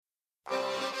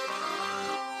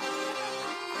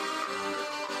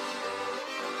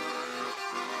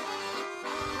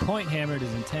Point Hammered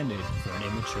is intended for an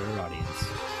immature audience.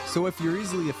 So if you're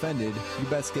easily offended, you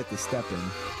best get the step in.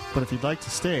 But if you'd like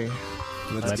to stay,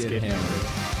 Let's get hammered.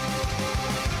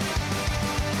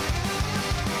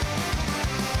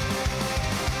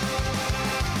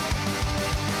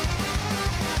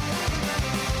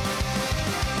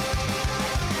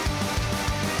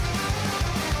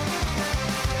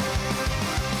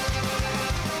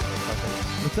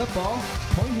 What's up, all?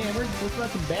 Point Hammered.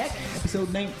 Welcome back.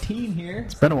 Episode 19 here.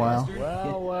 it's been a while.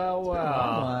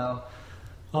 Well.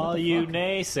 All you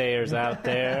naysayers out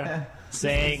there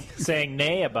saying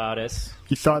nay about us,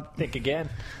 You thought think again.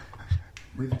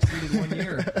 We've exceeded 1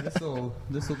 year.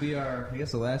 This will be our, I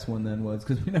guess the last one then was,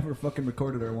 because we never fucking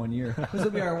recorded our 1 year. This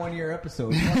will be our 1 year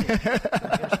episode. 19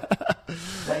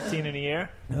 in a year.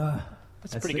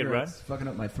 That's a pretty good run. It's fucking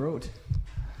up my throat,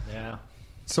 Yeah.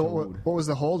 so. What was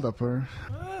the holdup? Or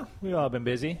Well, we've all been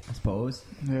busy. I suppose.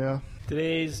 yeah,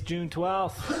 Today's June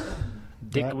 12th.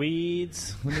 Dick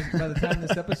Weeds. By the time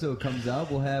this episode comes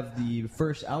out, we'll have the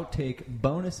first outtake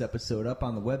bonus episode up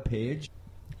on the webpage.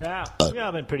 Yeah, we've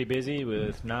all been pretty busy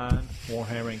with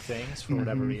non-Warhammering things for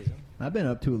whatever reason. I've been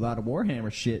up to a lot of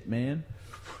Warhammer shit, man.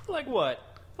 Like what?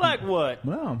 Like what?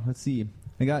 Well, let's see.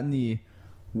 I got in the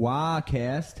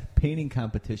WACast painting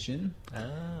competition.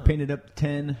 Oh. Painted up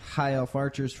 10 high elf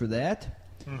archers for that.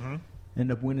 Mm-hmm.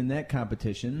 Ended up winning that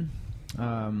competition.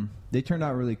 They turned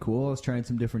out really cool. I was trying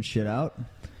some different shit out.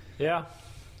 Yeah.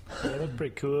 They look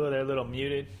pretty cool. They're a little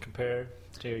muted compared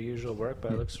to your usual work,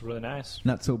 but it looks really nice.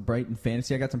 Not so bright and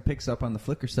fantasy. I got some pics up on the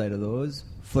Flickr site of those.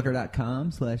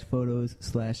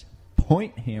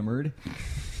 Flickr.com/photos/pointhammered.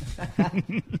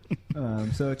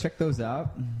 So check those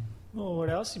out. Well, what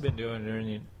else you been doing during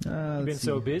you? You've been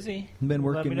so busy. Been Let me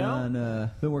working know. on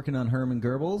Herman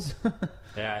Goebbels.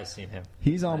 Yeah, I seen him.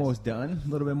 He's almost done. A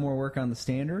little bit more work on the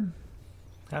standard.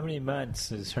 How many months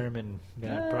has Herman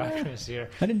got progress here?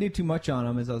 I didn't do too much on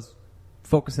him as I was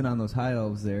focusing on those high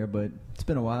elves there, but it's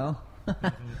been a while.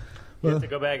 You have to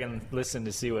go back and listen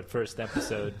to see what first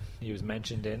episode he was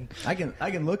mentioned in. I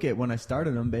can look at when I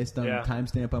started them based on Yeah. the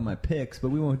timestamp on my picks,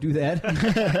 but we won't do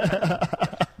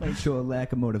that. Might show a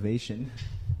lack of motivation.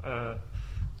 Cool.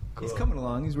 He's coming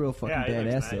along. He's real fucking yeah, he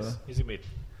badass, looks nice. though. He's gonna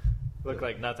look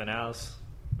like nothing else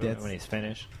when he's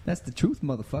finished. That's the truth,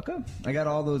 motherfucker. I got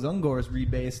all those Ungors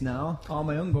rebased now. All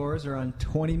my Ungors are on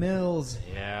 20 mils.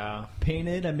 Yeah.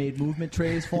 Painted. I made movement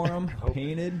trays for them.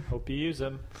 Painted. Hope you use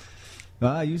them.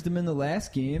 I used them in the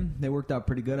last game. They worked out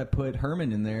pretty good. I put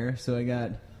Herman in there, so I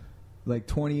got like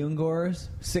 20 Ungors,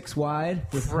 6 wide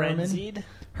with Frenzied.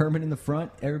 Herman in the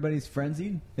front. Everybody's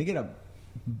frenzied. They get a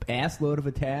ass load of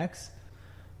attacks.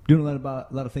 Doing a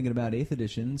lot of thinking about 8th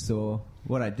edition. So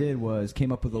what I did was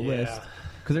came up with a list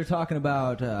because they're talking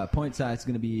about point size is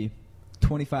going to be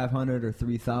 2,500 or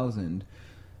 3,000.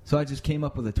 So I just came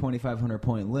up with a 2,500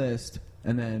 point list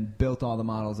and then built all the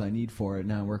models I need for it.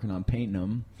 Now I'm working on painting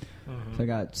them. Mm-hmm. So I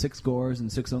got 6 Gors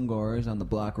and 6 Ungors on the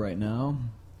block right now.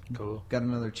 Cool. Got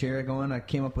another chair going. I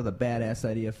came up with a badass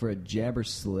idea for a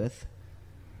Jabberslith,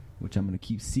 which I'm going to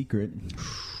keep secret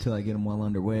until I get them well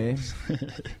underway.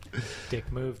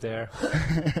 Dick move there.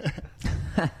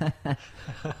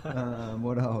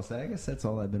 What else? I guess that's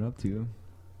all I've been up to.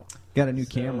 Got a new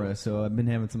camera, so I've been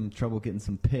having some trouble getting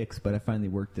some pics, but I finally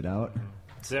worked it out.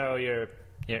 So your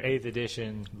 8th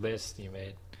edition list you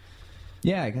made.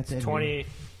 Yeah, I got that. 20.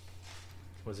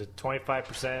 Was it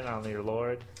 25% on your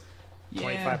Lord?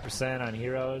 Yeah. 25% on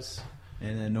Heroes?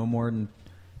 And then no more than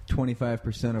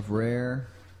 25% of rare.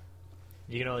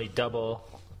 You can only double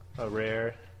a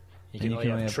rare. You can only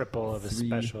have triple of a 3,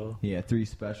 special. Yeah, 3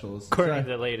 specials. According to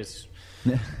the latest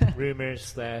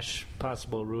rumors /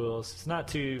 possible rules. It's not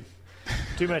too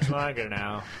much longer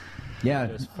now. Yeah.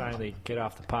 Just finally get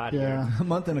off the pot yeah. here. A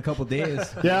month and a couple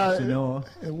days. Yeah, you know.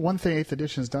 One thing 8th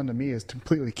edition's done to me is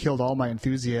completely killed all my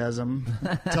enthusiasm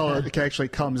until it actually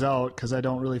comes out, because I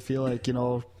don't really feel like,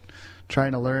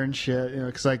 trying to learn shit.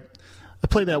 Because I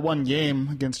played that one game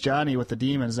against Johnny with the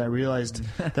demons, and I realized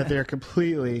that they're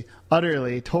completely,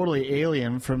 utterly, totally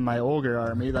alien from my ogre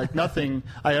army. Like, nothing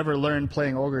I ever learned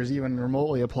playing ogres even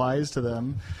remotely applies to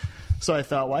them. So I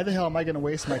thought, why the hell am I going to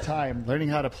waste my time learning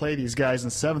how to play these guys in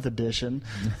 7th edition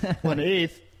when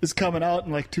 8th is coming out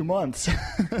in like 2 months?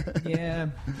 Yeah,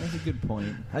 that's a good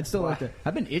point. I'd still like to.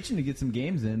 I've been itching to get some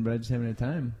games in, but I just haven't had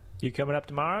time. You coming up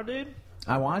tomorrow, dude?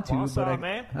 I want to, Awesome, but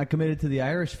man. I committed to the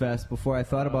Irish Fest before I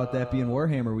thought about that being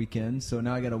Warhammer weekend. So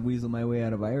now I got to weasel my way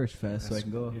out of Irish Fest so I can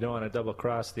go. You don't want to double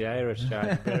cross the Irish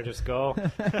guy. You better just go.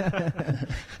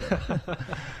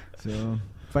 So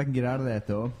If I can get out of that,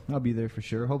 though, I'll be there for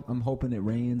sure. I'm hoping it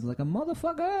rains like a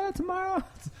motherfucker tomorrow.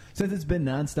 Since it's been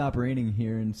nonstop raining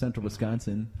here in central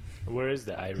Wisconsin. Where is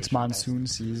the Irish? It's monsoon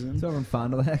season. It's over in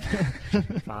Fond du Lac.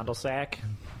 Fond du Lac,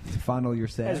 Fondle your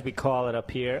sack. as we call it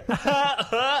up here.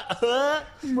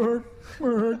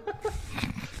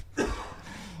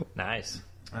 Nice.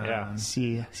 Yeah.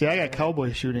 See, I got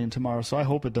cowboy shooting tomorrow, so I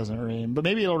hope it doesn't rain. But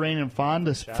maybe it'll rain in Fond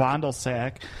du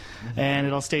Lac, and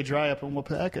it'll stay dry up in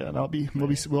Wapaka,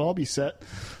 and we'll all be set.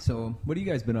 So, what have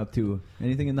you guys been up to?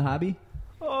 Anything in the hobby?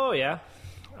 Oh yeah,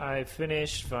 I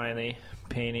finished finally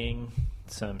painting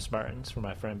some Spartans for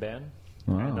my friend Ben.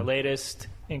 Wow. And the latest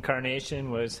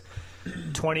incarnation was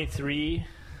 23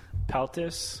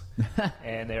 Peltis,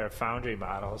 and they were Foundry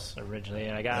models originally,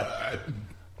 and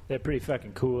they're pretty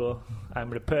fucking cool. I'm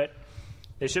going to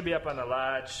they should be up on the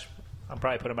lodge. I'll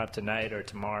probably put them up tonight or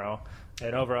tomorrow,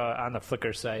 and over on the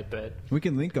Flickr site, but We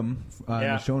can link them in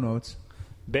the show notes.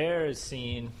 Bear has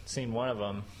seen one of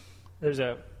them. There's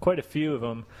quite a few of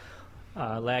them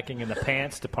lacking in the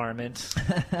pants department.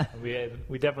 We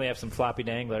definitely have some floppy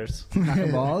danglers.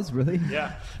 Balls, really?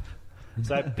 Yeah.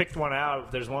 So I picked one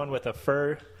out. There's one with a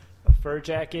fur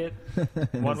jacket,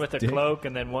 one with a cloak,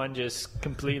 and then one just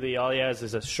completely, all he has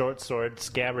is a short sword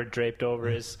scabbard draped over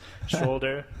his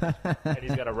shoulder, and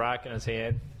he's got a rock in his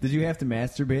hand. Did you have to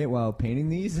masturbate while painting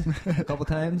these a couple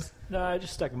times? No, I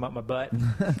just stuck them up my butt.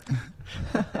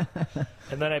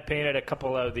 And then I painted a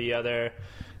couple of the other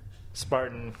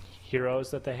Spartan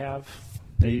heroes that they have.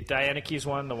 The Dianakes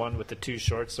one, the one with the two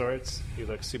short swords, he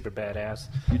looks super badass.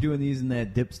 You're doing these in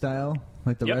that dip style,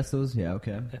 like the Yep. rest of those? Yeah,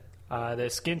 okay. The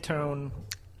skin tone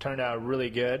turned out really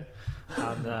good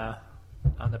on the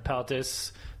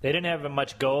Peltis. They didn't have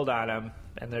much gold on them,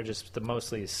 and they're just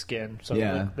mostly skin. So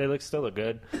Yeah. they look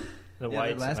good. The Yeah,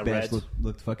 whites the last and the batch reds.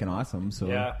 looked fucking awesome. So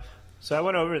Yeah. So I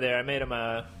went over there. I made them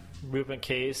a Rubin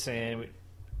case, and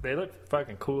they look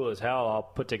fucking cool as hell all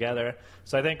put together.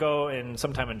 So I think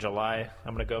sometime in July,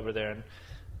 I'm going to go over there and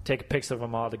take pics of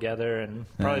them all together and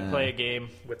probably play a game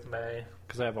with May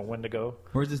because I have a Wendigo.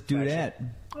 Where's this dude Faction. at?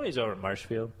 Oh, he's over at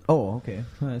Marshfield. Oh, okay.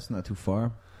 Well, that's not too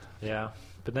far. Yeah.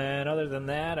 But then other than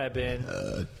that, I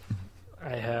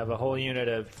have a whole unit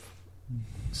of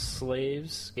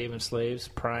slaves, Skaven slaves,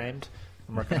 primed.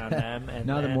 I'm working on them. And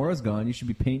Now that then- Mora's gone, you should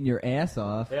be painting your ass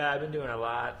off. Yeah, I've been doing a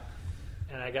lot.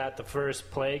 And I got the first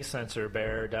plague sensor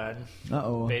bearer done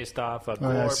Uh-oh. based off a Oh,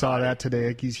 gore yeah, I saw body. that today.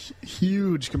 Like, he's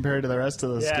huge compared to the rest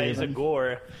of the Yeah, Skaven. he's a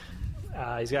gore.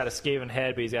 He's got a Skaven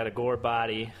head, but he's got a gore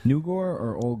body. New gore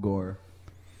or old gore?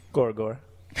 Gore. Gore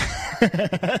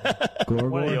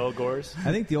One of the gore? old gores.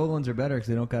 I think the old ones are better because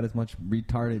they don't got as much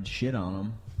retarded shit on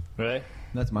them. Right?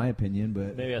 That's my opinion,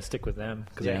 but... Maybe I'll stick with them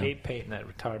because I Yeah. hate painting that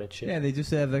retarded shit. Yeah, they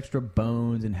just have extra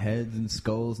bones and heads and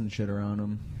skulls and shit around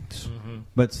them. Mm-hmm.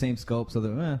 But same sculpts,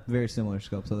 very similar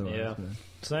sculpts otherwise. Yeah. but-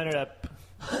 So I ended up,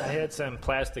 I had some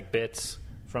plastic bits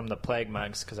from the plague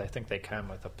mugs because I think they come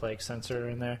with a plague sensor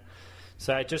in there.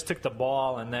 So I just took the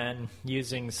ball and then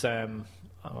using some,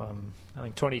 I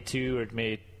think 22 or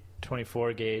maybe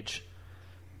 24 gauge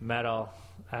metal,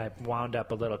 I wound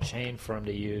up a little chain for him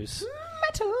to use.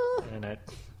 Metal! And a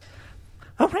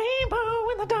rainbow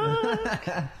in the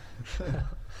dark!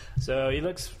 So he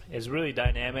is really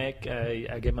dynamic.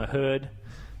 I give him a hood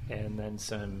and then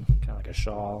some kind of like a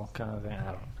shawl kind of thing. I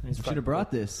don't know. He's You should fucking have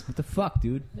brought this. What the fuck,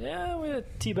 dude? yeah, we had a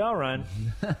T-Bell run.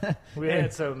 We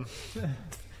had some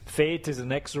fate is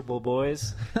inexorable,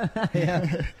 boys.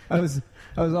 Yeah, I was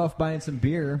off buying some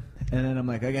beer, and then I'm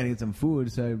like, I gotta get some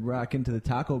food, so I rock into the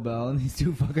Taco Bell, and these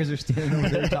two fuckers are standing over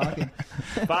there talking.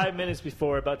 5 minutes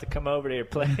before we're about to come over to your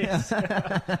place.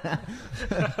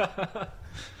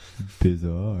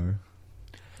 Bizarre.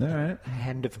 All right.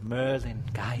 Hand of Merlin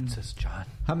guides us, John.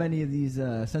 How many of these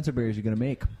sensor bears are you gonna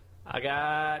make? I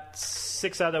got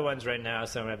 6 other ones right now,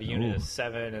 so I'm going to have a unit Ooh. of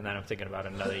 7, and then I'm thinking about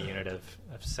another unit of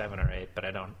 7 or 8, but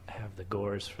I don't have the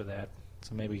gores for that.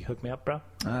 So maybe you hook me up, bro?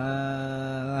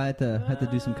 I had to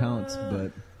do some counts,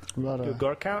 but What about Do a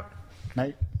gore count?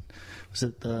 night? Was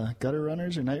it the gutter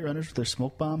runners or night runners with their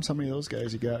smoke bombs? How many of those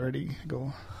guys you got ready to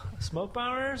go? Smoke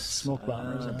bombers? Smoke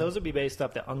bombers, yeah. Those would be based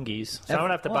off the Ungies. So I don't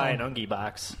have to buy an Ungie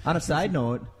box. on a side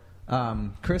note,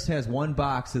 Chris has one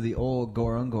box of the old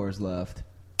Gore Ungors left.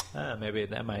 Maybe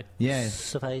that might Yeah.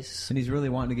 suffice. And he's really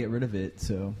wanting to get rid of it,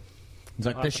 so he's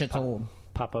like, I'll "This have to shit's old."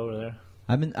 Pop over there.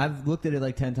 I've looked at it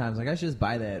like 10 times. Like I should just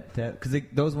buy that because the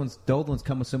old ones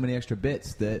come with so many extra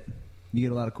bits that you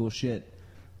get a lot of cool shit.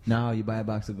 Now you buy a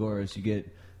box of Gores, you get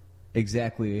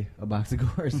exactly a box of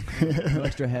Gores, no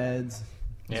extra heads.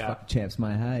 This Yeah. fucking chaps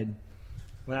my hide.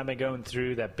 When I've been going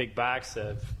through that big box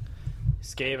of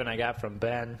Skaven I got from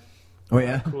Ben Oh,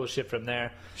 yeah? Cool shit from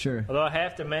there. Sure. Although I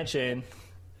have to mention,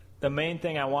 the main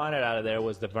thing I wanted out of there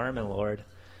was the Vermin Lord.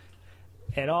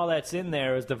 And all that's in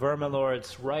there is the Vermin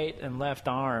Lord's right and left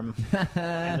arm.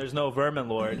 And there's no Vermin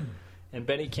Lord. And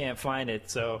Benny can't find it,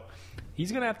 so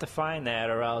he's going to have to find that,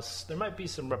 or else there might be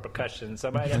some repercussions. I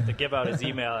might have to give out his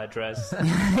email address on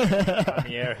the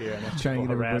air here. And Trying to get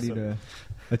we'll harass everybody him.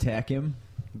 to attack him.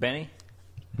 Benny,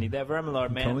 need that Vermin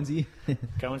Lord, man. Conesy,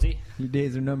 Conesy. your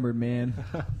days are numbered, man.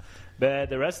 But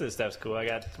the rest of the stuff's cool. I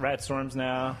got rat storms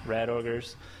now, rat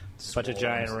ogres, bunch of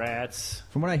giant rats.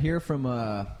 From what I hear from,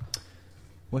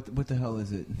 what the hell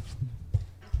is it?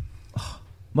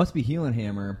 Must be Healing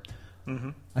Hammer. Mm-hmm.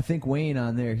 I think Wayne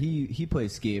on there, he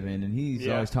plays Skaven, and he's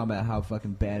Yeah. always talking about how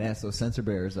fucking badass those sensor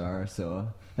bears are. So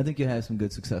I think you'll have some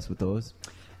good success with those.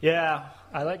 Yeah,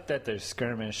 I like that they're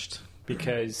skirmished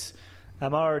because I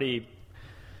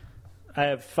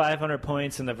have 500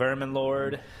 points in the Vermin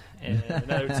Lord and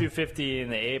another 250 in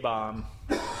the A-bomb,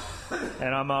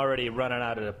 and I'm already running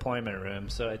out of deployment room.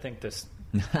 So I think this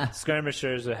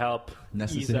skirmishers will help ease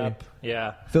Necessary. up.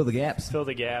 Yeah, Fill the gaps. fill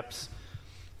the gaps.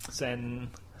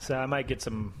 So I might get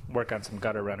some work on some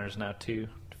gutter runners now too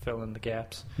to fill in the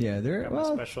gaps. Yeah, they're Got my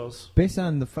well, specials. based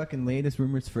on the fucking latest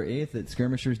rumors for 8th that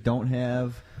skirmishers don't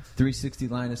have 360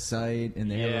 line of sight,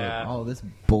 and they Yeah. have all this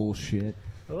bullshit.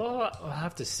 Well, I'll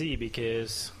have to see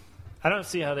because I don't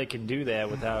see how they can do that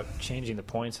without changing the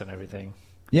points and everything.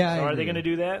 Yeah, So I are they agree. going to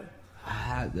do that?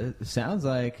 It sounds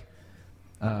like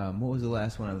what was the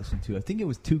last one I listened to? I think it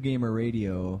was Two Gamer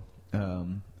Radio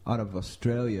out of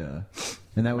Australia,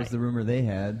 and that was the rumor they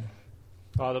had.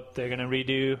 They're going to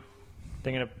redo.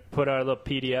 They're going to put our little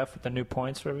PDF with the new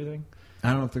points for everything. I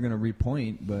don't know if they're going to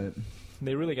repoint, but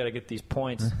They really got to get these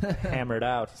points hammered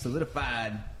out.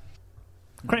 solidified.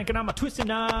 Cranking on my twisting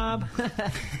knob.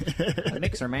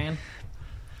 Mixer, man.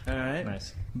 All right,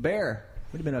 Nice. Bear,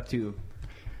 what have you been up to?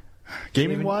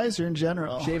 Gaming wise or in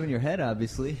general? Shaving your head,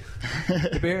 obviously.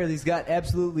 The Bear, he's got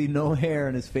absolutely no hair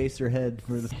on his face or head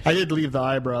for the. I did leave the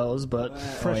eyebrows, but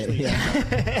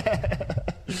yeah.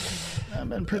 I've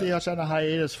been pretty much on a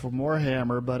hiatus for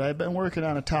Warhammer, but I've been working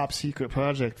on a top secret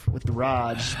project with the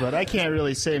Raj, but I can't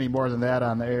really say any more than that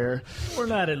on the air. We're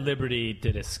not at liberty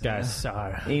to discuss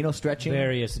our Anal stretching.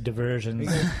 various diversions.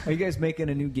 Are you guys making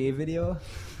a new gay video?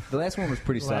 The last one was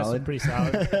pretty Last solid. one pretty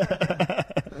solid.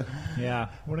 Yeah,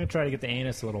 we're gonna try to get the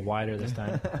anus a little wider this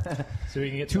time, so we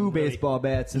can get Two some really- baseball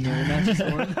bats in there, not just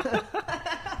one.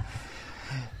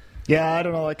 Yeah, I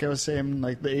don't know. Like I was saying,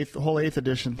 like the whole 8th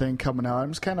edition thing coming out,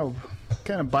 I'm just kind of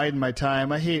biding my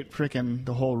time. I hate freaking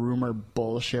the whole rumor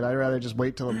bullshit. I'd rather just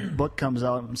wait till the book comes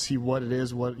out and see what it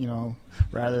is,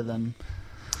 rather than.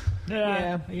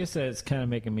 Yeah, I guess that's kind of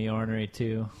making me ornery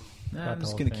too. about I'm the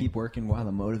just whole gonna thing. keep working while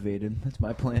I'm motivated. That's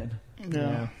my plan.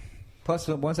 Yeah. Plus,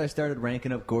 once I started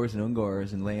ranking up Gores and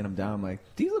Ungors and laying them down, I'm like,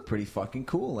 these look pretty fucking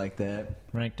cool like that.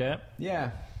 Ranked up.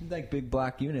 Yeah, like big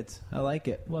block units. I like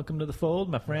it. Welcome to the fold,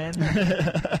 my friend.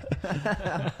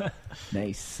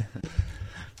 Nice.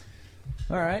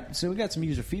 All right, so we got some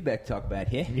user feedback to talk about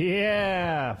here.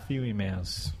 Yeah, a few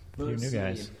emails, a few Let's new see.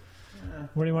 guys.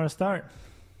 Where do you want to start?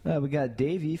 We got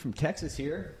Davey from Texas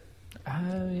here.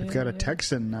 We've got a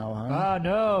Texan now, huh? Oh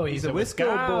no, he's a a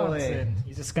Wisco boy. Wisconsin.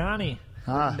 He's a Scotty.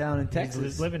 Down in He's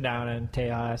Texas. living down in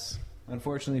Tejas.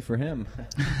 Unfortunately for him.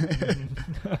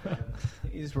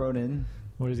 He just wrote in.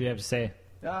 What does he have to say?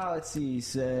 Let's see. He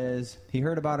says he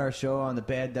heard about our show on the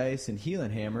Bad Dice and Healing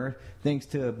Hammer. Thanks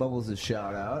to Bubbles'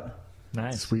 shout out.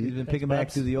 Nice. Sweet. He's been Thanks, picking back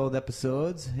Bubs. through the old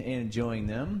episodes and enjoying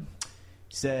them.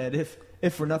 He said, if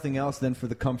for nothing else, then for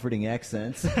the comforting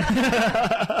accents. What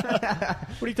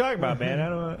are you talking about, man? I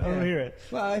don't hear it.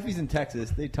 Well, if he's in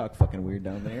Texas, they talk fucking weird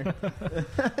down there.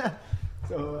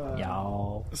 So,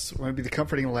 Y'all. So would it be the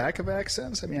comforting lack of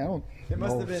accents? I mean, I don't It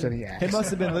must know have if been. any He accent. must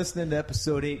have been listening to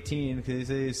episode 18 because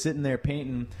he was sitting there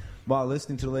painting while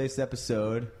listening to the latest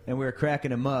episode, and we were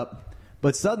cracking him up.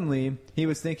 But suddenly he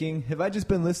was thinking, "Have I just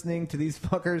been listening to these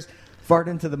fuckers fart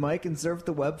into the mic and surf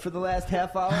the web for the last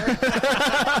half hour?"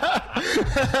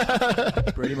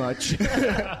 Pretty much.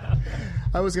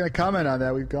 I was going to comment on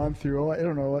that. We've gone through, I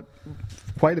don't know,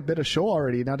 quite a bit of show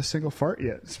already. Not a single fart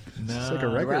yet. It's like a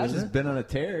record, Raj isn't has it? been on a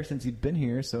tear since he's been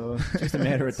here, so it's just a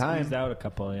matter of time. Squeezed out a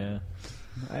couple, yeah.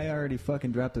 I already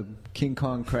fucking dropped a King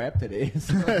Kong crap today.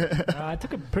 So. I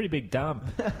took a pretty big dump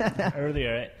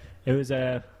earlier. It was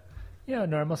a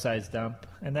normal sized dump,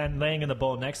 and then laying in the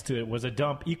bowl next to it was a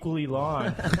dump equally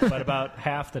long, but about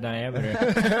half the diameter.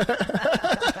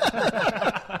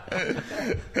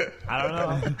 I don't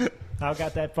know how it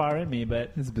got that far in me,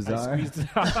 but It's bizarre. I squeezed it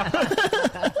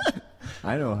out.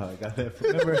 I know how I got that.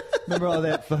 Remember all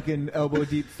that fucking elbow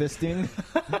deep fisting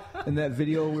in that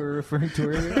video we were referring to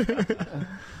earlier?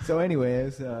 So,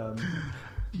 anyways,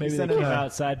 Maybe they came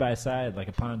out side by side like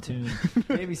a pontoon.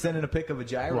 maybe sending a pic of a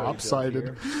gyro.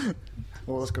 Lopsided.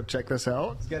 Well, let's go check this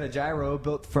out. It's got a gyro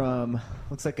built from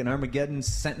looks like an Armageddon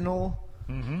Sentinel.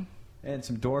 Mm-hmm. And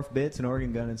some Dorf bits, an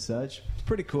organ gun and such. It's a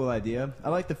pretty cool idea. I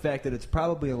like the fact that it's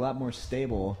probably a lot more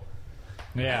stable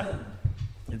Yeah.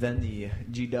 than the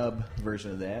G-Dub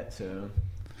version of that. So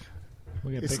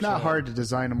We got a It's picture not of- hard to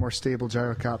design a more stable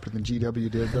gyrocopter than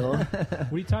GW did, though.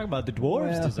 What are you talking about? The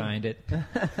dwarves Well. designed it.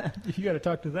 You got to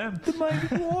talk to them. the mighty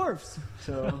dwarfs.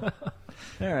 So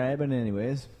all right, but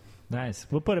anyways, Nice.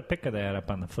 We'll put a pic of that up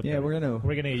on the Flickr. yeah, we're gonna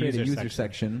create a a user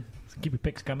section. So keep your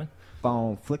pics coming.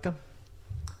 On Flickr.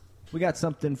 We got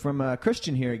something from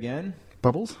Christian here again.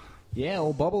 Bubbles? Yeah,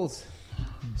 old Bubbles.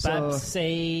 So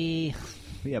say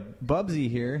yeah, Bubsy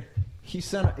here. He's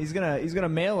gonna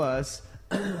mail us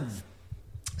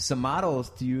some models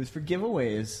to use for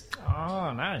giveaways.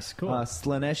 Oh, nice, cool.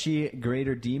 Slaneshi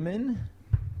Greater Demon,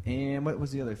 and what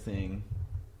was the other thing?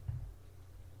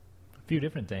 A few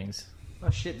different things. Oh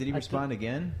shit! Did he respond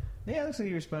again? Yeah, it looks like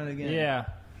he responded again. Yeah,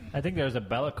 I think there's a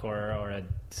Be'lakor or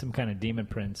some kind of demon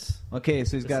prince. Okay,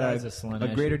 so he's got Besides the a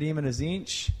Slaneshi. Greater Demon, a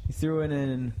Zinch. He threw in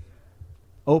an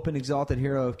Open Exalted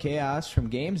Hero of Chaos from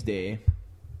Games Day.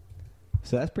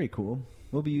 So that's pretty cool.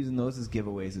 We'll be using those as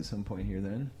giveaways at some point here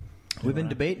then. We've been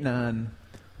debating on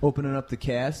opening up the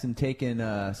cast and taking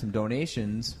some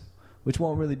donations, which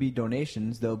won't really be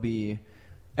donations. They'll be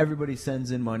everybody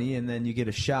sends in money and then you get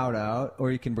a shout out,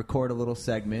 or you can record a little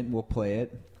segment. We'll play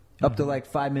it up to like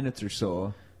 5 minutes or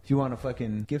so. If you want to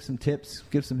fucking give some tips,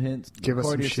 give some hints, Give us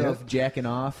record some yourself shit. jacking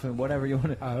off and whatever you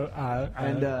want to.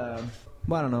 And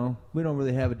well, I don't know. We don't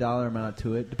really have a dollar amount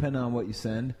to it, depending on what you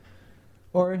send.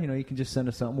 Or you can just send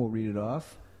us something. We'll read it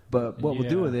off. But what we'll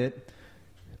do Yeah. with it,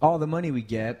 all the money we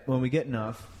get, when we get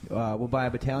enough, we'll buy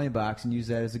a battalion box and use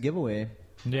that as a giveaway.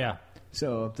 Yeah.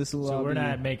 So this will. So all we're be,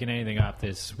 not making anything off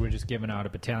this. We're just giving out a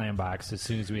battalion box as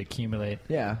soon as we accumulate.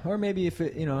 Yeah, or maybe if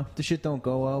it, the shit don't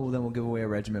go well, then we'll give away a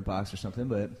regiment box or something.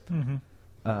 But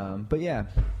yeah.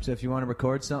 So if you want to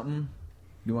record something,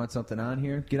 you want something on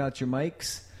here, get out your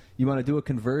mics. You want to do a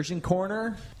conversion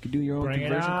corner? You can do your own Bring it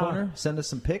conversion on. corner. Send us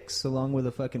some pics along with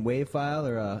a fucking WAV file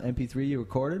or a MP3 you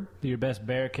recorded. Do your best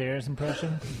Bear Cares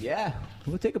impression. Yeah,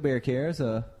 we'll take a bear cares.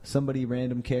 Somebody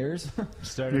random cares.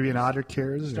 Start Maybe an Otter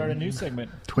cares? start or a new segment.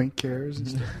 Twink cares and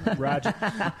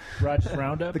stuff. Roger's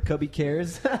Roundup. the cubby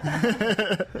cares.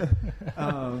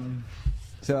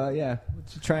 So yeah,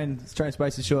 let's try and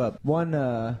spice the show up. One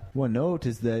note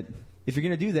is that if you're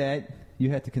gonna do that, you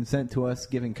have to consent to us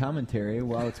giving commentary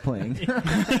while it's playing.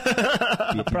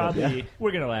 Probably.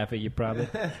 We're going to laugh at you, probably.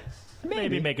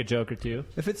 Maybe make a joke or two.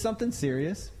 If it's something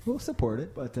serious, we'll support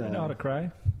it. But I know how to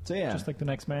cry. so yeah. Just like the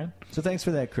next man. So thanks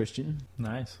for that, Christian.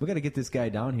 Nice. We got to get this guy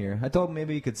down here. I told him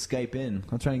maybe he could Skype in.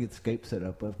 I'm trying to get Skype set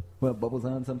up. Well, Bubbles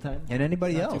on sometime. And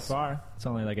anybody Not too else. far. It's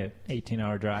only like an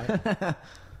 18-hour drive.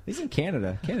 He's in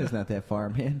Canada. Canada's not that far,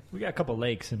 man. We got a couple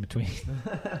lakes in between.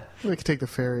 We could take the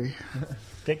ferry.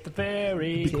 Take the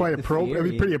ferry. It'd be quite the appropriate. It'd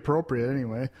ferry. be pretty appropriate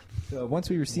anyway. So once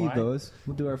we receive Why? those,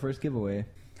 we'll do our first giveaway.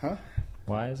 Huh?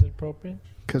 Why is it appropriate?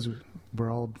 Because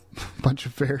we're all a bunch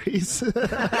of fairies.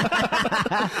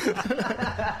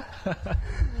 I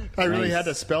really had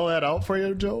to spell that out for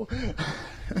you, Joe.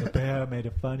 The bear made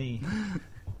it funny.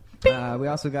 We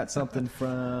also got something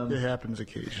from It happens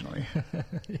occasionally. a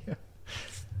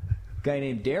guy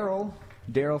named Daryl.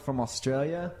 Daryl from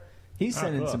Australia. He's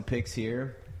sending cool. some pics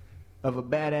here of a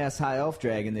badass high elf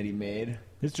dragon that he made.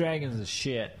 This dragon's a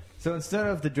shit. So instead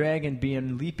of the dragon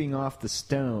being leaping off the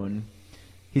stone,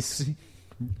 he's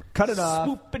cut it off,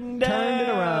 Swooping down. turned it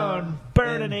around,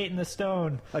 Burninating the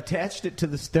stone. attached it to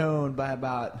the stone by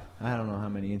about, I don't know how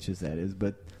many inches that is,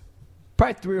 but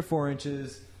probably 3 or 4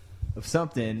 inches of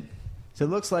something. So it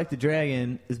looks like the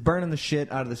dragon is burning the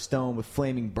shit out of the stone with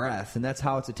flaming breath, and that's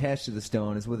how it's attached to the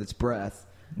stone, is with its breath.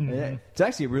 It's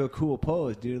actually a real cool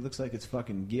pose, dude. It looks like it's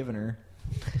fucking giving her.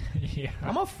 Yeah.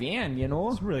 I'm a fan, you know?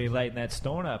 It's really lighting that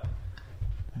stone up.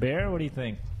 Bear, what do you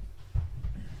think?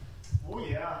 Oh,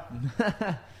 yeah.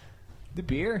 The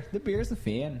beer's a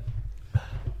fan.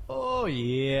 Oh,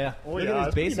 yeah. Oh, Look yeah. at his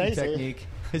It's pretty basing nice, eh? technique.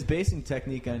 His basing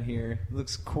technique on here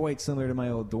looks quite similar to my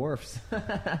old dwarfs.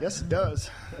 Yes, it does.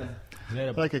 Is that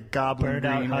a Like a goblin burned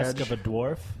out green husk edge. of a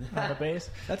dwarf on the base?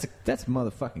 That's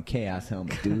motherfucking chaos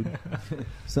helmet, dude.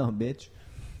 Son of a bitch.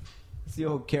 It's the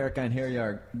old Karakon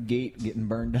Harryar gate getting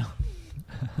burned down.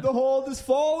 The hold is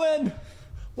fallen.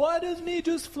 Why doesn't he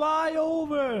just fly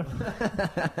over?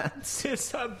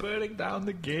 Since I'm burning down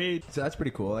the gate. So that's pretty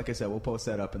cool. Like I said, we'll post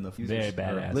that up in the Very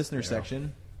badass. listener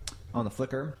section on the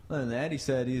Flickr. Other than that, he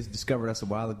said he's discovered us a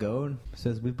while ago and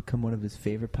says we've become one of his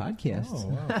favorite podcasts. Oh,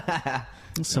 wow.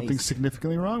 There's something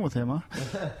significantly wrong with him,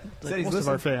 huh? Said he's Most of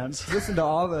our fans. listened to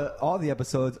all the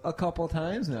episodes a couple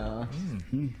times now.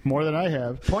 More than I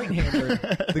have. Point hammer,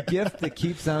 the gift that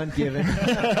keeps on giving.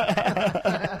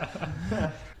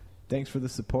 Thanks for the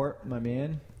support, my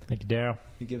man. Thank you, Daryl.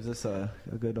 He gives us a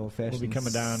good old fashioned. We'll be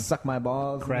coming down. Suck my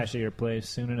balls. Crash at your place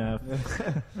soon enough.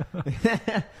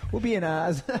 We'll be in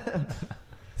Oz.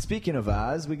 Speaking of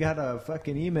Oz, we got a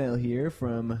fucking email here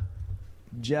from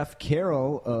Jeff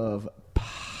Carroll of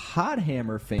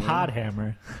Podhammer fame.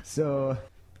 Podhammer. So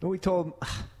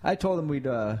I told him we'd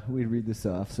read this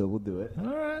off, so we'll do it.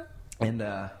 All right. And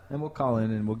we'll call in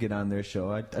and we'll get on their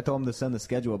show. I told him to send the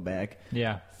schedule back.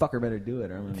 Yeah. Fucker better do it.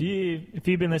 If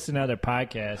you've been listening to other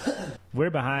podcasts,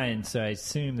 we're behind, so I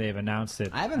assume they've announced it.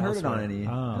 I haven't heard it on elsewhere. any.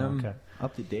 Oh, and I'm okay.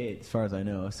 up to date as far as I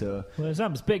know. So Well,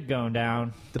 something's big going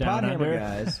down. the down Podhammer under.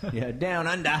 guys, yeah, down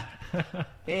under.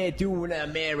 Hey, doing a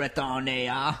marathon, they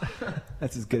are.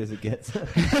 That's as good as it gets. So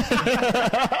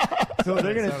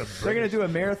they're gonna do a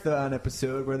marathon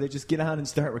episode where they just get on and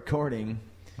start recording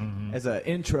as an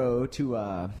intro to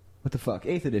what the fuck,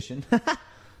 8th edition.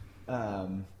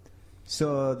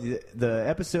 So the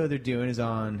episode they're doing is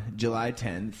on July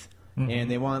 10th, and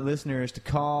they want listeners to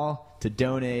call, to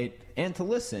donate, and to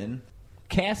listen.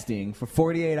 Casting for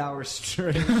 48 hours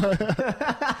straight.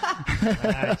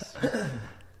 Nice.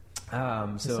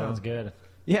 So Sounds good.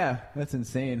 yeah, that's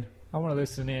insane. I want to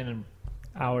listen in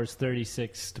hours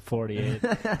 36 to 48.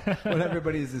 When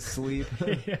everybody's asleep.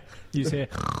 You say,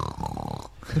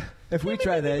 If we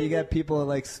try that, you got people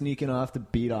like sneaking off to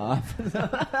beat off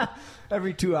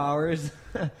every 2 hours.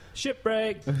 ship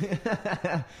break.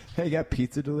 You got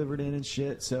pizza delivered in and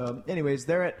shit. So, anyways,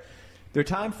 their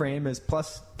time frame is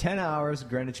plus 10 hours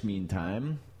Greenwich Mean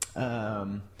Time.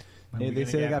 They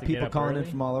say they got people calling in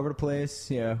from all over the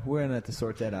place. Yeah, we're going to have to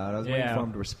sort that out. I was waiting for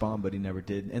him to respond, but he never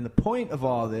did. And the point of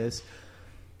all this,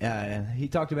 he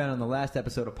talked about it on the last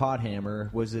episode of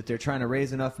Podhammer, was that they're trying to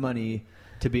raise enough money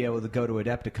to be able to go to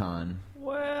Adepticon.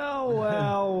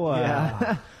 Well.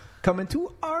 Yeah. Coming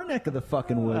to our neck of the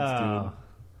fucking woods, Wow. dude.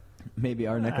 Maybe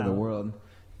our neck of the world.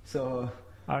 So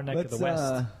Our neck of the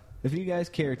west. If you guys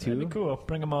care That'd be to, cool.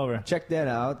 Bring them over. check that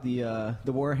out. The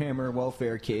Warhammer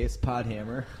welfare case,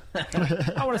 Podhammer.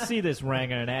 I want to see this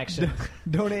Ranger in action.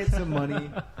 Donate some money.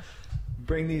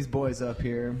 Bring these boys up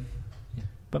here.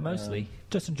 But mostly,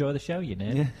 just enjoy the show, you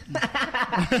know.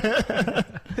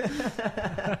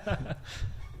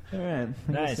 All right.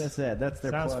 I Nice. guess that's that. That's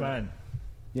their Sounds plug. fun.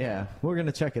 Yeah, we're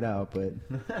gonna check it out, but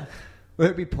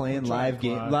we'll be playing We'll try live it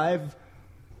game, live.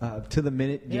 live to the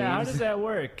minute games. Yeah, how does that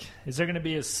work? Is there going to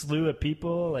be a slew of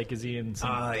people? Like, is he in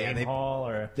some game hall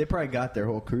or? They probably got their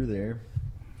whole crew there.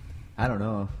 I don't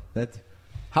know.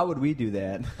 How would we do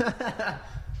that?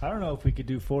 I don't know if we could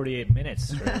do 48 minutes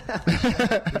straight.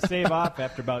 We save off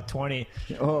after about 20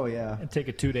 Oh yeah, and take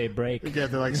a 2-day break. You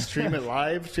have to like stream it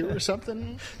live too or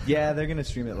something. yeah. They're gonna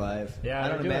stream it live. Yeah, I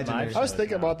don't they're doing imagine. live there's- I was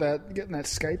thinking about that, getting that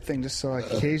Skype thing, just so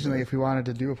like occasionally, if we wanted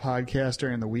to do a podcast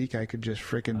during the week, I could just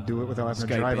freaking do it without having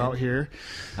to Skype drive in. out here.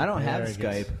 I don't have There it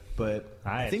Skype, goes. but I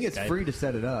I have think it's Skype. free to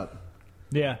set it up.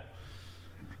 Yeah.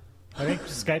 I think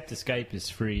Skype to Skype is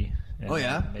free. And Oh,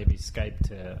 yeah? Maybe Skype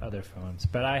to other phones.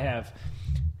 But I have.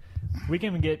 We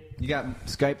can get. You got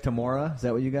Skype Tomorrow? Is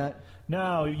that what you got?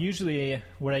 No, usually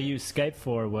what I use Skype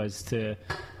for was to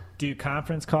do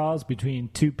conference calls between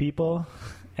two people.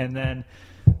 And then,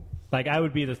 like, I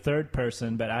would be the third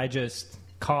person, but I just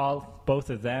call both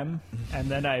of them. And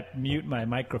then I mute my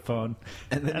microphone.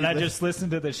 And then And you I listen- just listen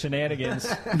to the shenanigans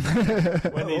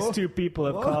when these two people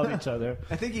have called each other.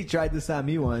 I think he tried this on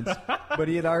me once, but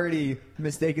he had already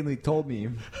mistakenly told me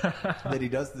that he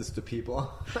does this to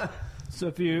people. So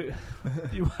if you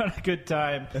want a good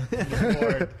time, you're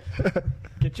bored,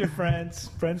 get your friends'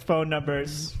 phone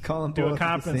numbers, Call them do both a at the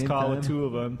conference same call time. with two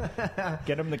of them,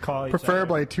 get them to call each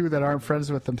Preferably two that aren't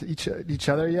friends with them each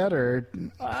other yet, or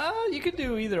other. You could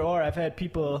do either or. I've had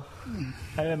people.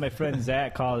 I had my friend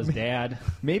Zach call his dad.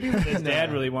 Maybe we His can,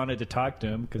 dad really wanted to talk to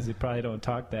him because they probably don't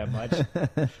talk that much.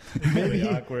 Really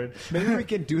awkward. maybe we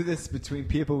can do this between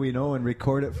people we know and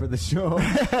record it for the show.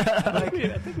 Like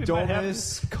I think we might have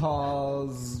Domus call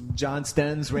calls John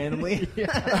Stens randomly.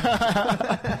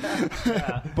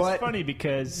 But it's funny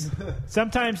because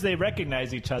sometimes they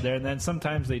recognize each other, and then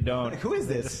sometimes they don't. Who is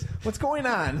this? What's going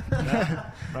on?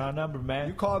 Wrong number, man.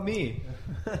 You called me.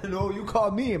 No, you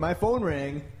called me. My phone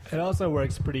rang. It also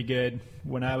works pretty good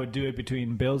when I would do it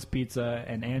between Bill's Pizza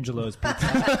and Angelo's Pizza.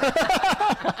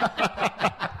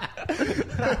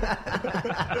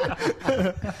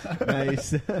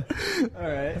 Nice. All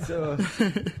right, so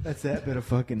that's that bit of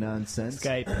fucking nonsense.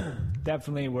 Skype,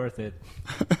 definitely worth it.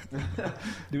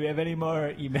 Do we have any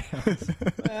more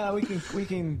emails? We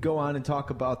can go on and talk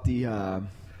about the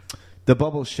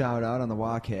bubble shout out on the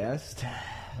Wacast.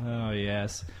 Oh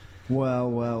yes.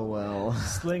 Well.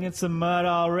 Slinging some mud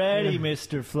already,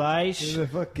 Mr. Fleisch. The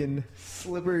fucking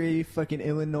slippery fucking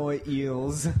Illinois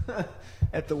Eels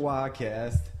at the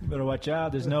Wacast. You better watch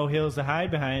out. There's no hills to hide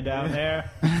behind down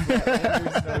there.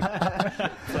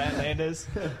 Flatlanders.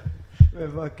 They're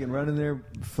fucking running their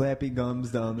flappy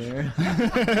gums down there.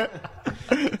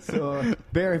 So,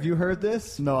 Bear, have you heard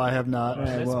this? No, I have not. All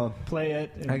right, Let's well, play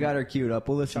it. I got her queued up.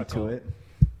 We'll listen Chuckle. to it.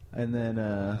 And then,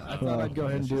 I thought I'd go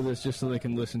ahead and do this just so they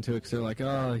can listen to it, because they're like,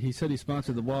 oh, he said he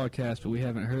sponsored the Wildcast, but we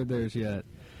haven't heard theirs yet.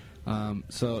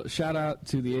 So shout out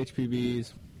to the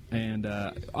HPBs, and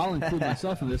I'll include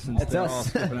myself in this since That's they're us. all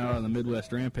skipping out on the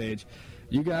Midwest Rampage.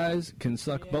 You guys can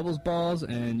suck Bubbles' balls,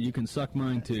 and you can suck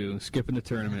mine too, skipping the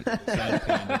tournament. A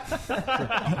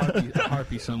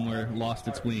harpy somewhere lost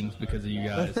its wings because of you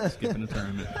guys skipping the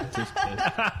tournament. Just kidding.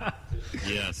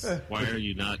 Yes. Why are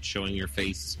you not showing your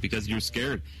face? Because you're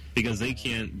scared. Because they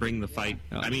can't bring the fight.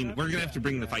 I mean, we're going to have to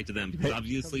bring the fight to them. Because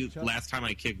obviously, last time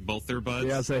I kicked both their butts.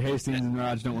 Yeah, I'll say Hastings and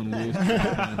Raj don't want to lose.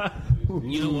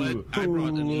 You know what? I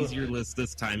brought an easier list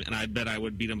this time, and I bet I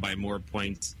would beat them by more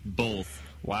points, both.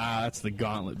 Wow, that's the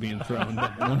gauntlet being thrown.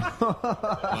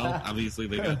 Well, obviously,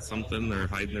 they got something. They're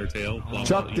hiding their tail. Blah,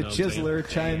 Chuck blah, the you know what I'm saying? Chiseler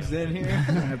chimes in here.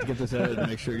 I have to get this edited and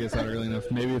make sure it gets out early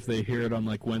enough. Maybe if they hear it on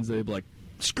like Wednesday, they'll be like,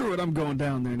 screw it, I'm going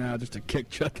down there now just to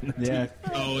kick Chuck in the Yeah. teeth.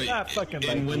 Oh, fucking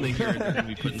and when they hear it, they're going to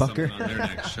be putting Fucker. something on their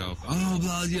next show. Oh,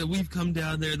 well, yeah, we've come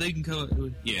down there. They can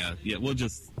come. Yeah,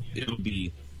 it'll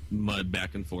be mud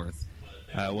back and forth.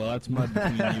 Well, that's mud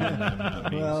between you and them,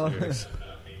 not me. Well, Serious.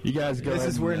 You guys go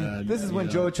This is when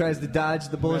Joe tries to dodge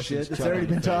the bullshit. It's already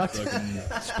been talked.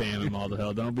 Spam him all the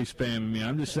hell. Don't be spamming me.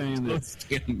 I'm just saying Don't that.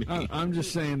 stand me. I'm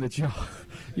just saying that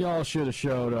y'all should have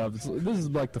showed up. This is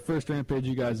like the first Rampage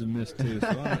you guys have missed too. So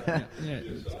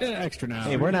extra now.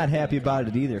 Hey, we're not happy about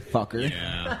it either, fucker.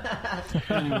 Yeah.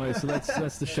 Anyway, so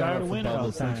that's the shout out to for win all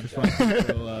Bubbles. the Thanks for sponsoring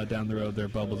the show down the road there,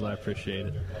 Bubbles. I appreciate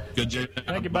it. Good job.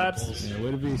 Thank you, Bubs. Yeah, way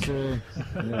to be, sir.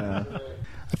 Yeah.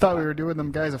 I thought we were doing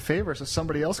them guys a favor so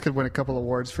somebody else could win a couple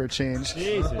awards for a change.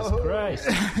 Jesus Christ.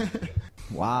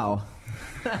 Wow.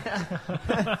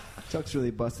 Chuck's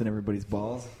really busting everybody's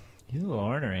balls. He's a little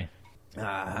ornery.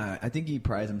 I think he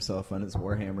prides himself on his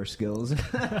Warhammer skills.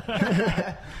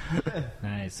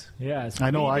 Nice. Yeah, so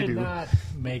I know we I did do. not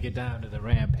make it down to the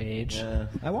Rampage.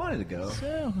 I wanted to go.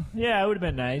 So, yeah, it would have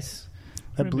been nice.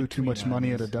 I blew too much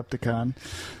money at Adepticon.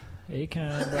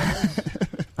 Akon,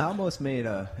 brothers. I almost made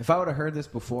if I would have heard this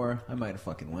before, I might have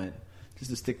fucking went. Just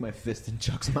to stick my fist in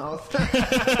Chuck's mouth.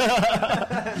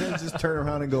 And then just turn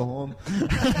around and go home.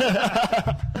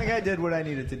 I think I did what I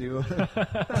needed to do.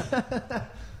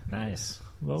 Nice.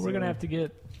 Well, we're going to have to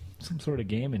get some sort of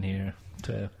game in here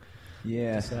to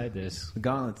Yeah. decide this. The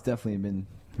gauntlet's definitely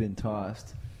been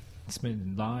tossed. It's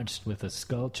been launched with a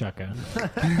skull chucker.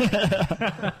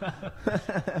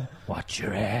 Watch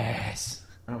your ass.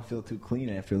 I don't feel too clean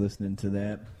after listening to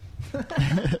that.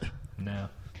 No.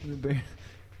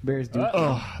 Bears do.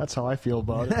 Oh, that's how I feel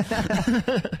about it.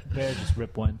 Bear just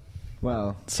rip one.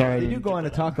 Well, Sorry. they do go on to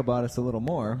talk about us a little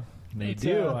more. They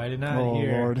do. I did not Oh,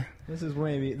 hear. Lord. This is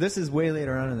way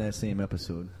later on in that same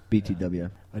episode. BTW.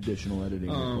 Additional editing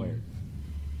required.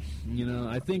 You know,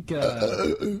 I think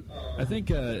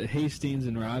Hastings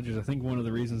and Rogers. I think one of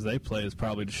the reasons they play is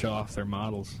probably to show off their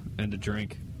models and to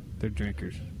drink. They're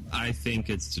drinkers. I think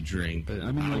it's to drink. But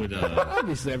I mean, I like, would.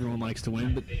 obviously everyone likes to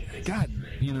win, but God,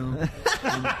 you know,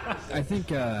 I think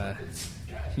you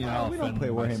know, I'll we don't offend play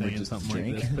them by Warhammer saying just something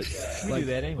drink. like this, but We do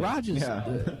that anyway. Rogers, Yeah.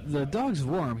 the Dogs of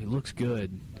War army looks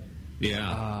good,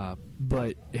 Yeah.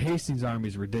 but Hastings' army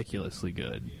is ridiculously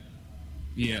good.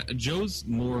 Yeah. Joe's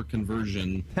more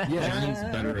conversion. Yeah. He's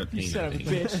better at paint. I think.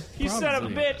 bitch. You son of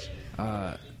a Probably.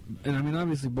 bitch. And I mean,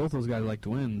 obviously, both those guys like to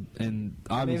win, and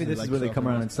obviously, Maybe this like is where they to come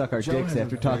around and suck our Joe dicks has a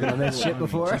after talking very on that cool shit army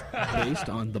before. just based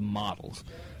on the models.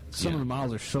 Some of the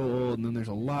models are so old, and then there's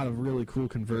a lot of really cool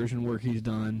conversion work he's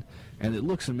done, and it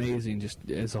looks amazing just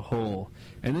as a whole.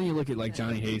 And then you look at like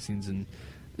Johnny Hastings, and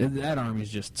That army is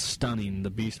just stunning. The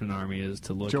Beastman army is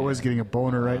to look Joe at. is getting a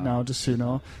boner right now, just so you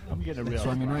know. I'm getting a real. So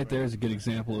I mean, right there is a good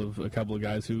example of a couple of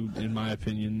guys who, in my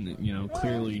opinion,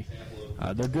 clearly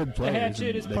they're good players. The hatchet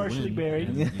and is they partially win. buried.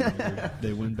 And,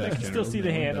 they win best Still generals, see the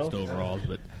they win handle. best overalls,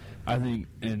 but I think,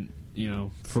 and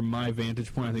from my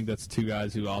vantage point, I think that's two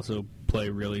guys who also play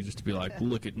really just to be like,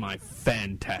 look at my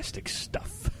fantastic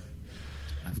stuff.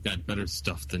 I've got better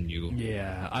stuff than you.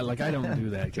 Yeah, I don't do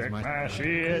that because My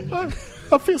shit.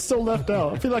 I feel so left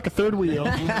out. I feel like a third wheel.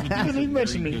 You didn't even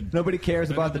mention me. Nobody cares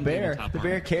Better about the than being bear. a top The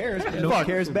bear army. cares, but no one Fuck.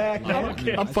 cares back.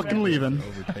 Man. I'm fucking leaving.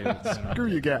 Screw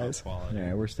you guys.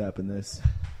 Yeah, we're stopping this.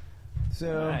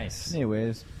 So, Nice.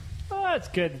 anyways, Oh, it's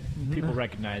good. People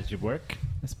recognize your work.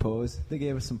 I suppose they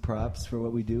gave us some props for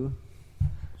what we do.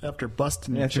 After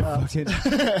busting your After chops.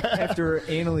 after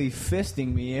anally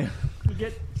fisting me. We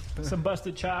get some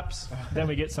busted chops, then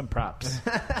we get some props.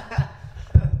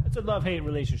 It's a love-hate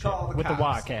relationship Call the with the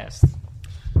cops.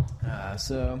 Wadcast.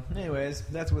 So, anyways,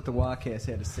 that's what the Wadcast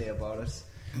had to say about us.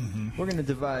 We're gonna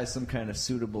devise some kind of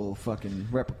suitable fucking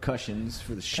repercussions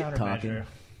for the shit talking. Countermeasure.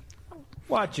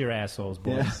 Watch your assholes,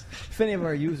 boys. Yeah. If any of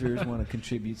our users want to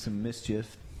contribute some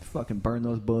mischief, fucking burn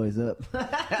those boys up.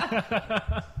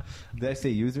 Did I say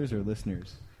users or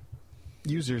listeners?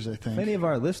 Users, I If think. any of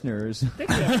our listeners, I think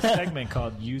we have a segment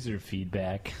called user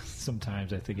feedback.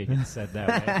 Sometimes I think it gets said that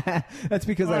way. that's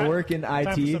because All I right. work in Time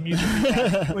for some IT. user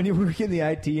feedback. When you work in the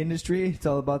IT industry, it's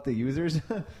all about the users.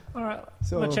 All right,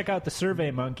 So- I'm gonna check out the Survey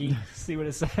Monkey, see what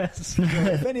it says.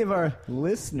 If any of our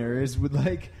listeners would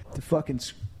like to fucking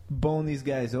bone these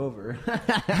guys over,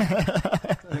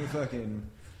 like fucking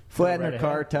flatten Right their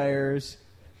car ahead. tires,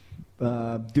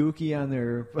 dookie on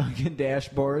their fucking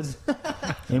dashboards,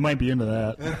 They might be into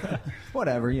that.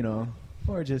 whatever,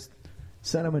 or just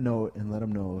send them a note and let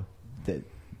them know that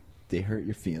they hurt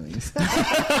your feelings.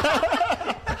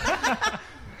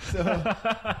 So, all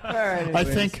right, I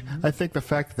anyways. think the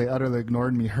fact that they utterly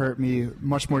ignored me hurt me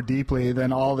much more deeply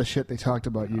than all the shit they talked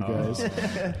about you guys.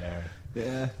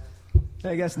 Yeah.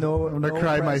 I guess no. I'm gonna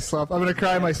cry myself. I'm gonna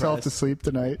cry myself to press. sleep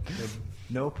tonight.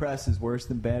 No press is worse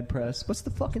than bad press. What's the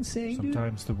fucking saying, dude?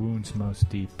 Sometimes the wounds most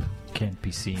deep can't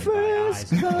be seen by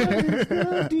First eyes. cut is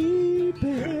the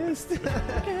deepest.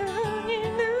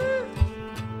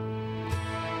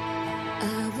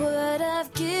 I would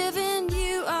have given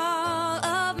you all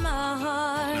of my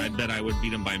heart, I bet I would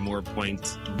beat him by more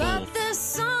points. but Both. there's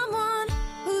someone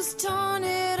who's torn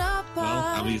it apart. Well,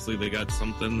 obviously they got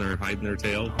something. They're hiding their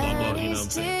tail. Blah and blah. he's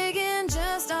taking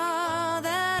just all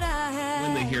that I had.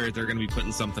 When they hear it, they're going to be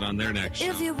putting something on their next show.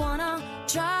 If you wanna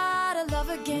try to love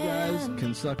You again, guys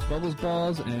can suck Bubbles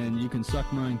balls, and you can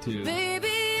suck mine too. baby,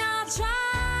 I'll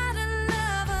try to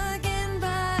love again, but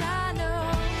I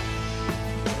know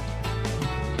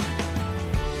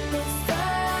the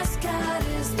first cut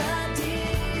is the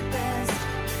deepest.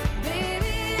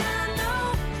 Baby, I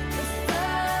know the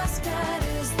first cut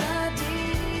is the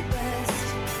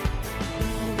deepest.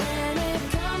 But when it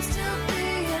comes to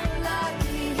being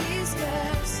lucky, he's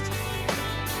cursed.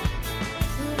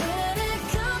 When it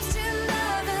comes to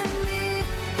loving me,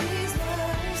 he's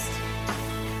worst.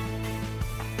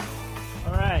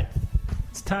 All right,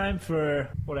 it's time for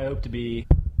what I hope to be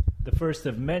the first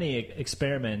of many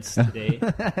experiments today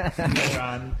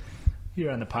here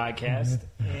on the podcast.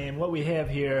 And what we have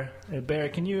here, Bear,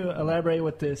 can you elaborate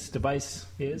what this device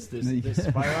is? This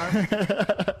firearm?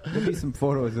 There'll be some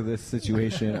photos of this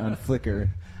situation on Flickr.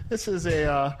 This is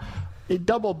a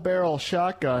double barrel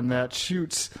shotgun that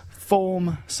shoots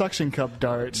foam suction cup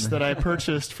darts that I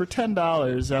purchased for $10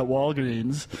 at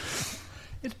Walgreens.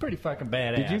 It's pretty fucking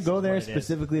badass. Did you go is there what it is.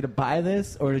 specifically to buy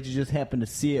this, or did you just happen to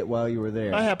see it while you were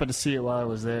there? I happened to see it while I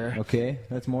was there. Okay,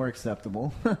 that's more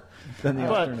acceptable than the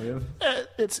But alternative.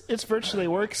 it's virtually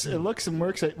works. It looks and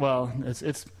works.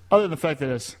 It's other than the fact that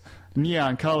it's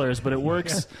neon colors, but it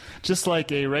works just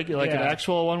like a regular, like an Yeah.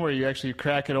 actual one where you actually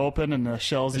crack it open and the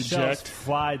shells The shells eject,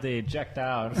 fly, they eject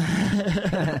out.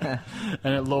 and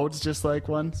it loads just like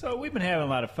one. So we've been having a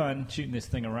lot of fun shooting this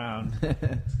thing around.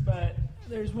 But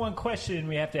there's one question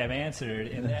we have to have answered,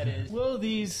 and that is, will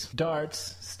these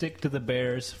darts stick to the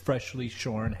bear's freshly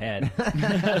shorn head?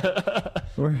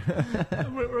 We're-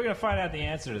 we're going to find out the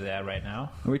answer to that right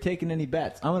now. Are we taking any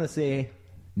bets? I'm going to say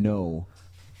no.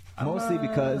 Mostly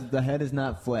because the head is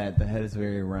not flat. The head is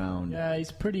very round. Yeah,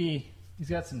 he's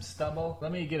got some stubble.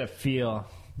 Let me get a feel.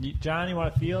 John, you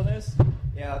want to feel this?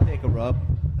 Yeah, I'll take a rub.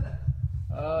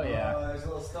 Oh, yeah. There's a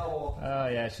little stubble. Oh,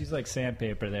 yeah, she's like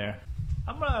sandpaper there.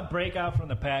 I'm going to break out from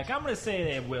the pack. I'm going to say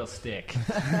they will stick.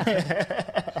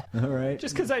 All right.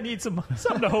 Just because I need something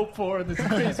to hope for in this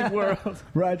crazy world.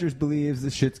 Rogers believes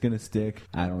this shit's gonna stick.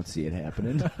 I don't see it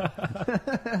happening.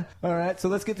 All right, so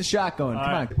let's get the shot going.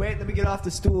 Come on. Wait, let me get off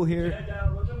the stool here.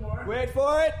 Wait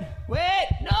for it. Wait,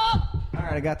 no. All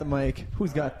right, I got the mic.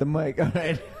 Who's got the mic? All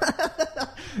right.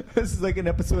 This is like an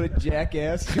episode of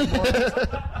Jackass.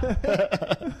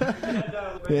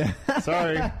 Yeah.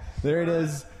 Sorry. There it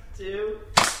is. 2.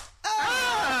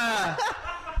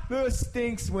 The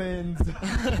Stinks wins.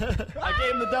 I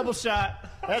gave him the double shot.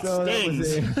 That So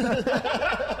stings.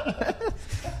 that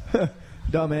was a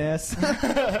dumbass.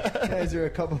 You guys are a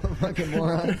couple of fucking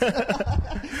morons.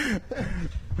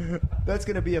 That's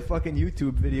gonna be a fucking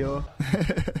YouTube video.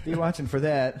 Be watching for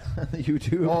that on the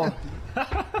YouTube. Oh.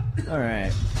 All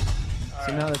right.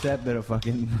 So now that bit of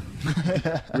fucking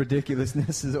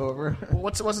ridiculousness is over,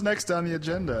 What's next on the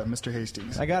agenda, Mr.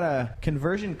 Hastings? I got a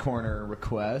conversion corner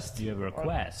request. Do you have a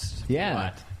request? Yeah.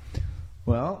 What?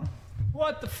 Well,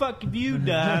 What the fuck have you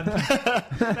done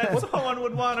that someone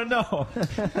would want to know?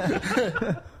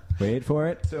 wait for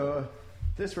it. So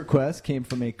this request came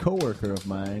from a coworker of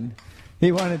mine.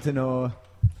 He wanted to know.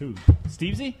 Who?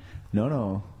 Stevesy?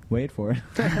 No. Wait for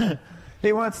it.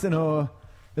 He wants to know,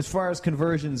 as far as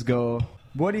conversions go,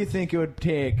 what do you think it would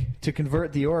take to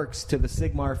convert the orcs to the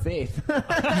Sigmar faith?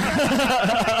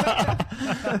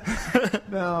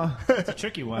 No, It's a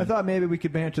tricky one. I thought maybe we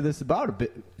could banter this about a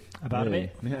bit. About a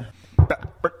Really. bit? Yeah.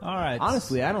 All right.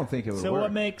 Honestly, I don't think it would so work.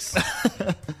 what makes...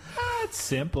 it's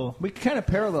simple. We could kind of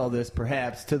parallel this,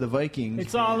 perhaps, to the Vikings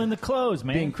It's all in the clothes,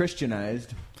 man. being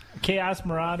Christianized. Chaos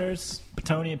Marauders,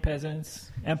 Bretonnian peasants,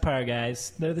 Empire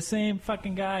guys. They're the same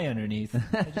fucking guy underneath.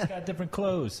 They just got different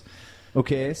clothes.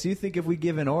 Okay, so you think if we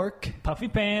give an orc Puffy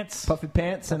pants. puffy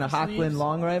pants and a Puffy Hochland sleeves.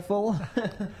 long rifle?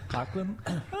 Hochland.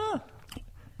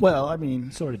 Well, I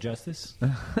mean, Sword of justice.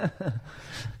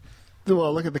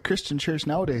 well, look at the Christian church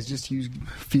nowadays. Just use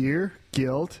fear,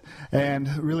 guilt, and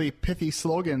really pithy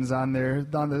slogans on their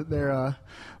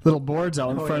little boards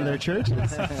out in front of their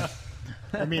churches.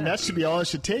 I mean, that should be all it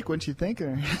should take, wouldn't you think?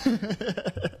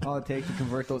 All it takes to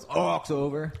convert those orcs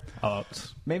over. Oh,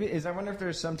 Maybe I wonder if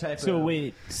there's some type so of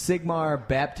wait. Sigmar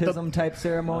baptism type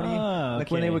ceremony, Ah,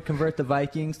 like when they okay. would convert the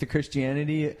Vikings to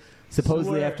Christianity.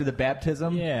 Supposedly we're- after the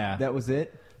baptism, Yeah. that was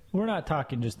it. We're not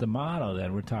talking just the model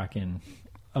then. We're talking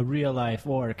a real life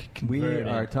orc We converted.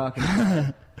 are talking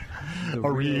about the A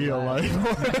real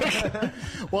life.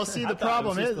 Well, see, the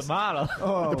problem It was is just the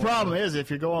model. the problem is if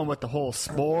you're going with the whole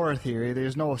spore theory,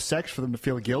 there's no sex for them to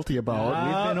feel guilty about.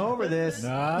 We've been over this.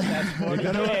 No, that's more You're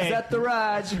gonna upset the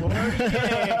Raj.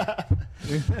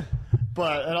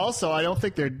 But and also, I don't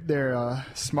think they're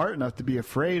smart enough to be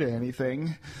afraid of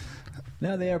anything.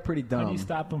 No, they are pretty How do dumb. you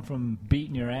stop them from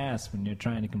beating your ass when you're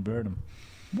trying to convert them?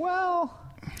 Well,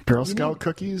 Girl Scout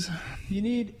cookies. you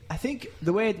need. I think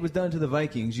the way it was done to the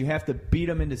Vikings, you have to beat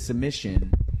them into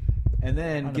submission, and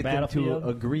then On the get them to battlefield?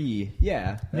 agree. Yeah,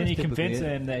 And then that's you typically convince it.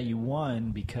 them that you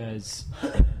won because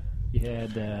you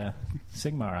had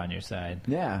Sigmar on your side.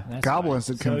 Yeah, That's Goblins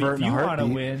fine. would convert so in if a you want to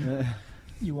heartbeat. win,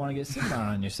 you want to get Sigmar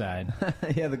on your side.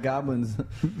 yeah. The goblins.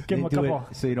 Give 'em they a do couple-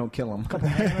 it so you don't kill them.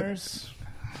 Hammers,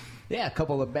 Yeah, a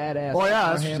couple of badass. Oh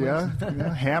yeah, that's, hammers.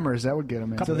 yeah, hammers that would get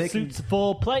them in. couple they of can- suits,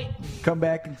 full plate. Come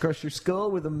back and crush your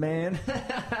skull with a man.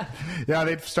 Yeah,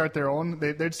 they'd start their own.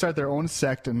 They'd start their own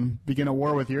sect and begin a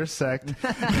war with your sect.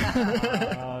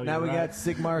 Oh, Now you're we right. got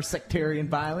Sigmar sectarian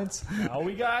violence. Now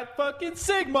we got fucking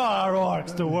Sigmar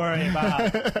orcs to worry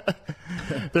about.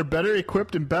 They're better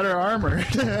equipped and better armored.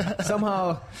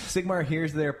 Somehow Sigmar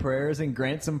hears their prayers and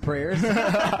grants them prayers.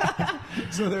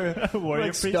 So they're Warrior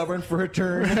like priest? stubborn for a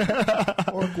turn.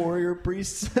 Orc warrior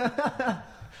priests.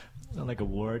 Like a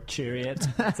war chariot.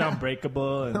 It's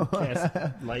unbreakable and cast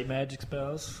light magic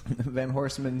spells. Van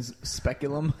Horseman's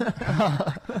speculum.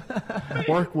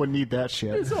 Orc wouldn't need that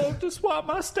shit. This orc to swap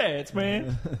my stats,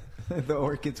 man. The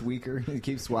orc gets weaker. He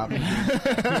keeps swapping.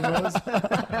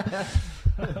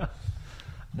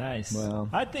 Nice. Well.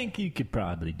 I think you could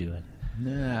probably do it.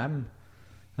 Nah,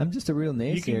 I'm just a real can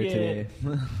naysayer get today.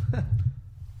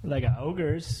 Like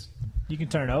ogres. You can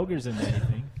turn ogres into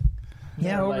anything.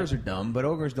 Yeah, They're ogres like- are dumb, but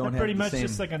ogres don't They're have pretty the much same.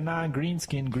 just like a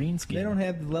non-greenskin greenskin. They don't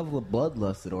have the level of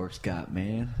bloodlust that orcs got,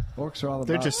 man. Orcs are all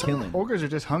They're about just killing. ogres are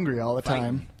just hungry all the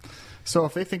time. So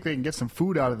if they think they can get some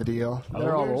food out of the deal,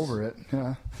 they're all Ogres? over it.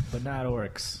 Yeah, but not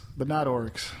orcs. but not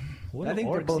orcs. What I do think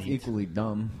they're orcs both eat? equally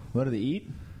dumb. What do they eat?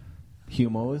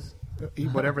 Humos.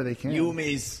 Eat whatever they can.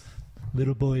 Yumis.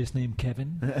 Little boy is named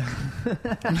Kevin.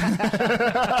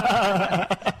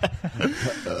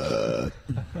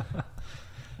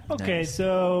 Okay, Nice.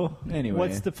 so Anyway.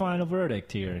 what's the final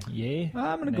verdict here? Yay?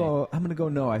 I'm gonna go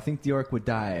no. I think the Orc would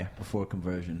die before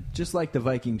conversion, just like the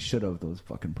Vikings should have. Those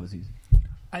fucking pussies.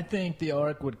 I think the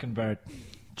Orc would convert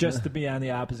just to be on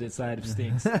the opposite side of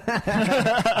Stinks.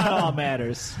 It all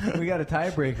matters. We got a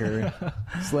tiebreaker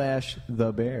 /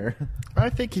 the bear. I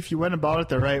think if you went about it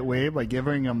the right way by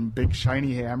giving them big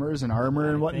shiny hammers and armor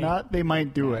and whatnot, they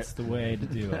might do That's it. the way to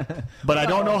do it. But I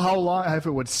don't know how long if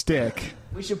it would stick.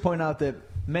 We should point out that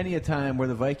many a time where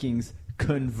the Vikings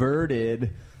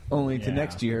converted, only to Yeah.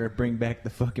 next year bring back the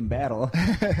fucking battle.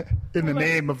 In the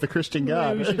name of the Christian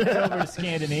Maybe we God. should head over to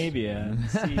Scandinavia and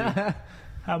see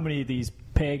how many of these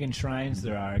pagan shrines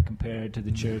there are compared to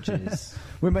the churches.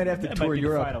 We might have to That tour might be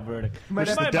Europe. the final verdict. Might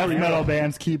have Might to be Death the- metal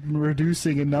bands keep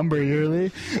reducing in number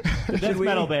yearly. The death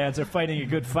metal bands are fighting a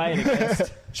good fight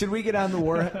against. Should we get on the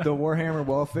Warhammer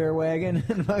welfare wagon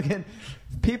and fucking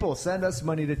people send us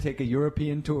money to take a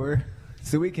European tour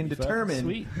so we can determine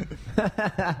Sweet.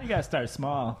 You gotta start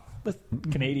small. Let's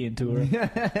Canadian tour. We're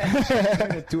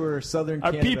gonna tour southern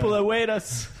Our Canada. people await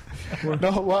us.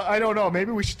 No, well, I don't know.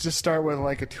 Maybe we should just start with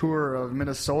like a tour of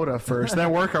Minnesota first,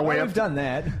 then work our way Well, up. we've done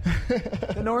that.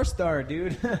 The North Star,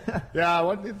 dude. Yeah,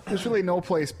 well, there's really no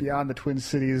place beyond the Twin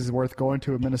Cities worth going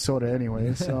to in Minnesota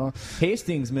anyway. So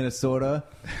Hastings, Minnesota.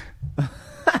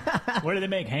 Where do they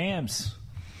make hams?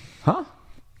 Huh?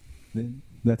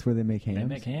 That's where they make hams. They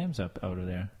make hams up over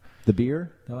there. The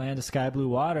beer? The land of sky blue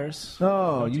waters.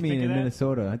 Oh, Don't you mean think in of that?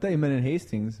 Minnesota? I thought you meant in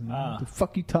Hastings. Ah. What the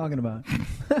fuck you talking about?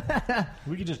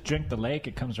 We could just drink the lake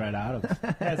it comes right out of. It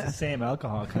has the same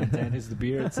alcohol content as the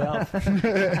beer itself.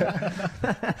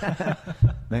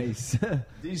 Nice. Did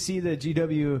you see the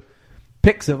GW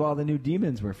pics of all the new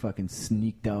demons were fucking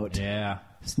sneaked out? Yeah.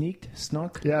 Sneaked?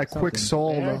 Snuck? yeah, I quick Something.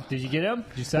 sold. Eric, did you get them?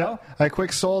 Did you sell? I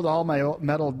quick sold all my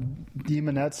metal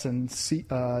demonettes and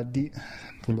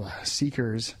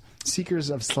seekers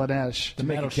of Slanesh. To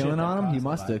make a metal shit killing that on them? costs You a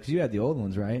must lot. have, because you had the old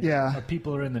ones, right? Yeah, Our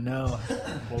people are in the know.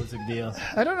 What was the deal?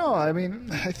 I don't know. I mean,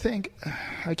 I think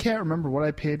I can't remember what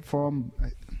I paid for them.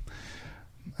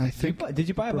 I think. Did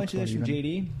you buy a bunch of this from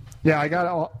Even. JD? Yeah, I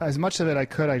got as much of it I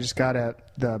could. I just got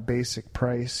at the basic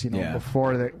price, Yeah.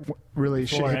 before they really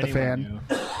shit Before hit the anyone fan.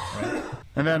 knew.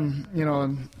 And then,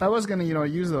 I was going to,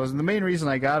 use those. And the main reason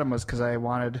I got them was because I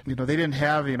wanted, they didn't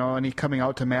have, any coming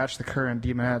out to match the current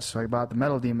demonettes. So I bought the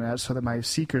metal demonettes so that my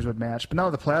seekers would match. But now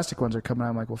the plastic ones are coming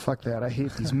out. I'm like, well, fuck that. I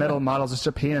hate these metal models. It's just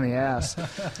a pain in the ass.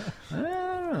 I don't know.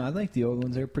 I like the old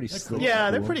ones. They're pretty slick. Yeah,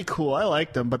 they're Cool. pretty cool. I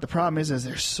like them. But the problem is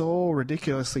they're so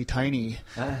ridiculously tiny.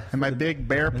 And my big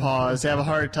bear paws have a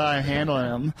hard time handling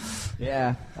them.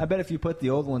 Yeah. I bet if you put the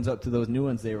old ones up to those new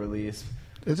ones they release.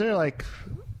 Is there like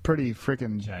pretty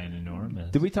freaking... Giant enormous.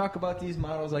 Did we talk about these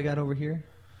models I got over here?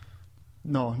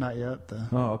 No, not yet.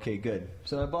 Oh, okay, good.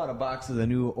 So I bought a box of the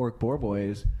new Orc Boar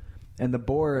Boys, and the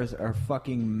boars are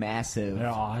fucking massive. They're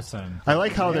awesome. I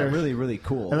like how They're they're... really, really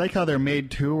cool. I like how they're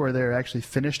made too, where they're actually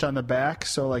finished on the back,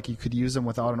 so like you could use them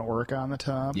without an orc on the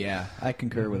top. Yeah, I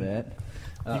concur with that.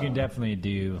 You can definitely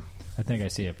do. I think I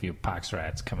see a few pox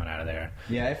rats coming out of there.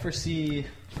 Yeah, I foresee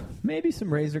maybe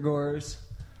some Razor Gores.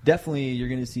 Definitely, you're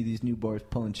going to see these new boars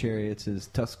pulling chariots as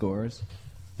Tuskgores.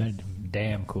 They're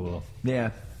damn cool. Yeah,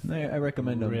 I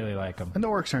recommend them. Really like them. And the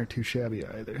orcs aren't too shabby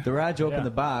either. The Raj opened Yeah. the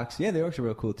box. Yeah, the orcs are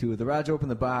real cool too. The Raj opened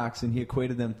the box and he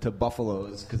equated them to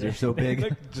buffaloes because they're so They big.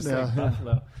 look just Yeah. like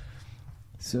buffalo.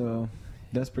 So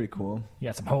that's pretty cool. You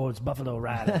got some hordes, buffalo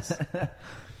riders.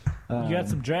 You got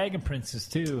some dragon princes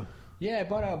too. Yeah, I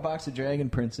bought out a box of Dragon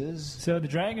Princes. So the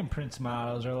dragon prince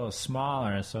models are a little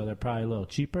smaller, so they're probably a little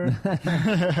cheaper.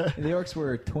 The orcs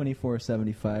were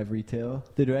 $24.75 retail.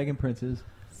 The Dragon Princes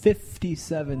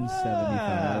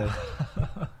 $57.75.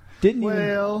 Didn't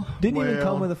even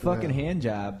come with a fucking hand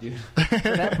job, dude. For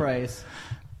that price.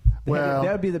 Well-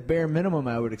 that would be the bare minimum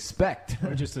I would expect.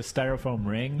 Or just a styrofoam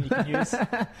ring you can use.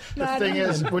 The thing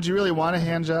is, would you really want a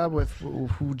hand job with who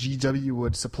GW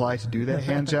would supply to do that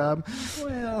hand job?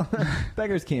 Well,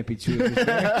 beggars can't be choosers.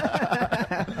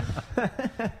 Right?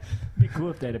 It'd be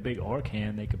cool if they had a big orc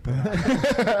hand they could put on.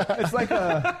 It's like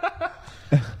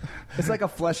a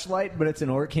fleshlight, but it's an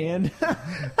orc hand.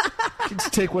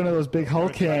 Just take one of those big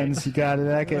Hulk hands you got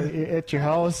at your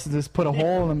house, just put a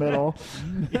hole in the middle.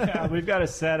 Yeah, we've got a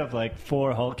set of like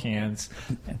 4 Hulk hands,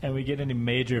 and we get into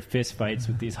major fist fights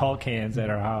with these Hulk hands at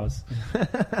our house.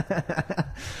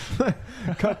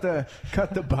 cut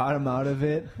the bottom out of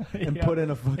it and Yeah. put in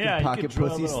a fucking Yeah, you pocket could drill a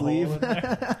pussy little sleeve. hole in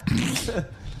there.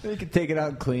 You can take it out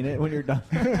and clean it when you're done.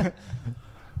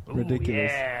 Ooh,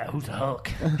 Ridiculous. yeah, who's Hulk?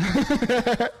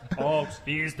 Oh,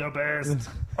 he's the best.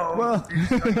 Well,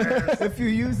 if you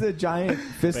use a giant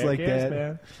fist Bear like cares, that,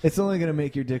 man. it's only going to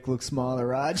make your dick look smaller,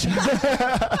 Raj.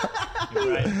 You're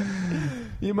right.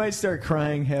 You might start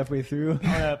crying halfway through. I'm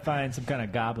gonna find some kind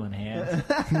of goblin hand.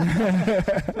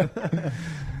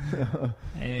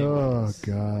 Oh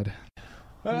God.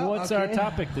 What's our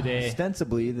topic today?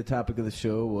 Ostensibly, the topic of the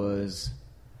show was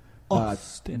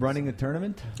running a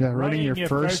tournament. Yeah, running your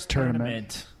first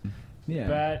tournament. Yeah.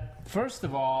 But first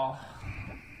of all,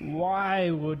 why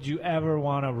would you ever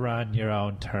want to run your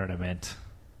own tournament?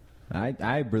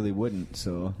 I really wouldn't,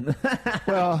 so.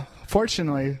 Well,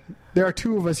 fortunately, there are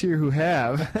two of us here who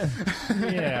have.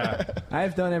 Yeah.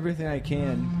 I've done everything I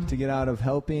can to get out of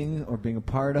helping or being a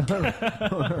part of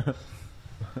or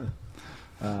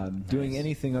doing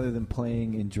anything other than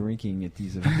playing and drinking at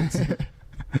these events.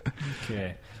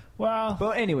 Okay. Well,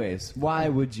 But anyways, why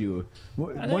would you? I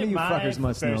One think of you my fuckers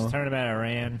must first know. tournament I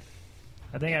ran,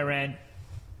 I think I ran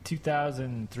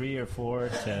 2003 or 4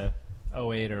 to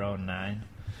 08 or 09.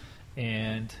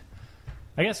 And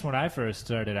I guess when I first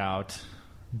started out,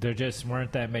 there just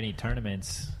weren't that many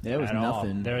tournaments. There was at all.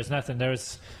 nothing. There was nothing. There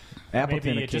was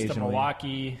Appleton maybe just a occasionally.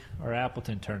 Milwaukee or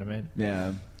Appleton tournament.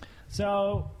 Yeah.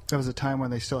 So, That was a time when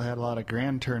they still had a lot of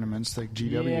grand tournaments like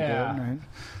GW Yeah. did, right?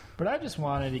 but I just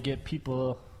wanted to get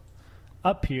people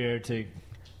up here to,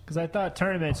 because I thought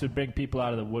tournaments would bring people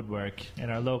out of the woodwork in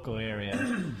our local area,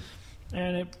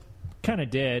 and it kind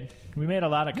of did. We made a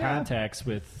lot of contacts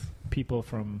with people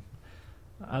from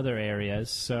other areas,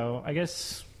 so I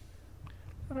guess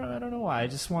I don't know why. I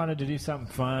just wanted to do something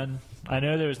fun. I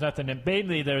know there was nothing.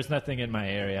 Mainly, there was nothing in my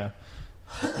area,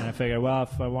 and I figured, well,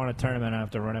 if I want a tournament, I have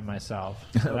to run it myself.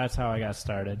 So that's how I got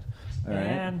started. All right.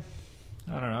 And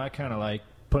I don't know. I kind of like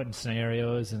putting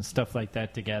scenarios and stuff like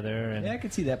that together. And Yeah, I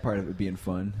could see that part of it being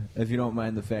fun. If you don't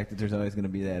mind the fact that there's always going to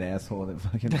be that asshole that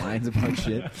fucking whines about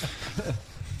shit.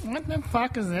 What the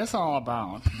fuck is this all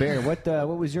about? Bear, what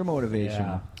was your motivation?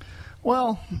 Yeah.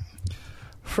 Well,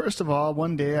 first of all,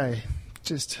 one day I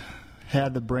just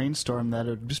had the brainstorm that it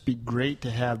would just be great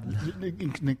to have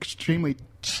an extremely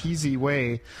cheesy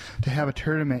way to have a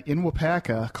tournament in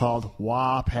Wapaka called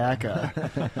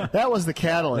Wapaka. That was the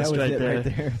catalyst That was right it there. right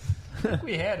there.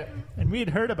 we had it, and we'd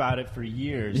heard about it for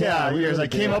years. Yeah, we years. really I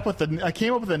came did. up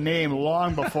with the name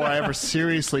long before I ever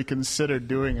seriously considered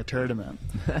doing a tournament.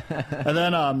 And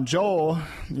then Joe,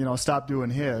 stopped doing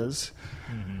his,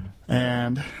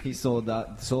 and He sold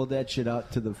that shit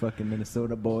out to the fucking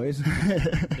Minnesota boys.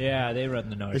 Yeah, they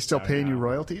run the notice. they still board paying you now.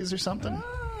 royalties or something.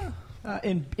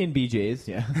 In BJ's,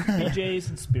 yeah. PJs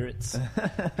and spirits.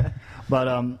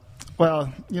 But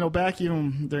back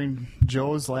even during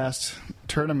Joe's last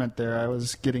tournament there, I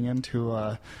was getting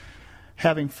into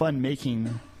having fun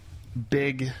making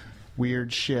big,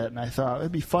 weird shit, and I thought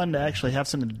it'd be fun to actually have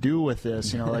something to do with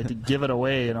this, like to give it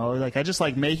away, like I just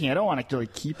like making it. I don't want to really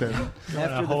keep it.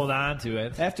 After hold on to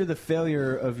it. After the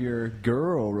failure of your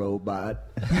girl robot,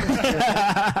 you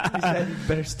said you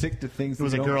better stick to things It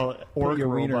was that a you girl don't orc put your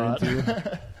wiener robot.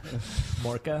 into.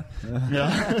 Morka.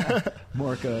 Yeah.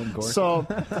 Morka and Gorka. So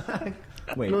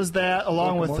Wait, it was that,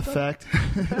 along with the Morka? fact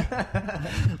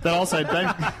that also I'd been.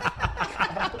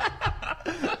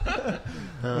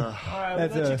 All right,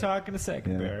 That's we'll let a- you talk in a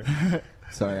second, Yeah. Bear.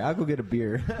 sorry, I'll go get a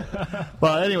beer.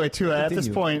 Well, anyway, too, at this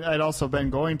Continue. point, I'd also been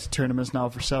going to tournaments now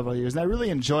for several years, and I really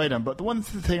enjoyed them. But the one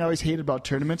thing I always hated about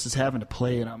tournaments is having to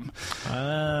play in them.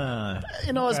 Ah. As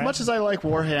Okay. much as I like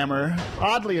Warhammer,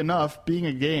 oddly enough, being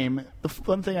a game, the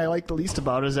one thing I like the least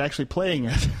about it is actually playing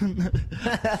it.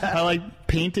 I like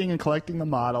painting and collecting the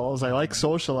models. I like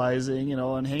socializing,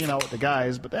 and hanging out with the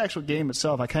guys. But the actual game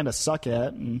itself, I kind of suck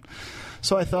at. And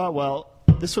so I thought, well,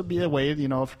 this would be a way,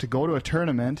 to go to a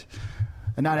tournament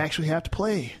and not actually have to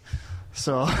play.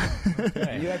 So,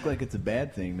 You act like it's a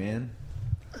bad thing, man.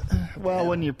 well,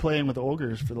 when you're playing with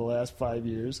ogres for the last 5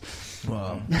 years.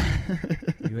 Well,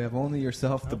 you have only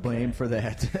yourself to blame for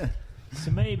that.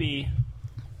 So maybe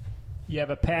you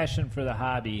have a passion for the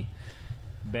hobby,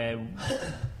 but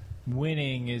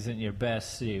winning isn't your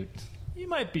best suit. You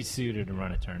might be suited to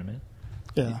run a tournament.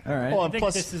 Yeah. All right. Well, I and think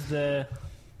plus, this is the...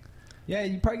 Yeah,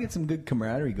 you probably get some good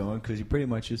camaraderie going because you pretty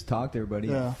much just talk to everybody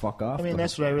yeah. and fuck off. I mean,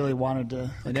 that's what I really wanted to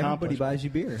and everybody accomplish. buys you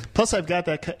beer. Plus, I've got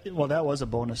that. Well, that was a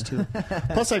bonus too.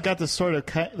 Plus, I've got this sort of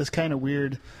this kind of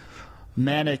weird,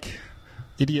 manic,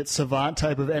 idiot savant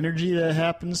type of energy that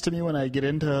happens to me when I get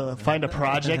into find a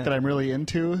project that I'm really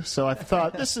into. So I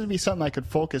thought this would be something I could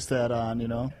focus that on.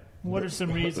 What are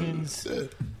some reasons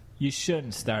you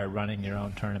shouldn't start running your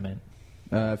own tournament?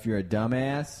 If you're a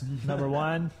dumbass, Number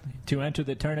 1, to enter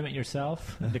the tournament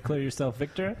yourself and declare yourself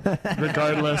victor.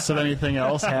 regardless of anything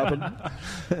else happened.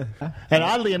 And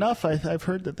oddly enough, I've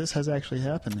heard that this has actually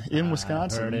happened in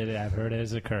Wisconsin. I've heard it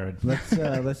has occurred.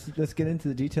 let's get into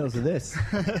the details of this.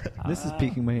 This is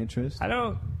piquing my interest.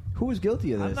 Who was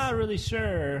guilty of this? I'm not really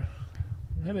sure.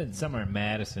 I've been somewhere in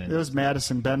Madison. It was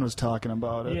Madison. Ben was talking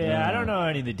about it. Yeah, I don't know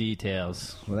any of the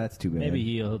details. Well, that's too bad. Maybe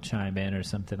he'll chime in or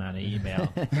something on an email.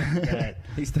 But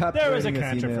He stopped. there was a writing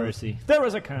us emails. controversy. There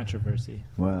was a controversy.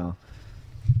 Wow.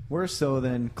 Worse so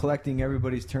than collecting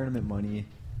everybody's tournament money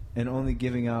and only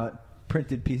giving out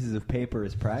printed pieces of paper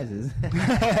as prizes.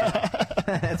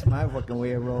 That's my fucking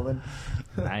way of rolling.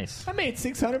 Nice. I made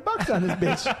 $600 on this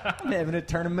bitch. I'm having a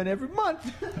tournament every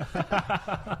month.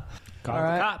 Call All the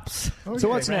right. cops. So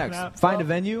what's Right next? now- Find a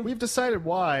venue? We've decided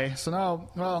why. So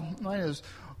now, mine is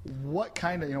what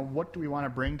kind of, what do we want to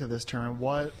bring to this tournament?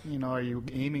 What, are you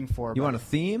aiming for? You want a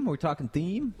theme? We're talking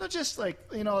theme? Not just like,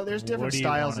 there's different What do you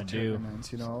styles wanna of do?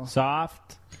 tournaments,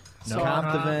 Soft? No.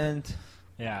 Comp event,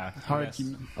 Yeah. Hard,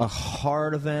 yes. a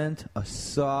hard event, a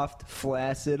soft,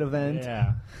 flaccid event.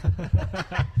 Yeah.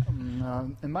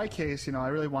 in my case, I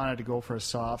really wanted to go for a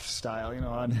soft style,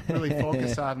 and really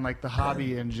focus on like the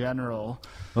hobby in general.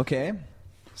 Okay.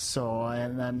 So,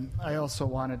 and then I also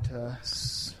wanted to,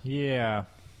 Yeah.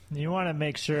 You want to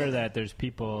make sure that there's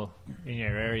people in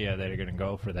your area that are going to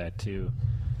go for that, too.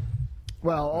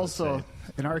 well, also say.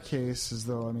 in our case, as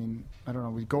though, I don't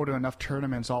know, we go to enough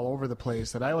tournaments all over the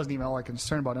place that I wasn't even all that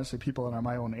concerned about necessarily people in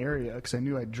my own area because I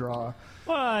knew I'd draw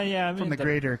Well, yeah. I from mean, the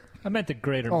greater, I meant the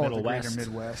greater the Middle greater West.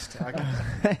 Midwest.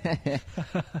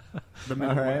 The Middle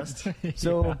All right. West.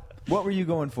 So, what were you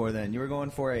going for then? You were going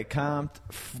for a comped,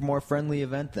 more friendly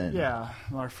event then? Yeah,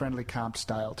 more friendly comp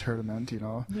style tournament,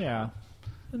 Yeah.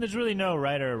 And there's really no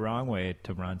right or wrong way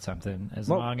to run something as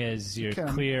Well, long as you're can.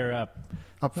 clear up.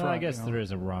 Up Well, I front, guess there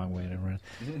is a wrong way to run.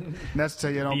 And that's to,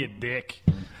 Be a dick.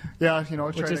 yeah,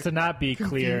 Which try is to not be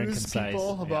clear and confuse concise.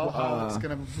 people about how it's Uh,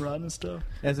 going to run and stuff.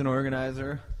 As an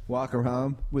organizer, walk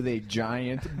around with a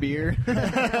giant beer.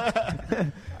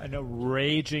 I know,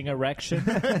 raging erection.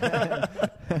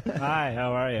 Hi,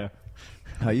 how are you?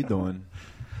 How you doing?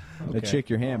 I'd Okay. shake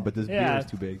your hand, but this beer Yeah. is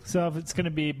too big. So if it's going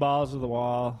to be balls to the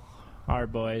wall,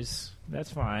 hard boys,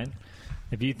 that's fine.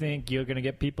 If you think you're going to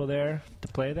get people there to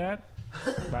play that,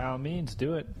 by all means,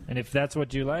 do it. And if that's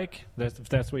what you like, if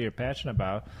that's what you're passionate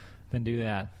about, then do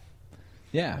that.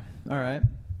 Yeah. All right.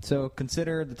 So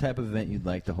consider the type of event you'd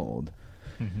like to hold.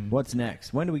 What's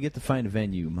next? When do we get to find a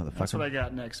venue, motherfucker? That's what I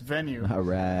got next. Venue. All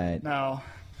right. Now,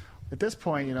 at this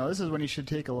point, this is when you should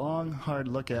take a long, hard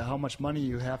look at how much money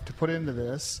you have to put into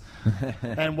this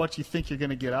and what you think you're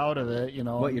going to get out of it,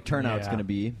 What your turnout's Yeah. going to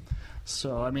be.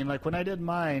 So, like when I did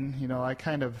mine,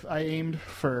 I aimed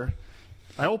for,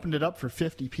 I opened it up for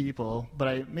 50 people, but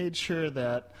I made sure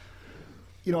that,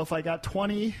 if I got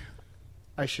 20,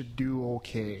 I should do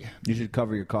okay. You should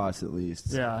cover your costs at least.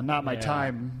 Yeah, not my Yeah.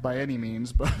 time by any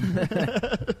means, but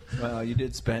Well, you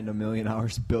did spend 1 million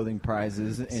hours building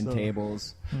prizes and So-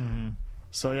 tables.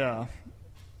 so yeah.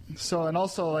 So, and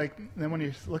also then when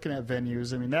you're looking at venues,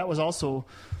 that was also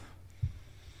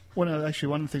one of the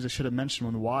things I should have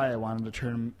mentioned when why I wanted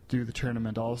to do the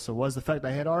tournament also was the fact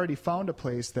I had already found a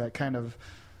place that kind of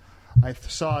I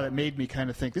saw that made me kind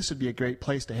of think this would be a great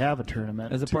place to have a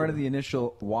tournament. As a too. part of the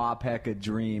initial Wapaka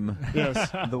dream,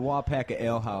 Yes. the Wapaka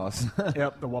Ale House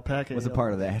Yep, the Wapaka was a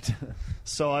part of that.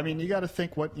 So you got to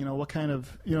think what kind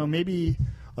of maybe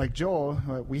like Joe,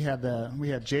 we had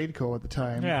Jadeco at the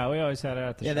time. Yeah, we always had it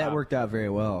at the Yeah, shop. that worked out very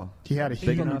well. He had a Big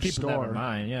huge enough. People never store,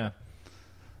 mind, yeah.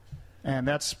 and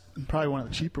that's probably one of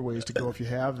the cheaper ways to go if you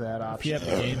have that If you option.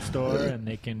 have a game store and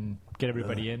they can get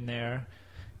everybody in there,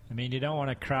 you don't want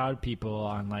to crowd people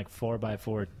on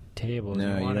 4x4 tables.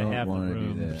 No, you you want to don't have the wanna do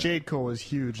room. that. Jadeco was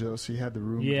huge though, so you had the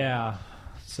room. Yeah.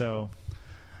 So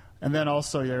And then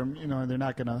also, they're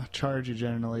not going to charge you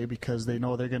generally because they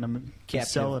know they're going to be Captive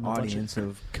selling a bunch of. audience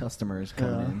of customers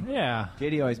coming in. yeah,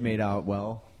 JD always made out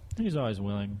well. he's always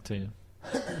willing to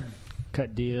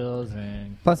cut deals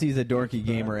and Plus, he's a dorky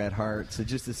gamer at heart, so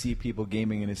just to see people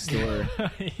gaming in his store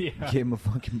yeah. gave him a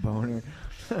fucking boner.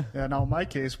 Yeah, now in my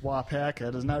case,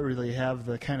 Wapaka does not really have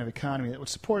the kind of economy that would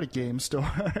support a game store.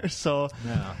 So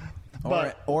No.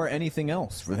 or anything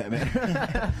else for that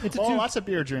matter. Lots of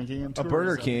beer drinking and A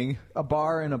Burger tourism. King, a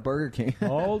bar, and a Burger King.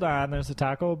 Hold on, there's a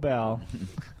Taco Bell.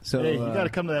 So Hey, you got to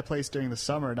come to that place during the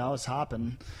summer. Now it's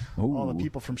hopping. All the Ooh.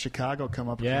 people from Chicago come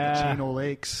up Yeah. to the Chino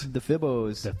Lakes. the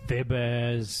Fibbos. The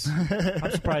Fibbers.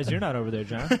 I'm surprised you're not over there,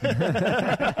 John.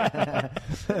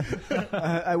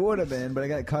 I would have been, but I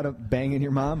got caught up banging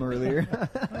your mom earlier.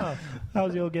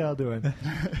 How's the old gal doing?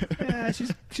 Yeah,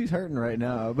 she's hurting right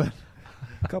now, but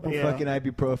a couple Yeah. fucking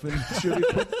ibuprofen. She'll be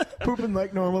pooping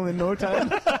like normal in no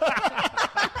time.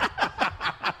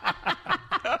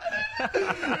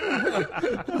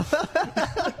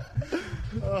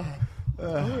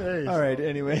 Hey. All right,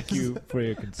 anyway. Thank you for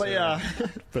your concern. But yeah,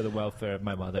 For the welfare of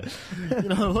my mother.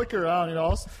 look around.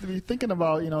 Also be thinking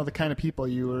about the kind of people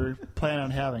you were planning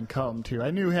on having come to. I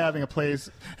knew having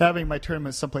my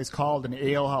tournament someplace called an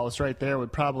ale house right there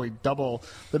would probably double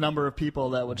the number of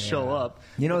people that would show up.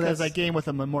 Because that's I game with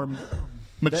a more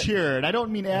mature, and I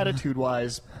don't mean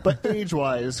attitude-wise, but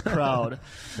age-wise crowd.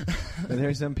 And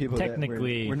there's some people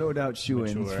Technically that we're no doubt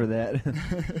shoo-ins mature. for that.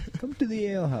 Come to the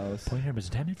ale house. Player was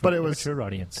intended for But it a was- mature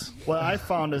audience. What I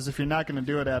found is if you're not going to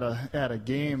do it at a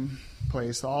game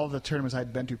place, all the tournaments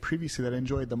I'd been to previously that I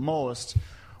enjoyed the most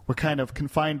were kind of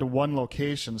confined to one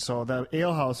location. So the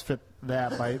ale house fit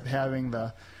that by having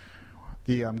the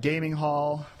gaming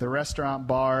hall, the restaurant,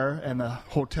 bar, and the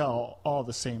hotel all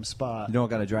the same spot. You don't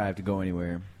got to drive to go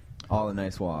anywhere. All a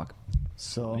nice walk.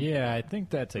 So Yeah, I think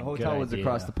that's a The good hotel was idea.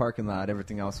 across the parking lot.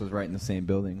 Everything else was right in the same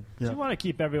building. So you want to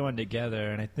keep everyone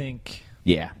together, and I think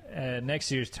Yeah.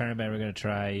 next year's tournament we're going to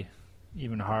try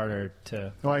even harder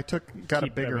to well, I got keep a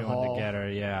bigger everyone hall. together.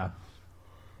 Yeah,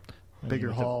 Bigger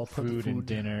with the hall for the food and food.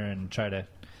 dinner, and try to.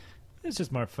 It's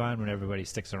just more fun when everybody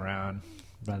sticks around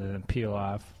rather than peel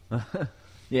off.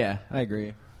 Yeah, I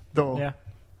agree. Though, Yeah,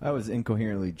 I was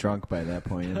incoherently drunk by that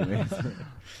point anyway.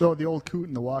 though the old coot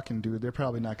and the walking dude, they're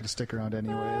probably not going to stick around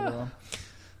anyway. Though.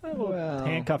 we'll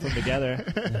handcuff them together.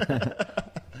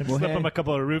 And We'll slip hand- them a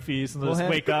couple of roofies and they'll we'll just hand-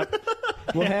 wake up.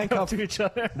 We'll handcuff handcuff to each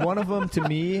other. one of them to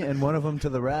me and one of them to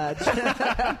the Raj.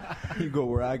 You go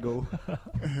where I go.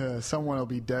 Someone will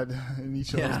be dead in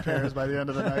each of those pairs by the end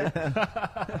of the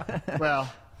night.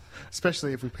 Well,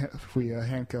 especially if we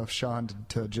handcuff Sean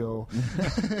to Joe.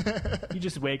 He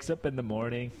just wakes up in the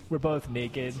morning. We're both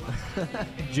naked.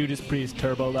 Judas Priest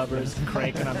Turbo Lovers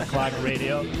cranking on the clock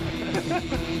radio.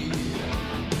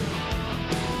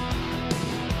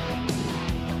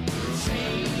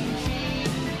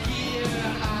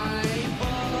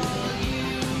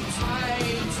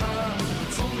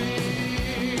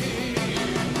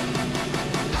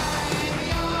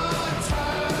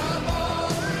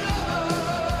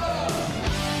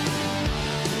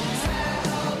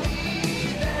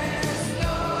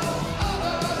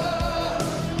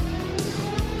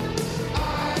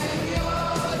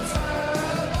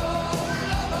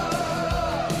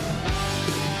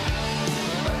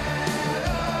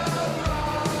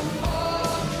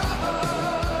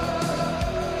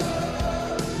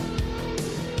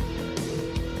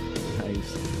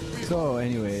 Nice. So,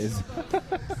 anyways,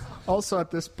 Also,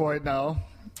 at this point now,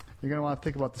 you're going to want to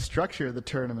think about the structure of the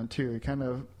tournament too. You kind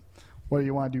of whether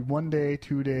you want to do 1 day,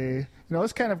 2 day.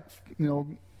 It's kind of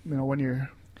when you're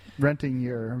renting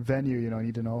your venue, you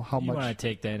need to know how You much. want to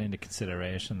take that into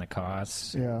consideration, the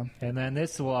costs. Yeah, And then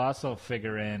this will also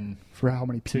figure in for how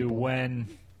many to people.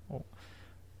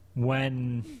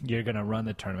 when you're going to run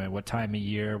the tournament, what time of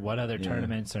year, what other Yeah.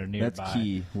 tournaments are nearby. that's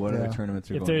key. What other Yeah. tournaments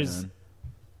are If going there's on?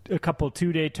 a couple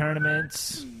 2-day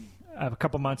tournaments a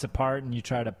couple months apart and you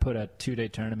try to put a 2-day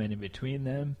tournament in between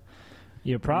them,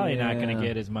 you're probably not going Yeah. to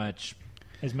get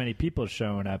as many people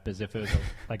showing up as if it was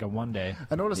like a 1 day.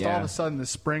 I noticed all of Yeah. a sudden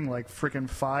this spring, like freaking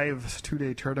 5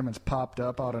 2-day tournaments popped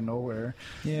up out of nowhere.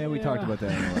 Yeah, we talked about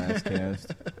that in the last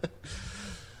cast.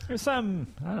 There's some,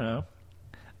 I don't know.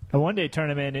 A 1-day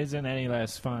tournament isn't any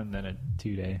less fun than a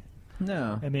 2-day.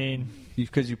 No. I mean,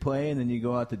 Because you play and then you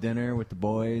go out to dinner with the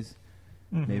boys.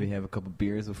 Maybe have a couple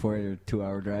beers before your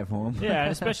 2-hour drive home. yeah,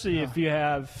 especially if you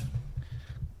have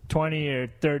 20 or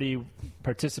 30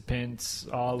 participants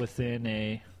all within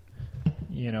the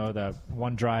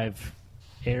one drive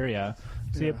area.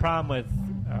 See, the problem with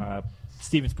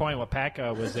Stevens Point,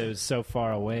 Wapaka, was it was so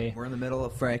far away We're in the middle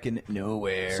of fracking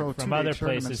nowhere. So from 2-day other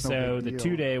tournament's places. no So big the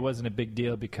deal. 2-day wasn't a big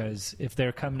deal because if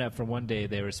they're coming up for 1 day,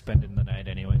 they were spending the night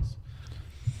anyways.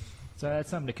 So that's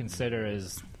something to consider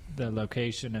is the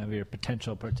location of your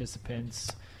potential participants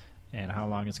and how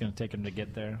long it's going to take them to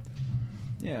get there.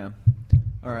 Yeah.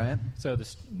 All right. So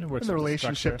this it works And the with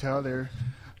relationship structure.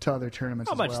 to other tournaments.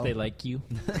 How as much well. they like you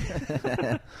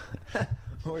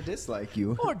Or dislike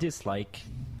you. or dislike.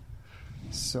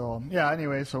 So yeah.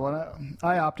 Anyway, so when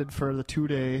I opted for the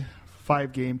 2-day,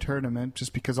 5-game tournament,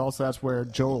 just because also that's where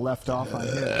Joe left off on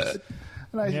his.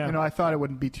 And I thought it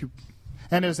wouldn't be too.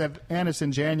 And it's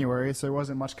in January, so there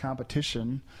wasn't much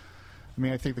competition. I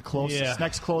mean, I think the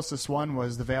next closest one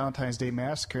was the Valentine's Day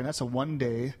Massacre, and that's a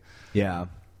 1-day. Yeah.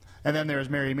 And then there's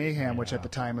Merry Mayhem, which at the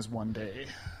time was 1 day.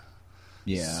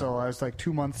 Yeah. So I was like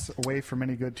 2 months away from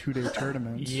any good 2-day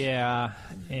tournaments. Yeah,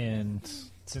 and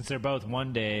since they're both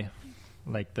 1 day,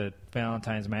 like the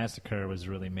Valentine's Massacre was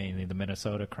really mainly the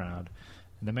Minnesota crowd.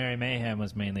 The Merry Mayhem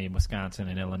was mainly Wisconsin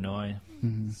and Illinois.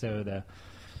 Mm-hmm. So the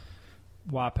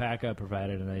Wapaka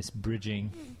provided a nice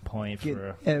bridging point Get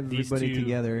for everybody these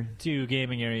together. two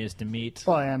gaming areas to meet.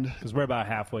 Well, and Because we're about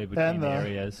halfway between the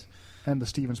areas. and the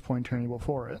Stevens Point tourney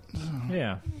before it.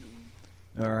 Yeah.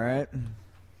 All right.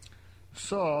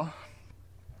 So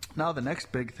now the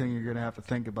next big thing you're going to have to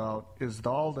think about is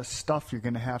all the stuff you're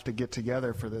going to have to get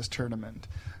together for this tournament.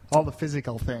 All the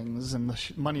physical things and the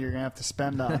money you're going to have to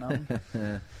spend on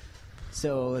them.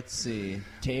 So let's see.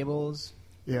 Tables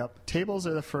Yep. Tables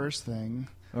are the first thing.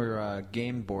 or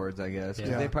game boards, I guess. 'Cause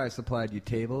Yeah. they probably supplied you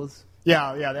tables.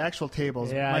 Yeah, the actual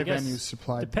tables. Yeah, My I guess venue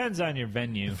supplied depends on your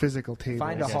venue. physical tables.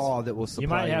 Find a hall that will supply You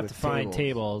might have with to find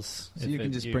tables. So if you can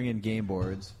it- just bring in game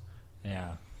boards.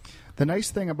 Yeah. The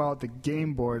nice thing about the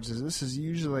game boards is this is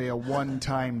usually a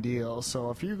one-time deal.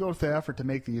 So if you go through the effort to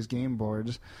make these game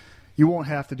boards, you won't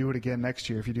have to do it again next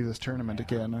year if you do this tournament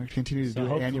again. Or continue to So do it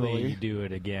hopefully annually. you do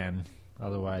it again.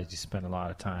 Otherwise, you spend a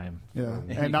lot of time. Yeah, you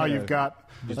and now gotta- you've got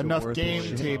just a enough worthless game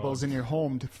shit. tables in your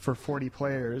home for 40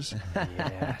 players.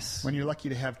 Yes. When you're lucky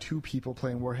to have 2 people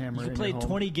playing Warhammer You in can play your home.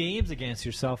 20 games against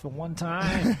yourself at one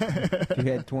time.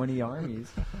 You had 20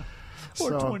 armies. Or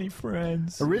So, 20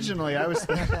 friends. Originally, I was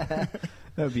That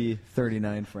would be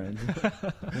 39 friends.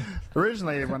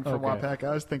 originally when for Okay. WAPAC,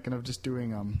 I was thinking of just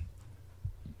doing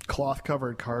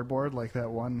cloth-covered cardboard like that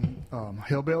one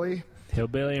Hillbilly.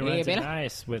 Hillbilly runs Billy.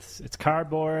 nice. It's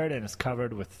cardboard and it's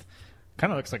covered with,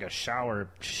 kind of looks like a shower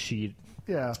sheet.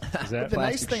 Yeah, Is but that the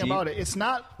nice plastic thing sheet? about it, it's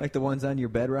not Like the ones on your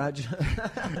bed, Raj?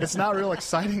 real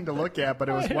exciting to look at, but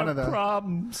it was one of the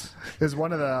problems. it was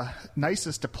one of the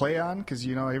nicest to play on because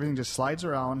everything just slides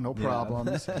around, no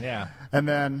problems. Yeah. And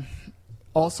then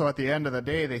also at the end of the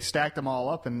day, they stacked them all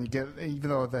up, and you get even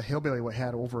though the Hillbilly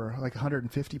had over like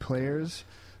 150 players,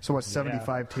 so what's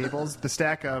 75 tables? The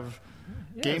stack of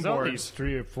game it's only boards.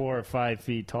 3 or 4 or 5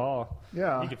 feet tall.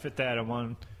 Yeah. You can fit that in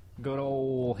one good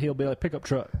old Hillbilly pickup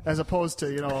truck. As opposed to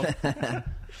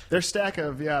their stack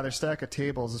of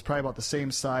tables is probably about the same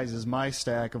size as my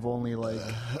stack of only like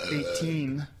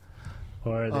 18.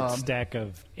 Or the stack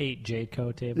of 8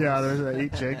 Jayco tables. Yeah, there's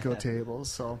 8 Jayco tables.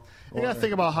 So you got to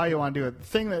think about how you want to do it. The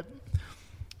thing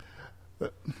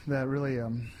that really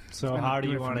So kinda how do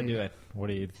do you it for want to me. do it? What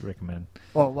do you recommend?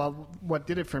 well, what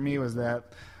did it for me was that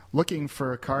looking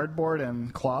for cardboard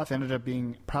and cloth ended up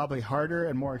being probably harder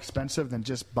and more expensive than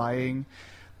just buying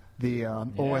the I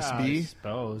OSB.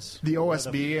 suppose. The Where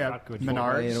OSB at fuck would you-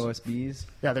 Menards. Playing OSBs?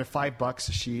 Yeah, they're $5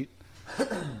 a sheet.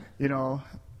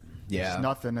 Yeah. It's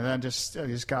nothing, and then I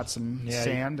just got some Yeah,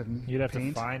 sand and You'd have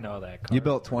paint. to find all that. You cardboard.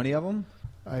 built 20 of them?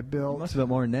 I You built must have built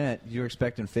more than that. You were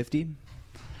expecting 50?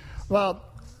 well.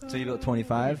 So you built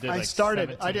 25? Did I like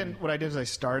started. 17. What I did is I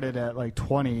started at like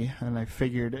 20, and I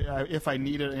figured if I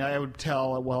needed, I would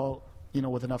tell. Well,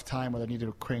 with enough time, whether I needed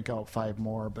to crank out 5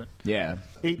 more. But Yeah.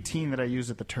 18 that I used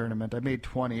at the tournament, I made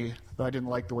 20. Though I didn't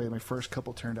like the way my first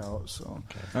couple turned out. So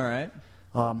All right.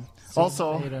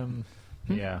 also, Made 'em-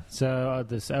 yeah. So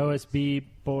this OSB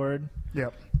board,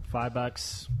 yep.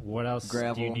 $5. What else do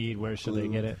Gravel, you need? Where should they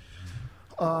glue. get it?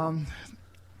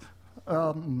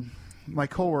 My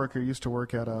coworker used to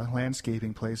work at a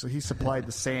landscaping place, so he supplied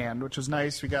the sand, which was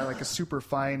nice. We got like a super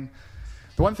fine.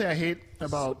 The one thing I hate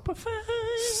about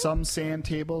some sand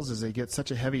tables is they get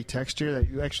such a heavy texture that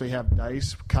you actually have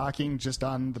dice cocking just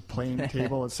on the plain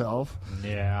table itself.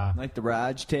 Yeah. Like the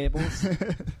Raj tables?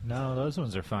 No, those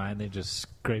ones are fine. They just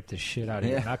scrape the shit out of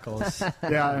your Yeah. knuckles. Yeah,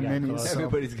 and Yeah, then close.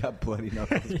 Everybody's got bloody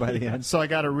knuckles by the end. so I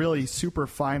got a really super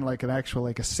fine, like an actual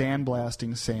like a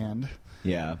sandblasting sand,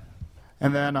 Yeah.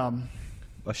 and then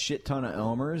A shit ton of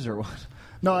Elmers or what?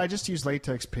 no, I just used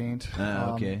latex paint.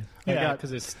 Okay. I Yeah, got-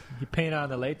 because you paint on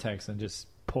the latex and just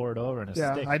pour it over in a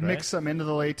Yeah, stick. I'd right? mix some into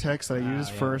the latex that I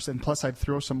used yeah. first, and plus I'd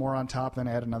throw some more on top, then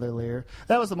add another layer.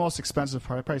 That was the most expensive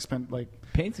part. I probably spent like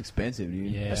Paint's expensive,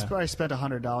 dude. Yeah. I probably spent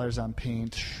 $100 on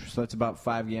paint. So that's about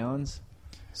 5 gallons?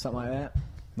 Something like that?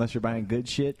 Unless you're buying good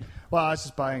shit. Well, I was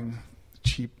just buying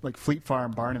cheap, like Fleet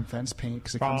Farm barn and fence paint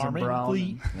because it comes in Farm and brown,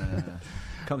 Fleet.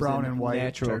 Comes brown in and white,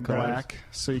 natural or colors. black.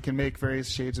 So you can make various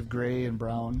shades of gray and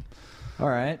brown. All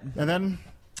right.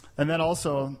 And then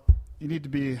also, you need to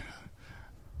be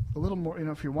a little more.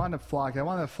 If you want to flock, I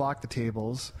want to flock the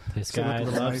tables. This so they look guy a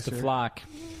little loves to nicer. flock.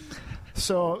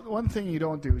 So one thing you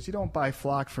don't do is you don't buy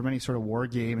flock from any sort of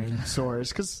wargaming source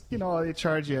because they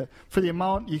charge you for the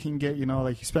amount you can get.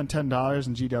 Like you spend $10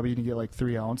 in GW, you can get like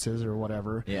 3 ounces or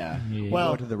whatever. Yeah.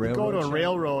 Well, go to the you go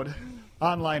railroad to a shop.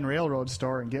 online railroad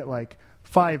store and get like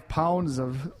 5 pounds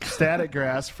of static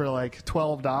grass for like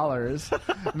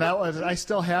 $12. And I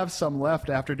still have some left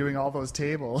after doing all those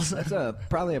tables. That's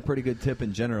probably a pretty good tip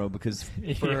in general because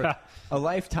for Yeah. a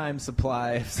lifetime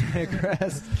supply of static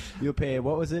grass, you'll pay,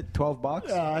 what was it,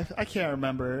 $12? I can't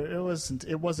remember. It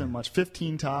wasn't much.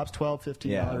 15 tops,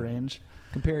 $15 range.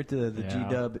 Compared to the Yeah.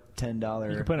 G-Dub $10.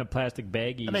 You can put in a plastic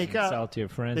baggie And they and got- sell it to your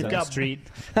friends they've on the got- street.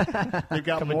 They've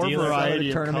got Come a more dealer,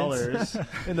 variety of tournaments. colors.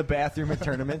 In the bathroom at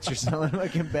tournaments, you're selling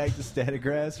like a bag of static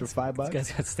grass for $5. This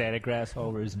guy's got static grass all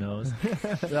over his nose.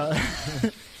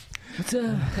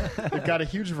 They've got a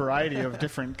huge variety of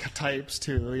different types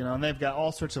too, and they've got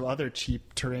all sorts of other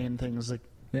cheap terrain things like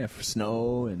Yeah, for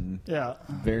snow and yeah,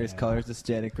 various colors of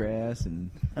static grass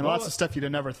and lots of stuff you'd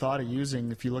have never thought of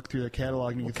using if you look through the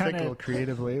catalog and you can think a little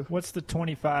creatively. What's the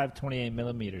 25, 28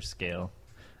 millimeter scale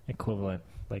equivalent?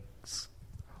 Like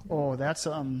Oh, that's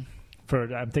I'm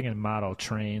thinking model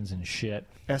trains and shit.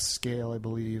 S scale, I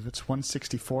believe. It's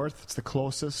 1/64th. It's the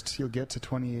closest you'll get to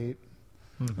 28.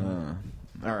 all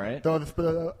right. Though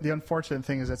the unfortunate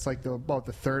thing is it's like about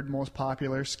the third most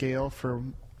popular scale for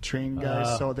train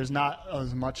guys, so there's not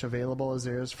as much available as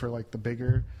there is for like the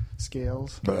bigger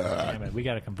scales. Damn it, we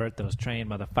got to convert those train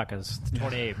motherfuckers to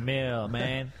 28 mil,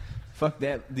 man. Fuck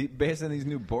that. Based on these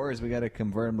new bores, we got to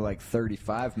convert them to like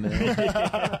 35 mil.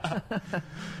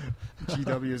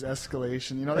 GW's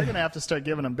escalation. They're going to have to start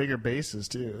giving them bigger bases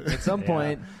too. At some Yeah.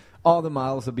 point, all the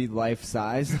models will be life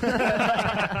size.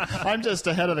 I'm just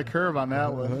ahead of the curve on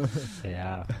that one.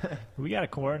 Yeah, we got to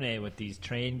coordinate with these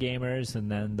train gamers and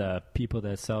then the people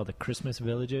that sell the Christmas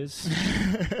villages.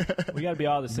 We got to be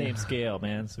all the same scale,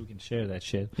 man, so we can share that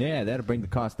shit. Yeah, that'll bring the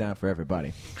cost down for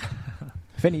everybody.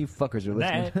 If any of you fuckers are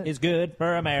listening. That is good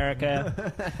for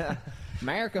America.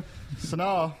 America. So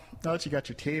now that you got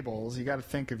your tables, you got to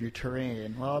think of your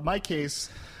terrain. Well, in my case,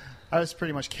 I was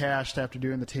pretty much cashed after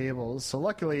doing the tables. So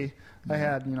luckily, I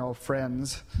had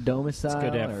friends Domicile. It's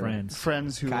good to have or-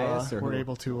 friends. who Caius or were who?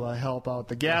 able to help out.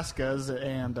 The Gaskas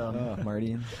and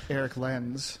Marty. Eric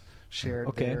Lenz shared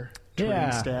Okay. their terrain Yeah.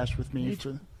 stash with me. Each-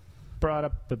 Brought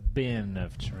up a bin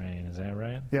of terrain, is that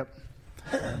right? Yep.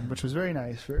 Which was very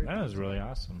nice. That was really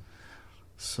awesome.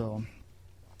 So,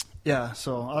 yeah.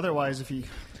 So otherwise, if you,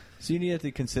 So you need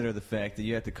to consider the fact that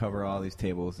you have to cover all these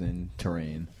tables in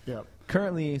terrain. yep.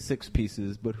 Currently 6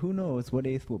 pieces, but who knows what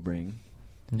 8th will bring.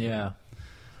 Yeah.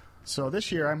 So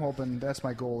this year, I'm hoping that's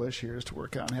my goal this year is to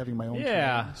work on having my own.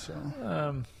 Yeah. terrain,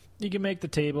 so You can make the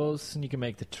tables and you can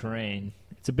make the terrain.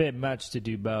 It's a bit much to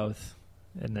do both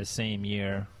in the same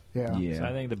year. yeah. Yeah. So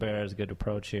I think the Bear is a good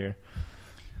approach here.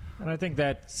 And I think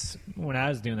that's when I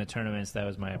was doing the tournaments, that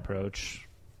was my approach.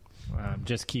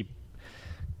 Just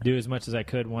do as much as I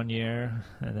could one year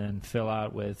and then fill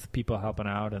out with people helping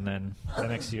out. And then the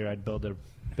next year I'd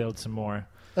build some more.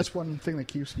 That's one thing that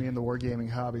keeps me in the wargaming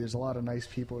hobby. There's a lot of nice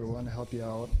people who want to help you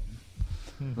out.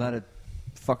 A lot of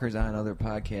fuckers on other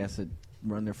podcasts that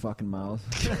run their fucking mouths.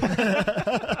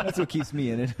 That's what keeps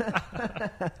me in it.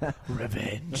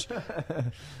 Revenge.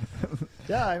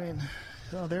 Yeah, I mean,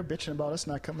 they're bitching about us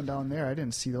not coming down there. I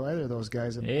didn't see either of those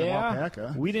guys in Yeah.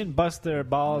 Wapaka. We didn't bust their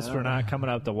balls for not coming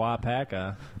out to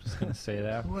Wapaka. Just going to say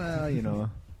that. Well,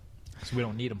 So we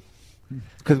don't need them.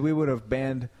 because we would have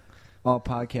banned all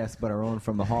podcasts but our own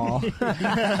from the hall.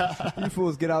 You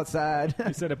fools get outside.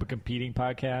 We set up a competing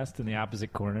podcast in the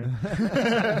opposite corner.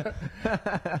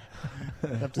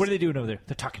 What are they doing over there?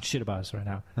 They're talking shit about us right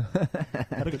now.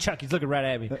 Look at Chuck. He's looking right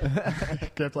at me.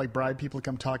 Could have to bribe people to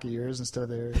come talk at yours instead of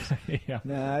theirs. Yeah.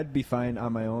 Nah, I'd be fine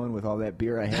on my own with all that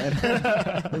beer I had.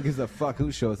 Who gives a fuck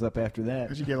who shows up after that?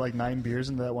 Did you get 9 beers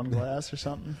into that one glass or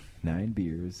something? 9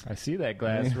 beers. I see that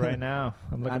glass right now.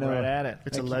 I'm I looking know. right at it.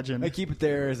 It's a legend. I keep it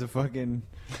there as a fucking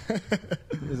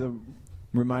as a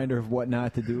reminder of what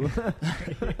not to do.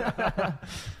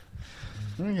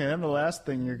 Okay, and the last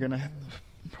thing you're going to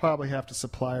probably have to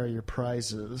supply are your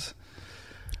prizes.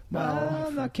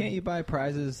 No, can't you buy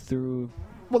prizes through?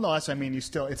 Well, no, that's what I mean.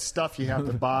 It's stuff you have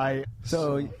to buy.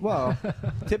 So, well,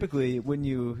 typically when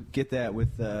you get that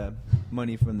with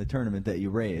money from the tournament that you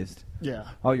raised, Yeah.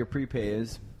 all your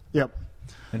prepays, Yep.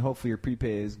 and hopefully your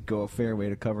prepays go a fair way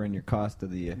to covering your cost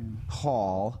of the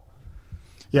hall.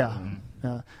 Yeah.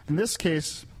 In this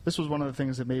case, this was one of the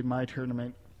things that made my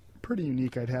tournament pretty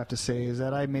unique, I'd have to say, is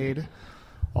that I made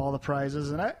all the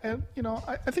prizes, and I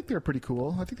think they're pretty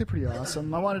cool. I think they're pretty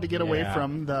awesome. I wanted to get away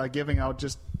from the giving out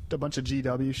just a bunch of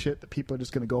GW shit that people are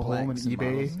just going to go home and Plaques and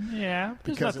eBay. models. Yeah,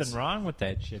 there's Because nothing it's- wrong with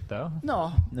that shit, though.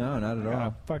 No, No, not at Got all.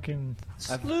 a fucking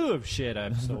slew of shit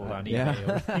I've sold on Yeah.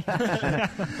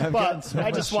 eBay. but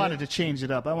I just wanted to change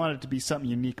it up. I wanted it to be something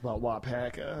unique about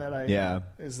Wapaka that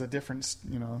is the difference.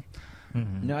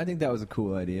 No, I think that was a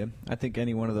cool idea. I think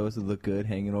any one of those would look good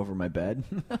hanging over my bed.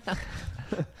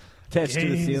 Attached to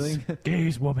the ceiling.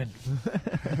 Gaze, woman.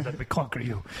 Let me conquer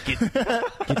you.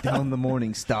 Get down the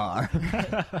morning star.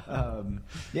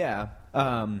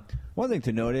 One thing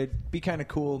to note, it'd be kind of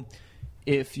cool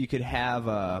if you could have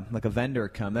like a vendor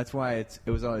come. That's why it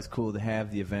was always cool to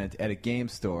have the event at a game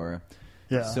store.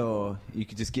 Yeah. So you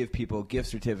could just give people a gift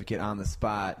certificate on the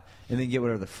spot and then get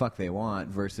whatever the fuck they want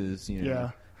versus,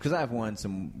 Yeah. Because I've won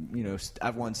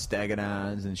I've won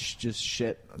Stegodons and just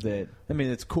shit that,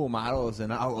 it's cool models,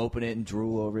 and I'll open it and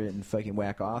drool over it and fucking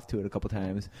whack off to it a couple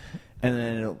times, and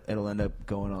then it'll end up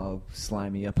going all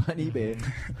slimy up on eBay.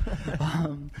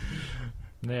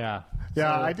 Yeah.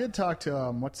 Yeah, I did talk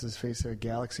to what's his face there,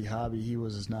 Galaxy Hobby. He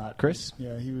was not Chris?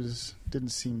 Yeah, he didn't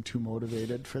seem too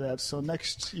motivated for that. So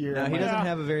next year, Now, I he might- doesn't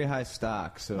have a very high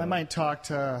stock, so I might talk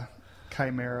to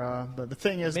Chimera. But the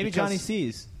thing is, maybe because Johnny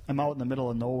C's. I'm out in the middle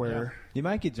of nowhere. You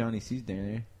might get Johnny C's down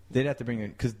there. They'd have to bring it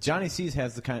because Johnny C's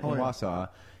has the kind Oh, in yeah. Wausau.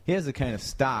 He has the kind of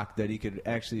stock that he could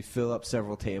actually fill up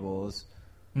several tables.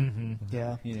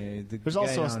 Yeah. There's There's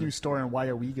also a new store in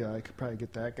Wyawega. I could probably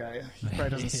get that guy. He probably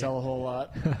doesn't sell a whole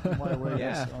lot in Wyawega.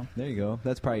 Yeah, So. there you go.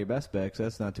 That's probably your best bet 'cause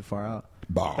that's not too far out.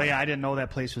 But yeah, I didn't know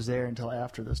that place was there until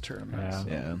after this tournament. Yeah. so.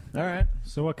 Yeah. All right.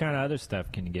 So what kind of other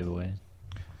stuff can you give away?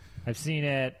 I've seen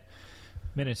at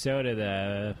Minnesota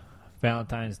the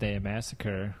Valentine's Day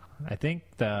Massacre. I think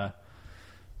the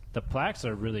plaques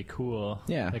are really cool.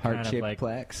 Yeah, They're kind of heart-shaped like,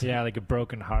 plaques. Yeah, like a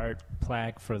broken heart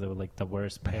plaque for the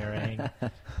worst pairing.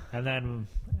 And then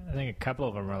I think a couple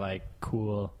of them are like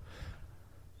cool.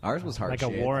 Ours was heart Like a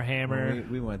shaped. Warhammer.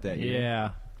 We went that year. Yeah,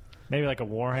 maybe like a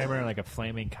Warhammer, like a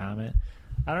flaming comet.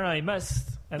 I don't know. He must.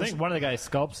 I think one of the guys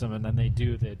sculpts them, and then they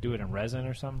do it in resin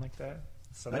or something like that.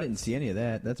 So I didn't see any of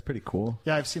that. That's pretty cool.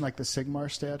 Yeah, I've seen like the Sigmar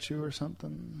statue or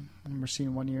something. I remember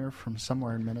seeing one year from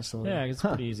somewhere in Minnesota. Yeah, it's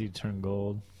pretty easy to turn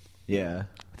gold. Yeah.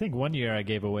 I think one year I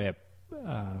gave away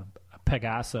a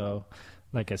Pegaso,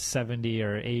 like a 70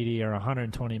 or 80 or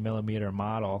 120 millimeter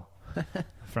model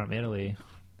from Italy.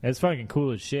 It's fucking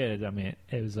cool as shit. I mean,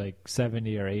 it was like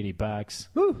 $70 or $80.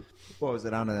 Woo. What was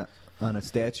it on a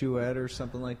statuette or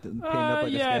something like that? Painted up like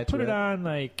a Yeah, I put it statuette? on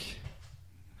like.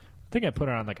 I think I put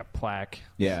it on like a plaque.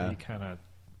 Yeah. So you kind of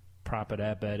prop it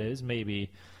up. It is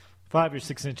maybe 5 or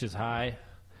 6 inches high,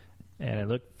 and it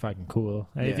looked fucking cool.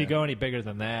 And if Yeah. you go any bigger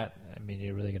than that, I mean,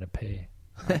 you're really gonna pay.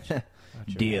 Out your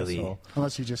Dearly. asshole.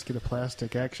 Unless you just get a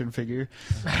plastic action figure.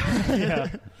 Yeah.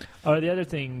 Oh, the other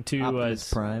thing too Optimus was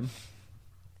Prime.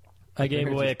 I gave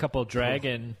away a couple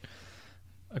dragon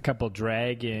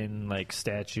like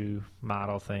statue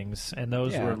model things, and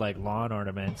those Yeah. were like lawn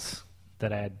ornaments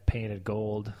that I had painted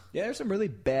gold. Yeah, there's some really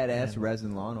badass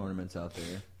resin lawn ornaments out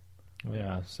there.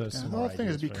 Yeah, so Yeah, some the more whole thing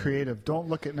is ideas be for- creative. Don't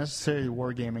look at necessarily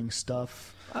wargaming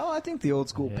stuff. Oh, I think the old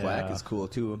school Yeah. plaque is cool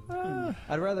too.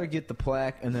 I'd rather get the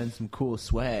plaque and then some cool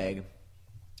swag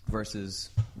versus,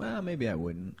 well, maybe I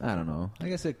wouldn't. I don't know. I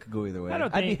guess it could go either way. I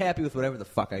don't I'd be think- happy with whatever the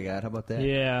fuck I got. How about that?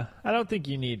 Yeah, I don't think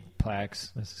you need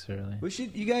plaques necessarily. We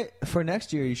should. You guys for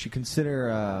next year. You should consider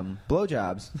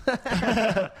blowjobs.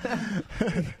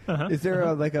 Is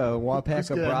there like a Who's Wapaka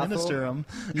gonna brothel? administer 'em?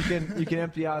 You can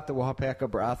empty out the Wapaka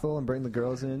brothel and bring the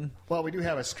girls in. Well, we do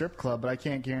have a strip club, but I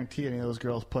can't guarantee any of those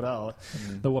girls put out.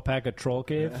 The Wapaka Troll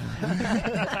Cave.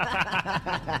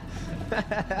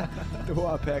 The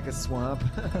Wapaka swamp.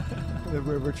 The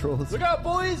river trolls. Look out,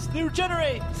 boys! They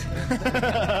regenerate! You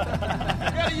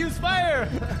gotta use fire!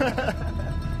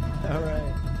 All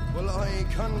right. Well, I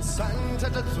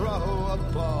consented to throw a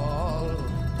ball,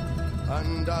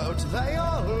 and out they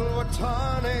all were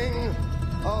turning.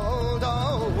 All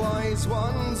the wise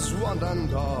ones, one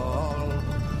and all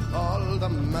the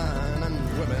men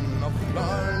and women of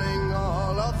learning,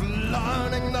 all of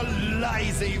learning the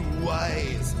lazy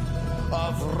ways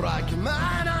of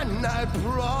ragmen and their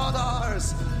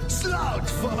brothers,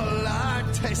 slothful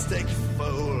artistic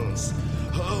fools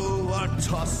who were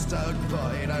tossed out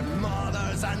by their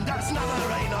mothers. And there's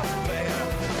never enough beer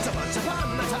to put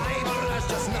upon the table. There's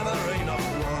just never enough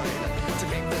wine to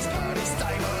keep this party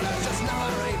stable. There's just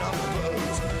never enough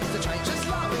booze to change this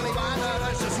lonely weather.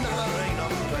 There's just never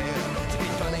enough beer to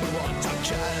keep running water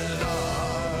killer.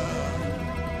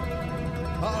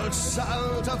 Old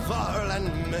salt of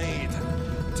Ireland mead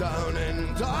Down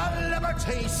in the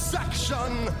Liberty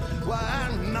section,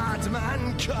 where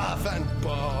madman cough and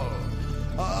ball.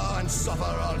 Oh, and suffer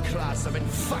all class of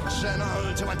infection,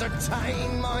 all to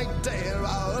entertain my dear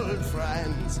old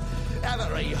friends.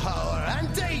 Every whore and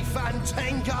thief and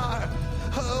tinker,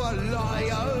 who are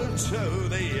loyal to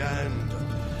the end.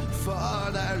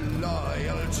 For they're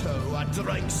loyal to a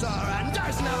drink, sir, and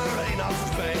there's never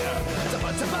enough beer to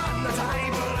put upon the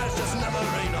table. There's just never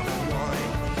enough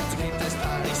wine to keep this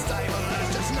party stable.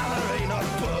 There's just never enough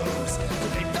booze to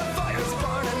keep the fires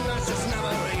burning. There's just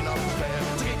never enough beer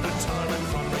to keep the torment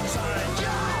from returning.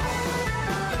 Yeah!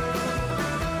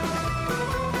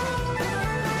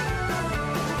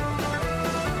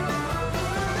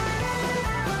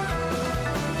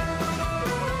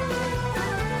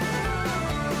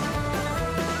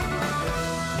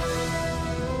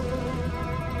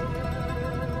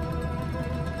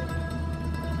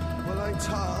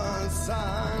 Toss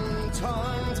and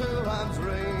turn to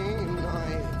every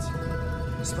night,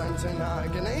 spent in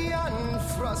agony and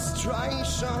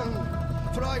frustration,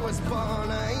 for I was born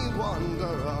a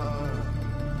wanderer.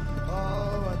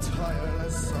 Oh, a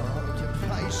tireless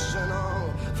occupation,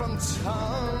 oh, from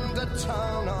town to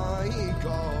town I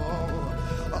go,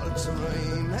 all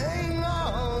dreaming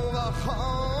of a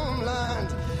homeland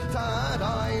that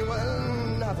I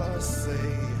will never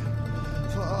see,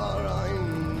 for I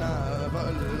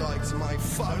never liked my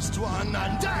first one,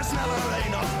 and there's never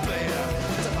enough beer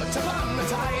to put upon the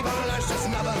table. There's just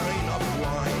never enough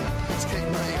wine to keep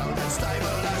my own head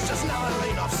stable. There's just never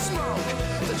enough smoke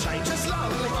to change this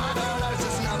lonely weather. There's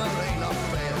just never enough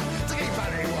beer to keep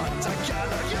anyone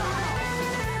together. Yeah!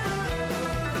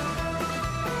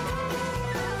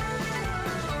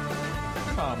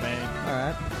 Oh man! All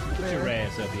right. Get your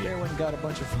ass up Bear here. went and got a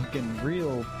bunch of fucking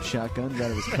real shotguns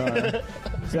out of his car.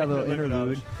 He's got a little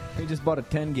interlude. He just bought a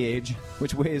 10 gauge,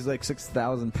 which weighs like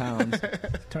 6,000 pounds.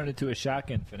 Turned into a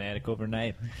shotgun fanatic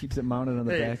overnight. Keeps it mounted on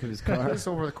the back of his car. This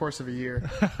over the course of a year.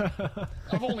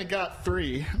 I've only got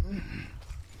 3.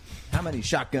 How many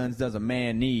shotguns does a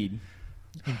man need?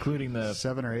 Including the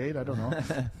 7 or 8, I don't know.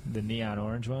 the neon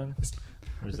orange one?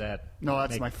 Or is that... No,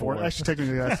 that's make my 4th. 4? Actually,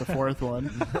 technically, that's the 4th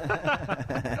one.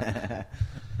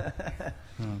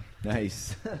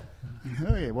 Nice.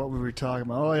 Okay, what were we talking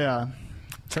about? Oh, yeah.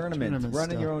 Tournaments. Running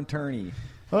stuff. your own tourney.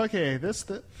 Okay, this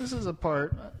is a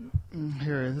part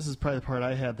here. This is probably the part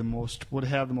I had would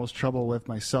have the most trouble with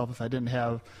myself if I didn't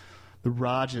have the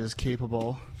Rajas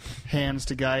capable hands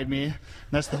to guide me. And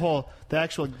that's the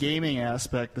actual gaming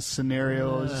aspect, the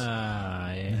scenarios,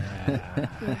 yeah.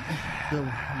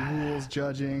 the rules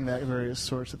judging, that various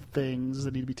sorts of things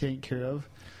that need to be taken care of.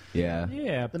 Yeah.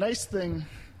 Yeah. The nice thing,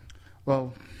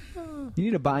 well, You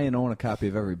need to buy and own a copy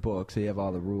of every book so you have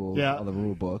all the rules, Yeah. all the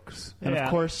rule books. and Yeah. of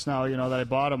course now that I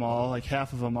bought them all, like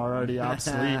half of them are already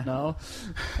obsolete now.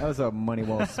 That was a money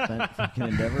well spent fucking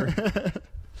endeavor.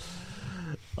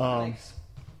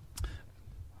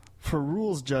 For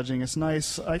rules judging, it's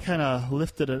nice. I kind of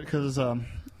lifted it because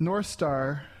North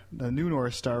Star, the new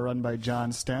North Star run by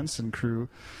John Stenson crew,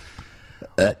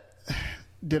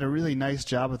 did a really nice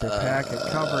job with their packet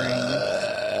covering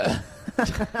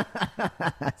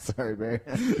Sorry, Barry.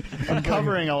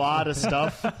 covering a lot of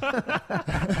stuff. The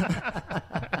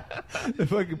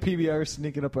fucking PBR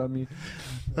sneaking up on me.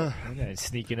 Yeah,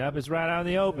 sneaking up is right out in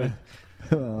the open.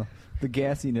 The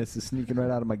gassiness is sneaking right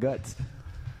out of my guts.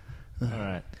 All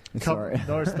right. Sorry.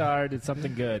 North Star did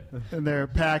something good. In their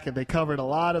packet, they covered a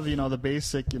lot of the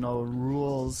basic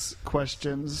rules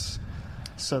questions,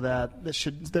 so that this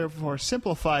should therefore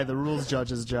simplify the rules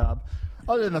judge's job.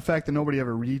 Other than the fact that nobody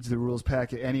ever reads the rules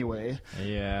packet anyway.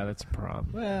 Yeah, that's a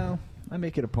problem. Well, I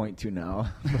make it a point to now,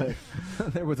 but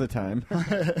there was a time.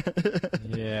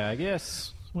 Yeah, I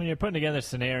guess when you're putting together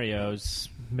scenarios,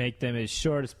 make them as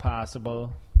short as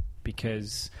possible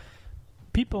because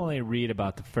people only read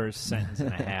about the first sentence and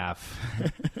a half,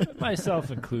 myself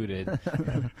included,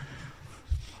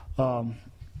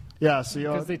 Yeah, so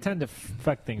because they tend to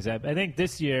fuck things up. I think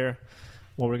this year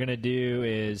what we're going to do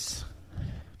is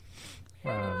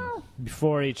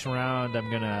before each round I'm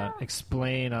going to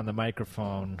explain on the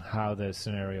microphone how the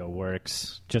scenario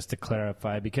works, just to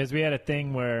clarify, because we had a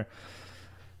thing where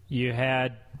you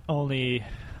had only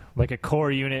like a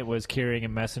core unit was carrying a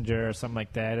messenger or something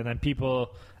like that, and then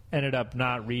people ended up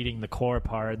not reading the core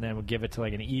part and then would give it to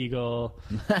like an eagle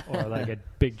or like a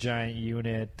big giant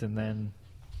unit, and then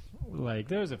like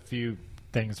there was a few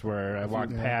things where I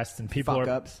walked past and people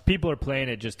are playing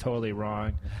it just totally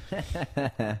wrong.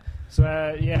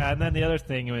 So yeah, and then the other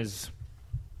thing was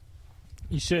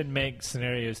you shouldn't make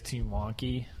scenarios too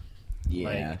wonky.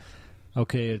 Yeah. Like,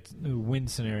 okay, it's a win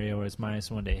scenario where it's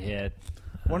 -1 to hit.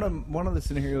 One of the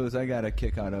scenarios I got a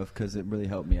kick out of because it really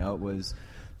helped me out was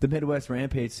the Midwest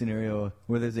Rampage scenario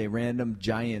where there's a random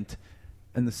giant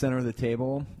in the center of the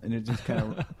table and it just kind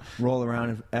of roll around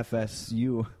in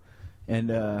FSU, and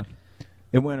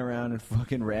it went around and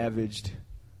fucking ravaged.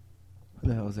 What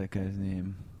the hell is that guy's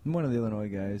name? One of the Illinois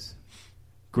guys.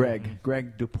 Greg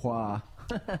Dupois.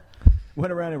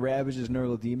 Went around and ravaged his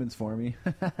Nurgle demons for me.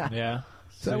 Yeah.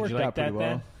 So that did worked you like out pretty that well.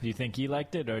 then? Do you think he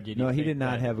liked it, or did No, you he think did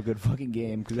not that, have a good fucking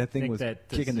game because that thing think was that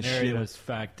the kicking the shit. scenario was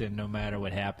fucked, and no matter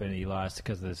what happened, he lost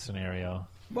because of the scenario?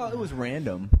 Well, it was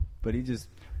random, but he just...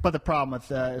 But the problem with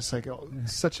that is like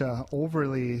such a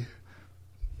overly,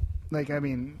 like, I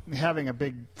mean, having a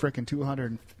big frickin'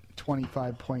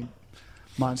 225 point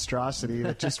monstrosity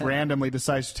that just randomly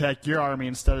decides to attack your army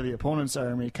instead of the opponent's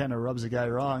army kind of rubs a guy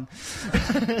wrong.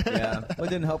 Yeah. Well, it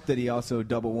didn't help that he also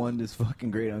double one his fucking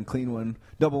great unclean one.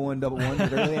 Double one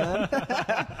it early on.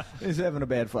 He's having a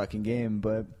bad fucking game,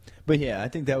 but yeah, I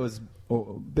think that was a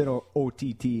bit of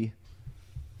OTT,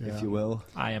 if you will.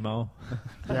 IMO.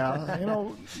 Yeah, you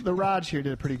know, the Raj here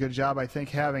did a pretty good job, I think,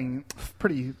 having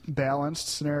pretty balanced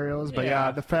scenarios. But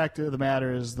yeah, the fact of the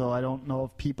matter is, though, I don't know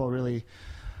if people really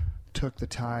took the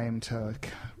time to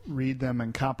read them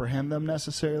and comprehend them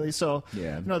necessarily. So,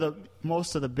 Yeah. you know,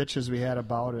 most of the bitches we had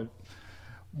about it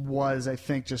was, I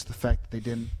think, just the fact that they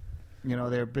didn't, you know,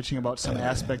 they were bitching about some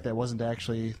aspect that wasn't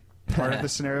actually part of the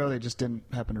scenario. They just didn't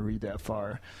happen to read that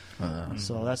far.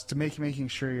 So that's to making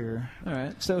sure you're All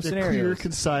right. So they're scenarios. clear,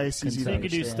 concise, easy So to you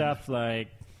could do understand. stuff like,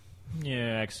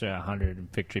 extra 100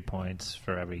 victory points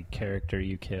for every character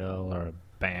you kill, or a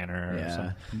banner or Yeah.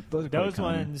 something. Those are Those quite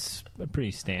common. ones are pretty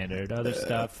standard. Other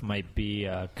stuff might be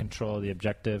control the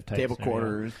objective type Table scenario.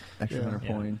 quarters, extra Yeah. 100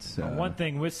 points. One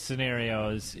thing with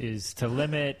scenarios is to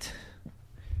limit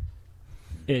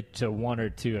it to one or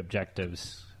two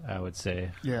objectives, I would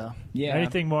say. Yeah. Yeah.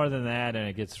 Anything more than that, and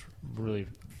it gets really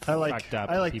I like fucked up.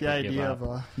 I like People the give idea up. of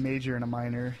a major and a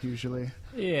minor usually.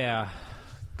 Yeah,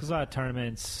 because a lot of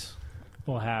tournaments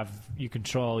will have you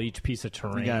control each piece of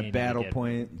terrain. You got battle get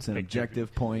points and victory.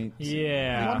 objective points.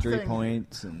 Yeah. One Victory thing-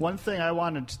 points. And One thing I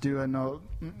wanted to do, I know,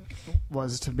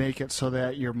 was to make it so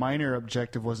that your minor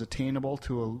objective was attainable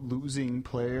to a losing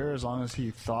player as long as he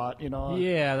thought, you know.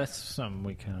 Yeah, that's something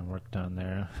we kind of worked on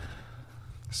there.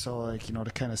 So, like, you know,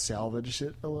 to kind of salvage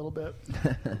it a little bit,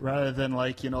 rather than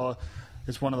like, you know,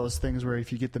 it's one of those things where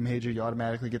if you get the major, you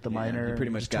automatically get the Yeah, minor. you pretty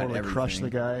and much just got totally crush the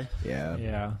everything. guy. yeah.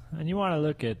 Yeah, and you want to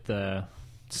look at the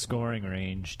scoring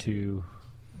range too,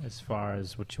 as far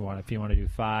as what you want. If you want to do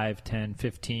 5, 10,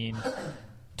 15,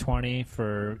 20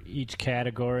 for each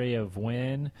category of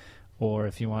win, or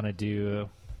if you want to do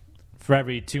for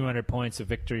every 200 points of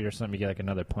victory or something, you get like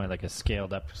another point, like a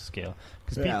scaled up scale.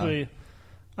 Because Yeah.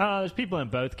 there's people in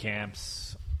both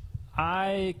camps.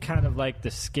 I kind of like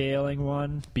the scaling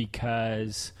one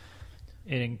because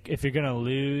if you're going to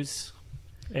lose,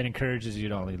 it encourages you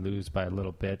to only lose by a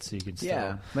little bit, so you can still...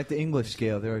 Yeah, like the English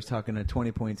scale, they're always talking a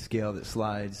 20-point scale that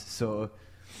slides. So,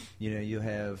 you know,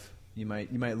 you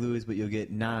might lose, but you'll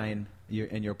get 9,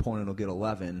 and your opponent will get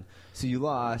 11. So you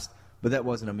lost, but that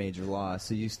wasn't a major loss.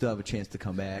 So you still have a chance to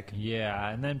come back. Yeah,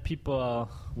 and then people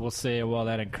will say, well,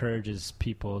 that encourages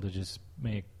people to just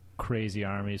make crazy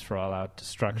armies for all-out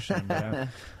destruction. But,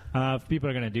 if people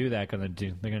are going to do that, they're going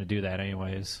to do that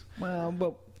anyways. Well,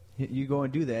 but you go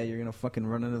and do that, you're gonna fucking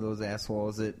run into those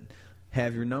assholes that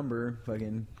have your number,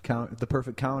 fucking count the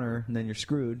perfect counter, and then you're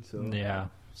screwed. So Yeah.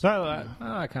 So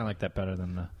I kind of like that better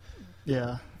than the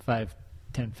Yeah. 5,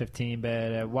 10, 15. But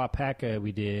at Wapaka,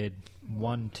 we did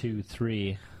 1, 2,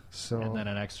 3. So And then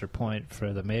an extra point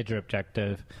for the major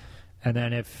objective. And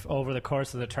then if over the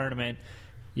course of the tournament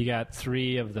you got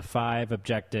 3 of the 5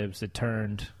 objectives, it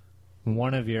turned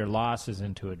one of your losses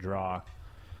into a draw.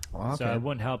 okay. So it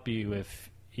wouldn't help you if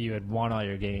you had won all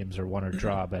your games or won or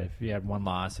draw, but if you had one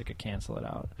loss, it could cancel it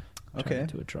out. Turn Okay. it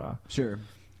into a draw. Sure.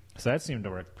 So that seemed to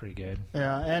work pretty good.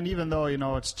 yeah, and even though, you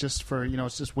know, it's just for, you know,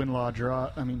 it's just win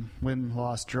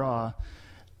loss draw,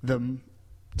 the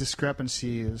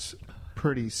discrepancy is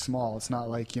pretty small. It's not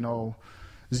like, you know,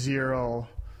 0,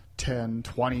 10,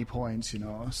 20 points, you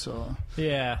know. So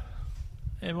Yeah.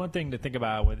 And one thing to think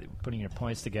about with putting your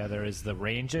points together is the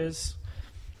ranges.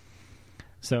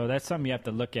 So that's something you have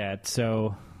to look at.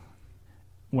 So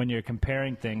when you're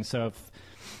comparing things, so if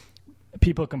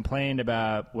people complained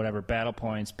about whatever battle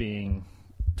points being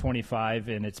 25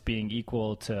 and it's being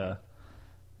equal to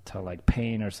like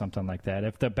pain or something like that.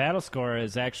 If the battle score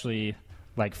is actually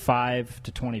like 5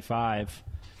 to 25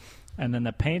 and then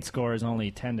the paint score is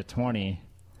only 10 to 20,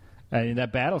 I mean,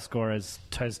 that battle score has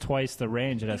twice the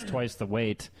range. It has twice the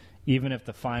weight, even if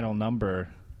the final number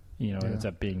it ends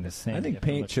up being the same. I You think have to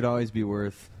paint look- should always be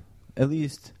worth at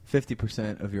least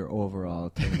 50% of your overall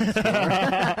tournament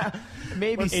score.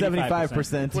 Maybe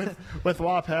 75%. With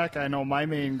WAPAC, I know my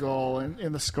main goal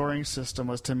in the scoring system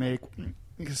was to make,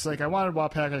 because I wanted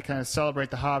WAPAC to kind of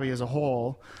celebrate the hobby as a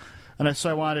whole, and so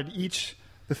I wanted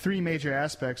the three major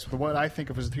aspects, what I think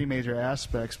of as the three major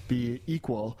aspects, be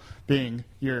equal, being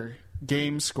your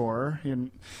game score,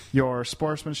 in your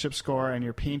sportsmanship score, and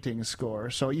your painting score.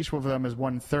 So each of them is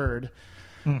 1/3.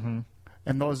 Mm-hmm.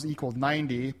 And those equaled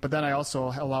 90, but then I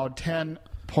also allowed 10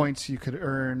 points you could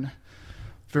earn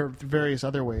for various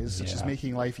other ways, such as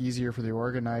making life easier for the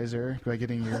organizer by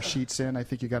getting your sheets in. I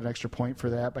think you got an extra point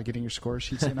for that by getting your score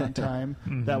sheets in on time.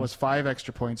 Mm-hmm. That was 5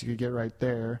 extra points you could get right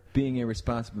there. Being a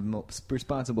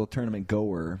responsible tournament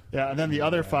goer. Yeah, and then the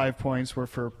other 5 points were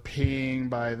for paying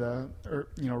by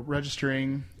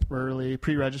registering early,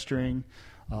 pre-registering.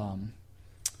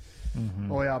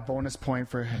 Bonus point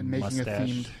for making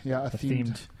mustache. a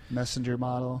themed messenger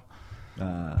model.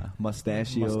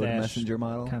 Mustachioed messenger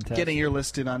model. Contest. Getting your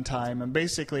list in on time, and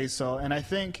basically and I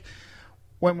think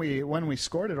when we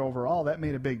scored it overall, that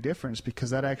made a big difference, because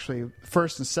that actually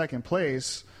first and second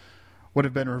place would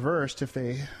have been reversed if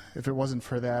it wasn't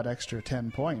for that extra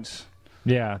 10 points.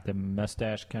 Yeah, the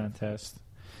mustache contest,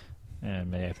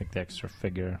 and maybe I think the extra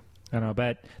figure. I don't know,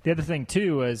 but the other thing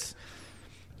too was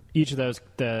each of those,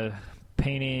 the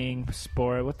painting,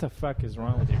 sport. What the fuck is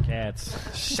wrong with your cats?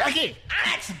 Shaggy!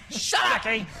 Alex, shut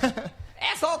up!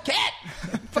 Asshole cat!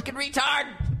 Fucking retard!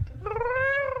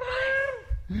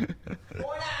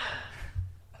 Going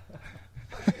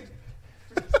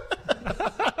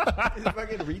These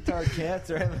fucking retard cats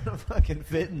are having a fucking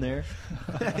fit in there.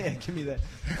 Yeah, give me that.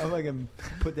 I'm fucking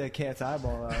put that cat's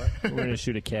eyeball out. We're gonna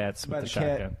shoot a cat with the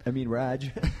shotgun.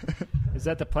 Raj. Is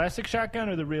that the plastic shotgun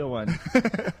or the real one?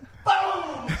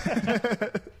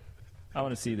 I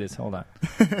want to see this. Hold on.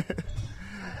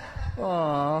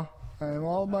 Aw, I'm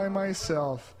all by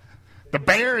myself. The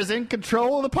bear is in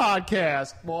control of the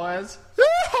podcast, boys.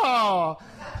 Yeehaw!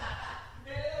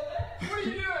 What are you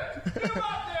doing? Get him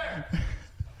out there!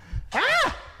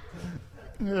 Ah!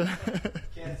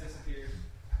 Cats disappeared.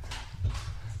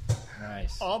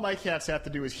 Nice. All my cats have to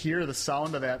do is hear the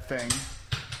sound of that thing,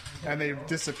 and they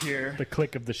disappear. The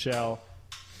click of the shell.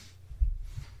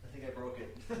 I think I broke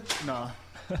it. No.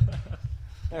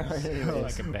 All right,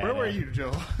 anyways. Where were you,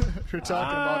 Joe? You're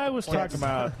talking about. I was talking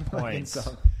about points.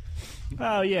 So-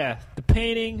 Oh yeah, the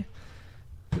painting,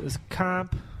 this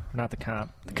comp, not the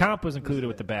comp. The comp was included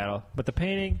with the battle, but the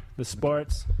painting, the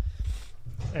sports,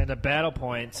 and the battle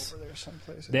points. Over there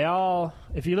someplace. They all,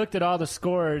 if you looked at all the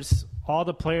scores, all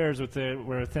the players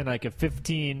were within like a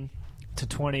 15 to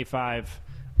 25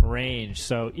 range.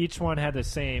 So each one had the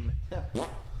same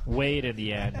weight at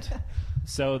the end.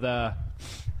 So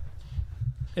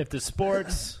if the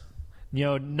sports,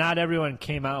 not everyone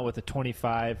came out with a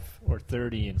 25 or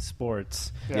 30 in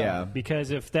sports. Yeah.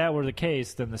 Because if that were the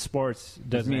case, then the sports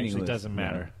meaningless. doesn't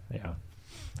matter. Yeah.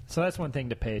 So that's one thing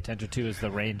to pay attention to is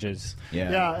the ranges.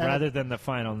 Yeah, and Rather than the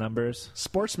final numbers.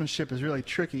 sportsmanship is really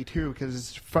tricky too,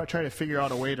 because try to figure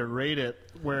out a way to rate it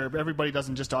where everybody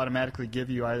doesn't just automatically give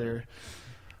you either.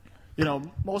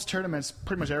 Most tournaments,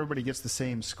 pretty much everybody gets the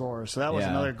same score. So that was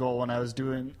another goal when I was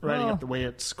writing up the way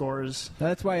it scores.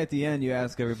 That's why at the end you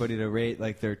ask everybody to rate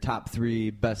like their top 3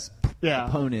 best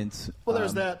opponents. Well,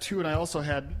 there's that too, and I also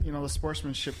had the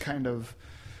sportsmanship kind of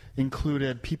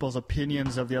included people's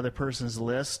opinions of the other person's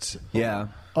list. Yeah.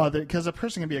 Because a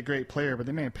person can be a great player, but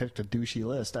they may have picked a douchey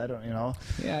list. I don't,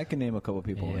 Yeah, I can name a couple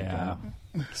people. Yeah.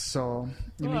 like that. So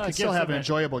you Well, can it still gives have them an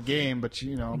enjoyable game, but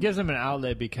It gives them an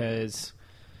outlet because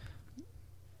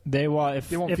they if they won't if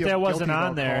feel there guilty wasn't about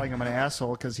on there. calling him an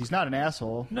asshole because he's not an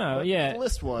asshole. No, But yeah. the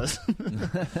list was.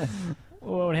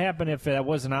 What would happen if that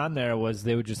wasn't on there was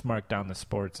they would just mark down the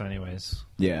sports anyways.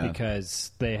 Yeah.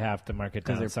 Because they have to mark it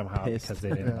 'Cause down they're somehow pissed. because they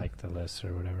didn't like the list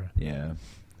or whatever. Yeah.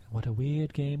 What a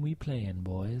weird game we playing,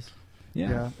 boys.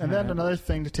 Yeah. And then another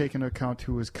thing to take into account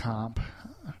too is comp.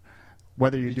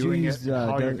 Whether you're Did you doing use, it, and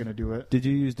how you're W- going to do it. Did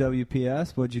you use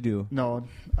WPS? What'd you do? No,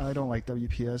 I don't like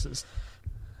WPS.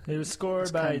 It was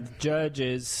scored by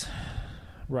judges,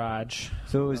 Raj.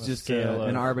 So it was On a just scale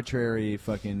an of- arbitrary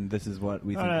fucking, this is what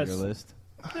we think of your it's- list?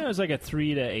 It was like a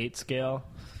 3 to 8 scale.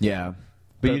 Yeah.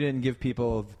 But you didn't give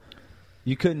people...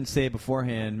 You couldn't say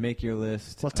beforehand, make your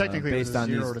list Well, technically, based it was on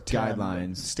 0 these to 10,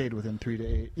 guidelines. Stayed within 3 to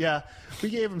 8. Yeah, we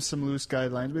gave him some loose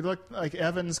guidelines. We looked like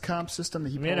Evan's comp system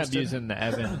that he We ended up posted. using the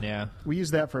Evan, yeah. We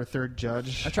used that for a third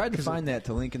judge. I tried to find that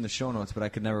to link in the show notes, but I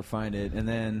could never find it. And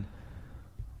then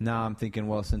Now I'm thinking,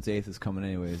 well, since 8th is coming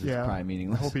anyways, it's probably I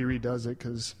meaningless. hope he redoes it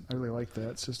because I really like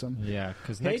that system. Yeah,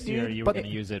 because Hey, next year dude, you were but going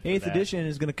to use it for 8th that. edition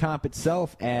is going to comp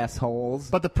itself, assholes.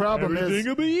 But the problem is,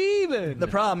 will be even. the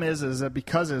problem is that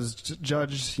because it was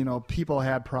judged, people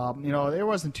had problems. There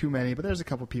wasn't too many, but there's a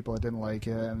couple people that didn't like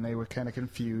it, and they were kind of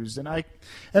confused. And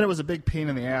it was a big pain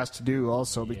in the ass to do,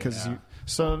 also because. Yeah.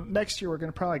 So next year we're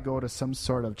going to probably go to some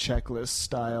sort of checklist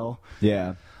style.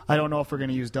 yeah. I don't know if we're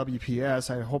going to use WPS.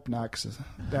 I hope not, because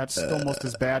that's almost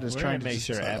as bad as We're trying going to make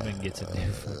to sure Evan gets a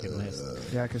new fucking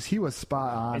list. Yeah, because he was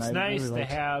spot on. It's I nice really to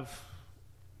liked- have,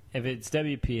 if it's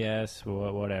WPS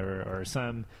or whatever, or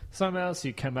something else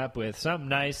you come up with, something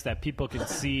nice that people can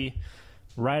see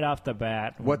right off the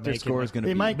bat. What their score is going to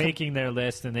They be. might- making their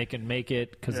list, and they can make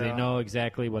it because they Yeah. know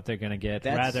exactly what they're going to get.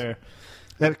 That's- Rather,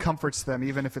 That comforts them,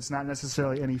 even if it's not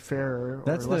necessarily any fairer or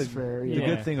That's less the fair. the Yeah.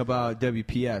 good thing about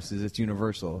WPS is it's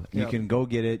universal. You Yep. can go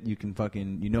get it. You can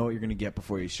you know what you're going to get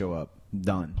before you show up.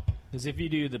 Done. because if you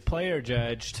do the player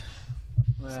judged,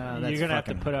 Well, you're that's going to have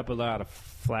to fucking- put up a lot of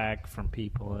flack from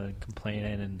people and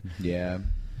complaining, and Yeah.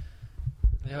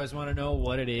 they always want to know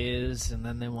what it is, and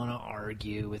then they want to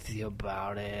argue with you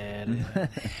about it.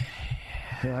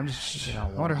 Yeah, I'm just. You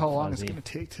know, I wonder how warm long it's fuzzy. going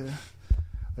to take to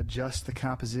adjust the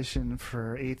composition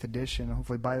for 8th edition.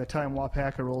 Hopefully, by the time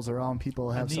Wapaka rolls around, people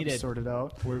will have need something it. sorted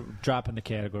out. We're dropping the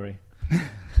category.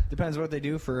 Depends what they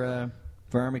do for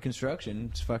Army construction.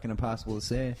 It's fucking impossible to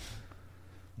say.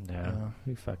 No,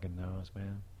 who fucking knows,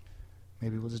 man?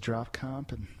 Maybe we'll just drop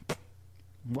comp and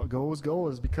what goes.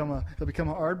 It'll become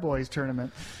a Hard Boys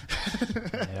tournament.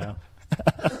 Yeah.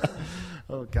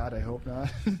 Oh God, I hope not.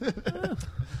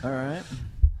 All right.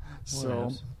 So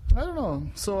else? I don't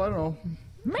know.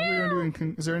 What are we gonna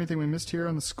do is there anything we missed here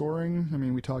on the scoring? I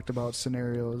mean, we talked about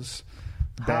scenarios.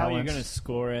 How you're balance. going to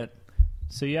score it.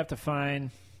 So you have to find,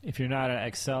 if you're not an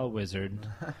Excel wizard,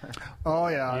 Oh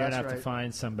yeah, you're going that's to have right. to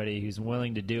find somebody who's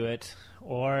willing to do it.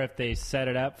 Or if they set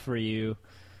it up for you,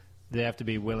 they have to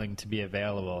be willing to be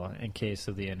available in case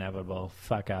of the inevitable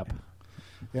fuck up.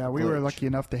 Yeah, we were lucky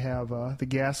enough to have the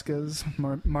Gaskas,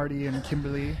 Marty and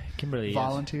Kimberly, Kimberly is.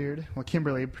 volunteered. Well,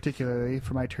 Kimberly particularly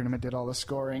for my tournament did all the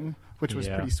scoring, which was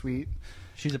Yeah. pretty sweet.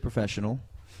 She's a professional.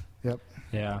 Yep.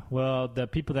 Yeah. Well, the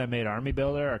people that made Army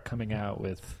Builder are coming out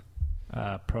with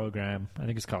a program. I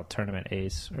think it's called Tournament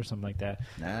Ace or something like that.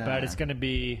 Ah. But it's going to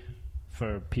be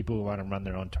for people who want to run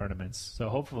their own tournaments. So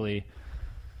hopefully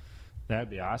that'd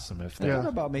be awesome if I that, thought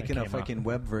about making that a came fucking out.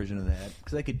 web version of that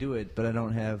because I could do it, but I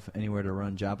don't have anywhere to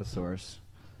run Java Source,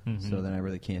 so then I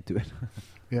really can't do it.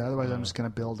 Yeah, otherwise I'm just going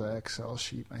to build an Excel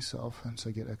sheet myself once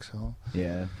I get Excel.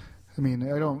 Yeah. I mean,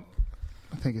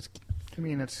 it's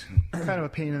kind of a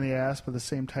pain in the ass, but at the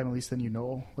same time, at least then you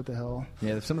know what the hell.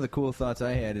 Yeah, some of the cool thoughts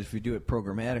I had is if you do it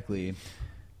programmatically,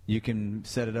 you can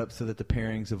set it up so that the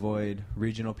pairings avoid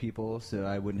regional people, so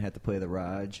I wouldn't have to play the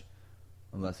Raj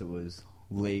unless it was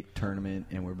late tournament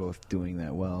and we're both doing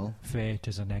that well. Fate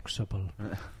is inexorable.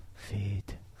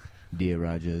 Fate. Dear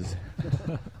Rajas.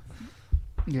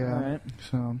 Yeah. All right.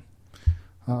 So,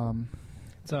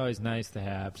 It's always nice to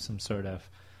have some sort of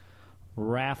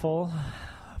raffle.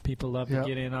 People love Yep. to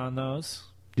get in on those.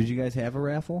 Did you guys have a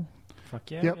raffle? Fuck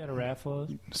yeah, Yep. we had a raffle.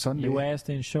 Sunday You asked,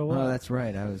 didn't show up. Oh, that's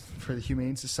right. I was. for the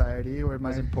Humane Society, where my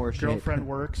was in poor shape. girlfriend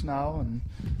works now, and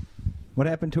What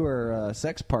happened to her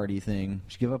sex party thing?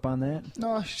 Did she give up on that?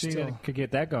 no, she's You still. could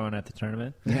get that going at the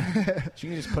tournament. She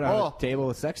can just put out Oh, a table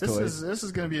with sex toys. This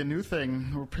is going to be a new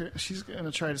thing. She's going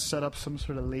to try to set up some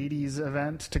sort of ladies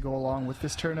event to go along with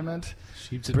this tournament.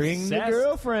 She's Bring the obsessed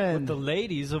girlfriend. with the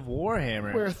ladies of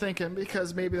Warhammer. We're thinking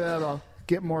because maybe that'll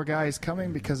get more guys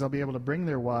coming because they'll be able to bring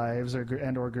their wives or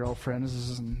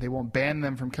girlfriends, and they won't ban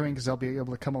them from coming because they'll be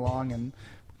able to come along and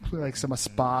like a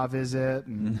spa visit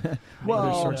and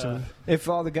other sorts of. If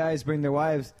all the guys bring their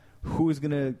wives, who's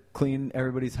going to clean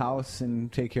everybody's house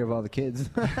and take care of all the kids?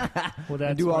 Well,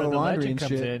 that's do all where the the laundry legend and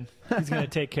comes shit. in. He's going to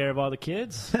take care of all the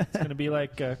kids. It's going to be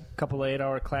like a couple of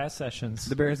 8-hour class sessions.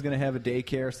 The bear's going to have a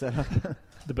daycare set up.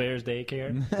 The Bears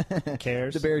daycare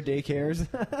cares. The bear daycares.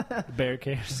 The Bear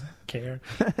cares care.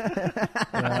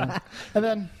 And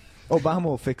then Obama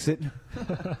will fix it.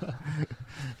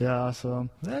 yeah, so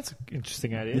That's an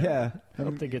interesting idea. Yeah. I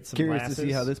hope they get some Curious lasses. to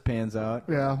see how this pans out.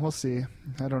 yeah, we'll see.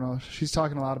 I don't know. She's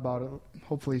talking a lot about it.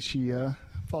 Hopefully, she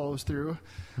follows through.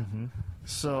 Mm-hmm.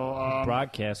 So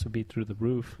broadcast would be through the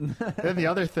roof. then the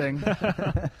other thing.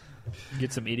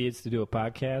 Get some idiots to do a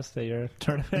podcast at your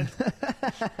tournament.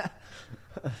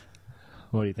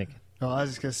 What do you think? Oh, I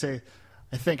was just gonna say,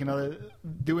 I think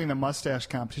doing the mustache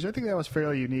competition. I think that was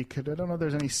fairly unique. I don't know if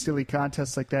there's any silly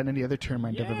contests like that in any other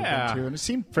tournament I've ever Yeah. been to, and it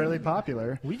seemed fairly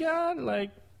popular. We got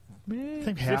like I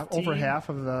think over half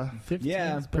of the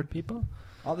 15 people.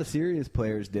 All the serious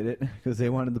players did it because they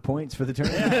wanted the points for the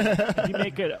tournament. If you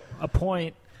make it a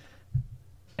point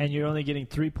and you're only getting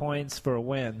 3 points for a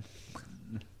win,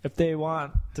 if they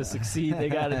want to succeed, they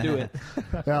got to do it.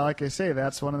 Well, like I say,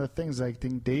 that's one of the things. I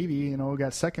think Davey,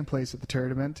 got second place at the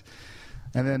tournament.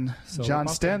 And then So John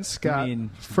pumpkin. Stentz got You mean-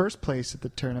 first place at the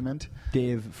tournament.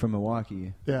 Dave from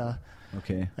Milwaukee. Yeah.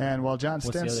 Okay. And John What's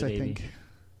the Stentz, other I Davey? think.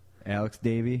 Alex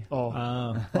Davey. Oh,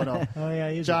 Oh, no.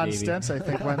 yeah, he's John a baby. Stentz, I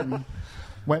think,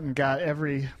 went and got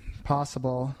every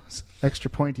possible extra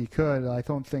point he could. I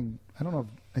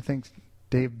think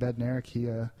Dave Bednarik,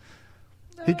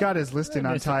 he got his list in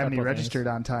on missed a time and he couple registered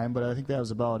on time, but I think that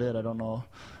was about it. I don't know.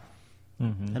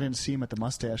 Mm-hmm. I didn't see him at the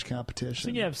mustache I competition.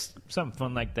 think you have something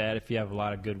fun like that if you have a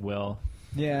lot of goodwill.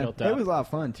 Yeah, Built it up. was a lot of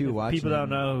fun too. If Watching people don't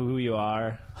them. know who you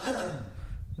are,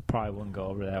 it probably wouldn't go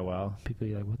over that well. People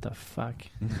be like, what the fuck?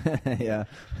 Yeah.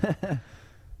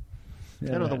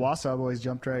 I know the Wausau boys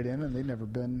jumped right in, and they'd never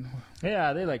been.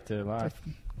 Yeah, they like to a lot.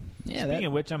 Yeah, Speaking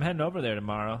of which, I'm heading over there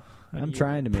tomorrow. I'm You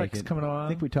trying to make pricks it. coming along. I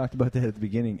think we talked about that at the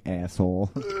beginning,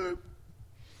 asshole.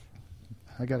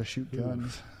 I got to shoot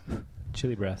guns.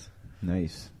 Chili breath.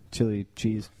 Nice. Chili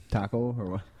cheese taco or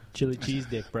what? Chili cheese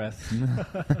dick breath.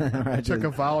 I took a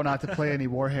vow not to play any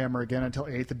Warhammer again until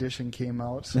 8th edition came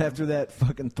out. After that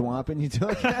fucking thwomping you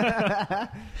took.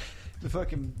 The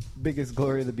fucking biggest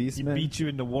glory of the beast, You man. beat you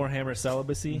into Warhammer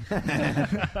celibacy.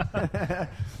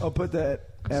 I'll put that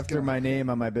after my name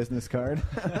on my business card.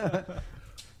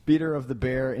 Beater of the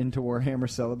bear into Warhammer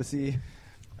celibacy.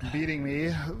 Beating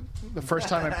me the first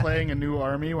time I'm playing a new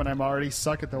army when I'm already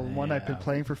suck at the one I've been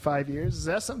playing for 5 years. Is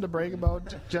that something to brag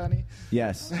about, Johnny?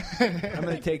 Yes. I'm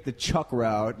going to take the Chuck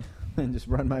route and just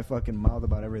run my fucking mouth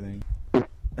about everything.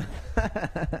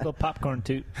 Little popcorn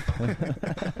toot.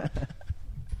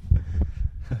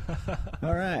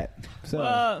 All right. So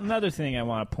Well, another thing I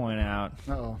want to point out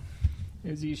Uh-oh.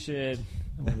 is you should.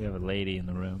 Oh, we have a lady in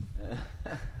the room.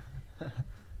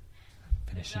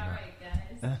 Finishing up.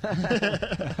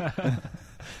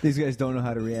 these guys don't know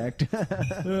how to react.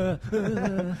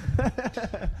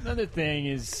 Another thing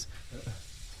is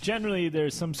generally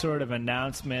there's some sort of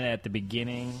announcement at the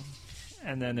beginning,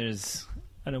 and then there's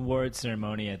an award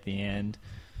ceremony at the end.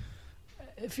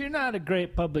 If you're not a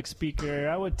great public speaker,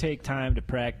 I would take time to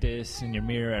practice in your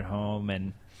mirror at home,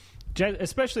 and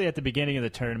especially at the beginning of the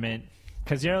tournament,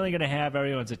 because you're only going to have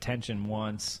everyone's attention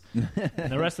once.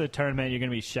 And the rest of the tournament, you're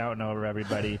going to be shouting over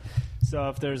everybody. So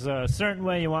if there's a certain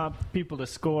way you want people to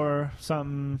score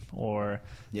something, or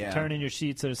Yeah. turn in your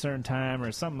sheets at a certain time,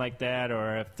 or something like that,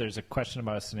 or if there's a question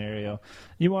about a scenario,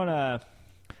 you want to,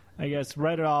 I guess,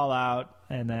 write it all out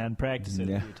and then practice it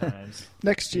Yeah. a few times.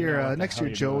 Next You know year, what the next hell year,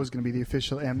 you're Joe doing. is going to be the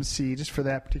official MC, just for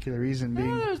that particular reason.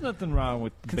 Being There's nothing wrong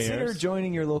with Consider bears.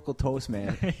 joining your local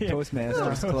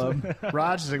Toastmasters Club.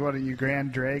 Raj is like, what are you,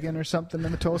 Grand Dragon or something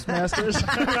in the Toastmasters?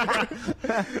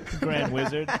 Grand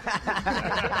Wizard.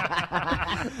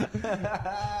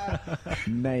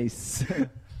 Nice.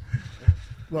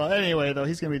 Well, anyway, though,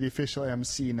 he's going to be the official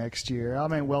MC next year. I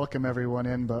mean, welcome everyone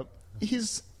in, but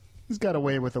he's got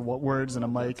away with the words and a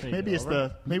mic. take Maybe it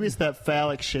it's that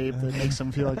phallic shape that makes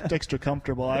him feel like extra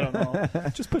comfortable. I don't know.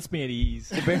 Just puts me at ease.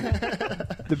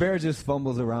 The bear just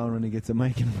fumbles around when he gets a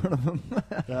mic in front of him.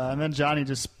 And then Johnny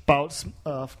just spouts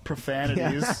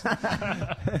profanities.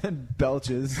 And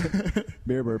belches.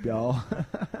 Beer burp, y'all.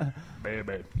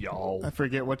 Baby, y'all. I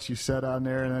forget what you said on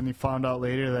there, and then you found out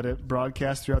later that it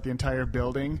broadcast throughout the entire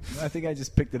building. I think I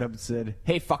just picked it up and said,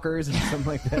 "Hey fuckers," and something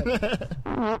like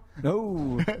that.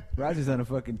 No, Roger's on a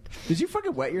fucking. Did you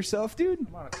fucking wet yourself, dude?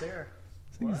 I'm on a tear.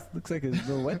 Looks like it's a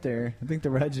little wet there. I think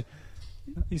the Reg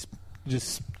He's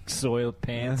just soiled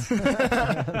pants.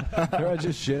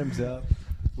 just shit himself.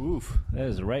 Oof, that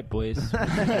is right, boys.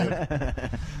 I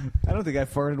don't think I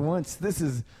farted once. This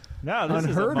is No, this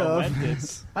unheard is a of.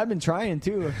 momentous. I've been trying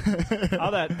too.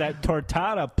 All that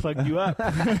tortada plugged you up.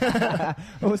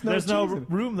 Oh, it's not There's no cheese in it.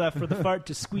 room left for the fart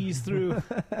to squeeze through.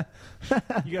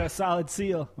 You got a solid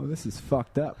seal. Oh, this is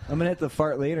fucked up. I'm gonna have to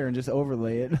fart later and just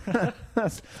overlay it.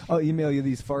 I'll email you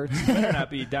these farts. You better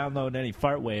not be downloading any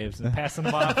fart waves and passing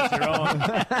them off as your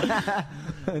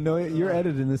own. No, you're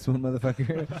editing this one,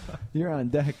 motherfucker. You're on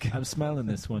deck. I'm smelling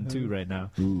this one too right now.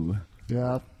 Ooh.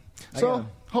 Yeah. I So got-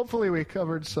 hopefully we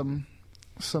covered some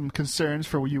concerns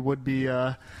for you would-be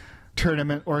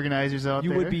tournament organizers out You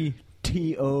there. would be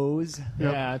TOs.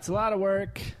 Yep. Yeah, it's a lot of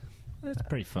work. It's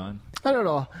pretty fun. I don't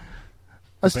know.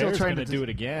 I'm still Bear's trying gonna to do it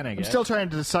again, I I'm guess. still trying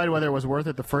to decide whether it was worth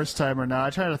it the first time or not. I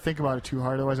try not to think about it too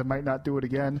hard, otherwise I might not do it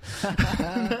again.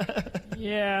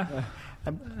 Yeah.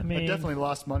 I mean, definitely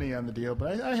lost money on the deal,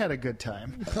 but I had a good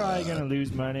time. you're probably going to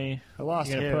lose money. I lost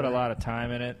You're going hair. to put a lot of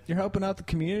time in it. You're helping out the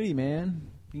community, man.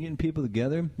 You're getting people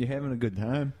together. You're having a good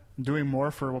time. Doing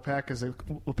more for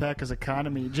Wapaka's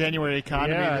economy, January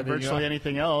economy, Yeah, than there you virtually go.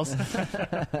 anything else.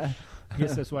 I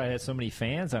guess that's why it has so many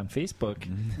fans on Facebook.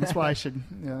 That's why I should.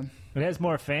 Yeah, It has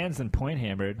more fans than Point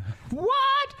Hammered. What?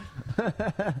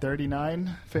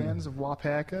 39 fans of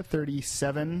Wapaka,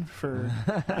 37 for.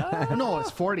 No,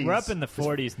 it's 40s. We're up in the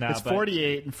 40s now. It's but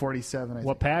 48 and 47. I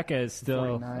think. Wapaka is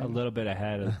still 49. a little bit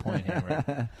ahead of the Point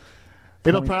Hammered.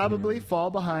 It'll probably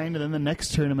fall behind, and then the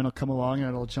next tournament will come along and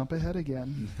it'll jump ahead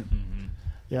again.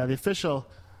 Yeah, the official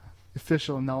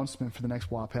announcement for the next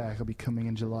WAPAC will be coming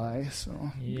in July. So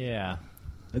Yeah.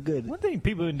 A good. One thing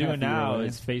people have been doing Half a year now away.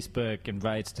 is Facebook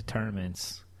invites to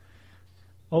tournaments.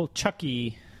 Old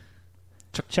Chucky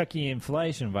and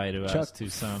Fleisch invited us to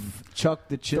some. Chuck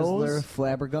the Chiseler, Those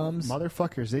Flabbergums.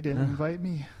 motherfuckers, they didn't invite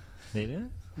me. They did?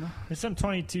 No. There's some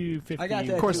 2250. I got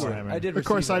that Of course, too. Warhammer. I did. Of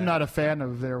course, receive I'm that. not a fan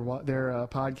of their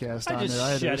podcast I on just there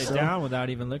either. shut it so- down without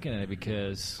even looking at it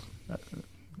because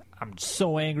I'm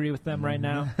so angry with them right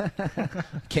now.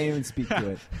 Can't even speak to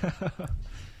it.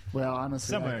 Well,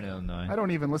 honestly, Somewhere in Illinois. I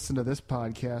don't even listen to this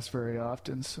podcast very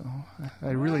often, so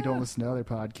I really don't listen to other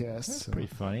podcasts. That's so. pretty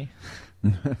funny.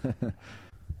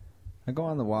 I go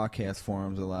on the Wildcast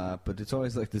forums a lot, but it's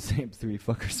always like the same three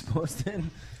fuckers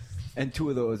posting. And two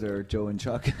of those are Joe and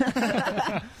Chuck.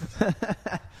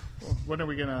 When are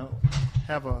we gonna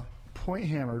have a Point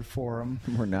Hammered forum?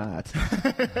 We're not.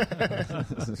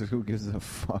 Who gives a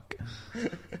fuck?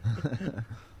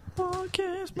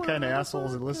 The kind of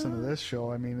assholes that listen to this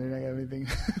show. I mean, they don't have anything.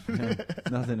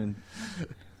 Nothing in.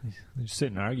 They just sit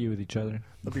and argue with each other.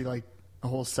 There'll be like a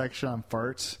whole section on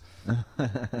farts.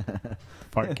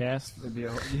 Fartcast.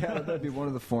 That'd be one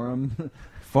of the forum.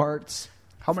 Farts.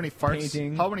 How many farts?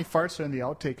 Painting. How many farts are in the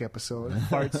outtake episode?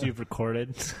 Farts you've recorded.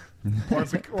 or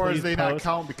Please do they not post.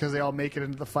 count because they all make it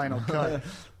into the final cut?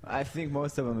 I think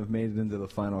most of them have made it into the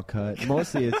final cut.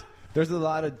 Mostly, there's a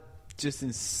lot of just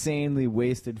insanely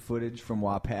wasted footage from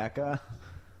Wapaka.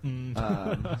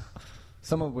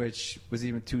 Some of which was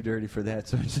even too dirty for that,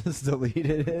 so I just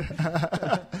deleted it.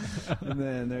 And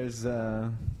then there's, I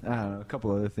don't know, a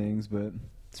couple other things, but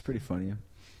it's pretty funny.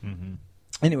 Mm-hmm.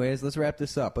 Anyways, let's wrap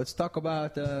this up. Let's talk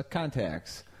about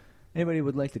contacts. Anybody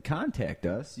would like to contact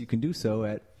us, you can do so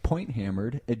at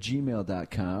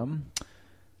pointhammered@gmail.com,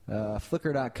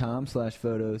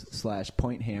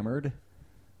 flickr.com/photos/pointhammered,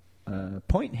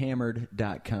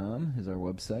 pointhammered.com is our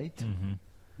website. Mm-hmm.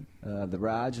 The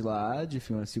Raj Lodge, if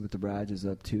you want to see what the Raj is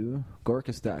up to.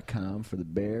 Gorkas.com for the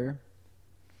bear.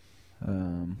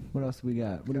 What else do we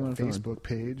got? What do you want to Facebook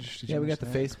page. Did Yeah, you we got the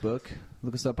mention Facebook.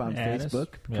 Look us up on Add us.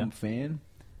 Facebook. Become Yeah. a fan.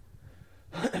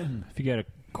 If you got a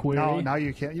query, that? Now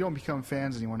you can't. You don't become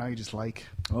fans anymore. Now you just like.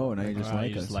 Oh, now you just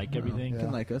like you us. just like everything. You Yeah.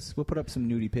 can like us. We'll put up some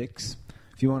nudie pics.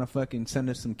 If you want to fucking send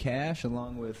us some cash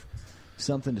along with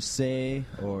something to say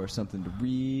or something to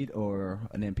read or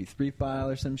an MP3 file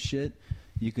or some shit,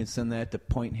 you can send that to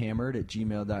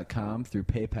pointhammered@gmail.com through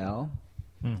PayPal.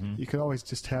 Mm-hmm. You could always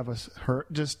just have us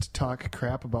just talk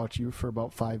crap about you for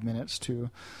about 5 minutes too.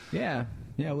 Yeah,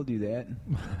 we'll do that.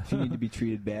 If you need to be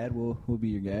treated bad, we'll be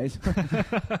your guys.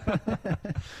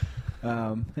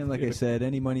 And like I said,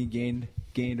 any money gained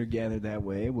or gathered that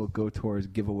way will go towards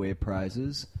giveaway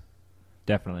prizes.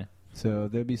 Definitely. So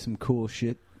there'll be some cool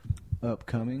shit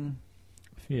upcoming.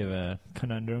 If you have a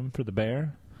conundrum for the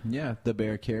bear, Yeah, the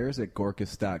bear cares at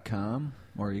gorkas.com,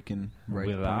 or you can write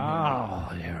with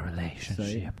all your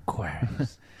relationship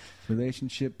queries,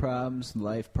 relationship problems,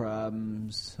 life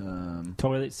problems.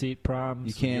 toilet seat problems, You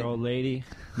with can't- your old lady.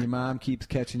 Your mom keeps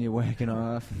catching you whacking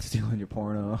off and stealing your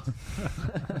porno.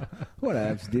 What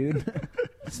else, dude?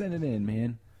 Send it in,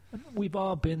 man. We've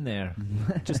all been there.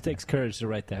 It just takes courage to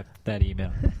write that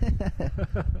email.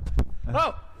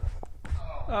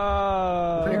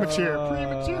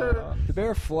 Premature. The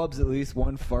bear flubs at least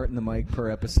one fart in the mic per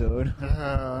episode.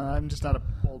 I'm just not a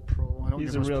old pro. I don't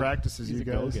He's get a as real much practice as he's you a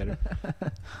guys. go-getter.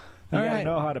 You All gotta right.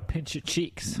 know how to pinch your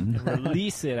cheeks and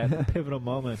release it at the pivotal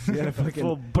moment. You gotta fucking-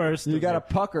 full burst. You of got to it.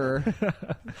 pucker,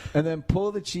 and then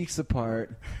pull the cheeks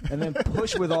apart, and then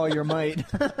push with all your might.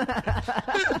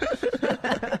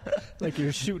 like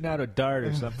you're shooting out a dart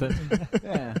or something.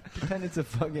 Yeah, pretend it's a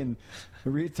fucking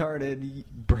retarded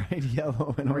bright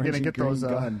yellow and We're orange gonna and get green those,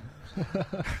 gun.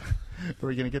 Are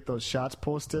we gonna get those shots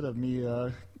posted of me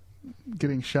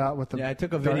getting shot with the? Yeah, I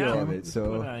took a dart video gun? of it, Put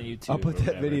so it on YouTube I'll put or that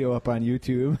whatever. video up on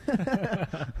YouTube.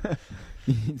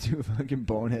 You two fucking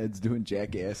boneheads doing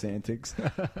jackass antics.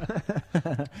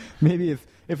 Maybe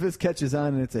if this catches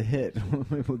on and it's a hit,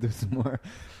 maybe we'll do some more.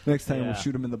 Next time we'll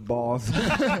shoot him in the balls.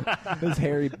 This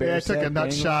hairy bear. Yeah, I took a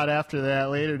nut shot after that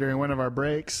later during one of our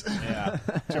breaks. Yeah.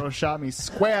 Joe shot me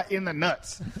square in the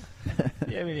nuts. If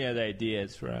you have any other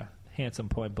ideas for a handsome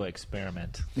point play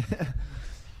experiment,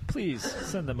 please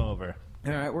send them over.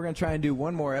 All right, we're going to try and do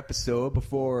one more episode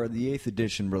before the 8th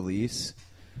edition release.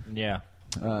 Yeah.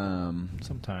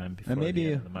 Sometime before And maybe,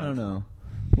 the end of the month. I don't know,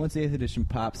 once the 8th edition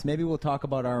pops, maybe we'll talk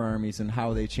about our armies and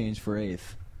how they changed for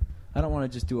 8th. I don't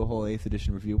want to just do a whole 8th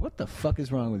edition review. What the fuck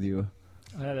is wrong with you?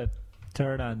 I had a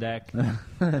turd on deck.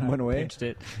 Went away? Pinched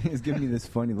it. He's giving me this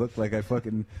funny look like I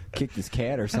fucking kicked his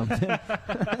cat or something.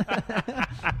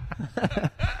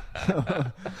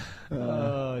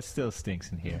 Oh, it still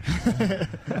stinks in here.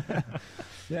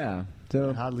 Yeah.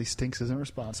 So Oddly Stinks isn't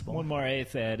responsible. One more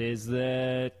 8th ed. Is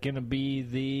that going to be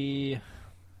the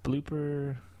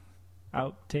blooper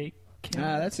outtake?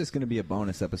 that's just going to be a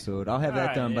bonus episode. I'll have that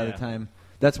Alright, done by the yeah. time.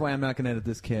 That's why I'm not going to edit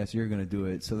this cast. You're going to do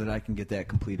it so that I can get that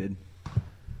completed.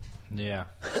 Yeah.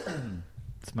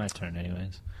 It's my turn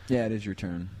anyways. Yeah, it is your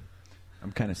turn.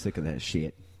 I'm kind of sick of that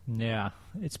shit. Yeah.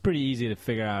 It's pretty easy to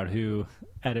figure out who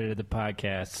edited the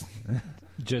podcast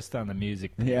just on the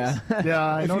music piece. Yeah. Yeah,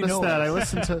 I If you noticed know that. us. I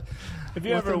listened to. If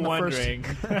you're ever Within the first-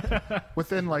 wondering,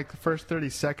 Within like the first 30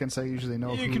 seconds, I usually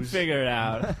know you who's. can figure it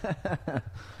out.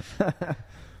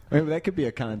 Maybe that could be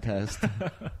a contest.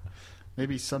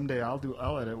 Maybe someday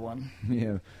I'll edit one.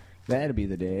 Yeah. That'd be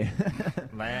the day.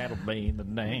 That'll be the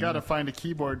name. I gotta find a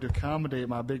keyboard to accommodate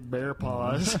my big bear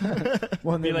paws.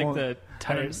 One be that like won't- the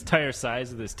tire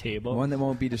size of this table. One that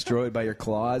won't be destroyed by your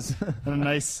claws.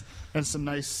 and some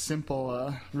nice,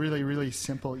 simple, really, really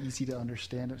simple, easy to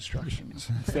understand instructions.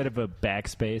 Instead of a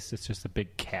backspace, it's just a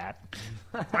big cat.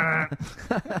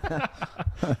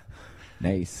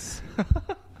 Nice.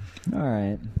 All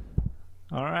right.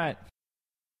 All right.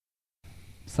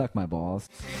 Suck my balls.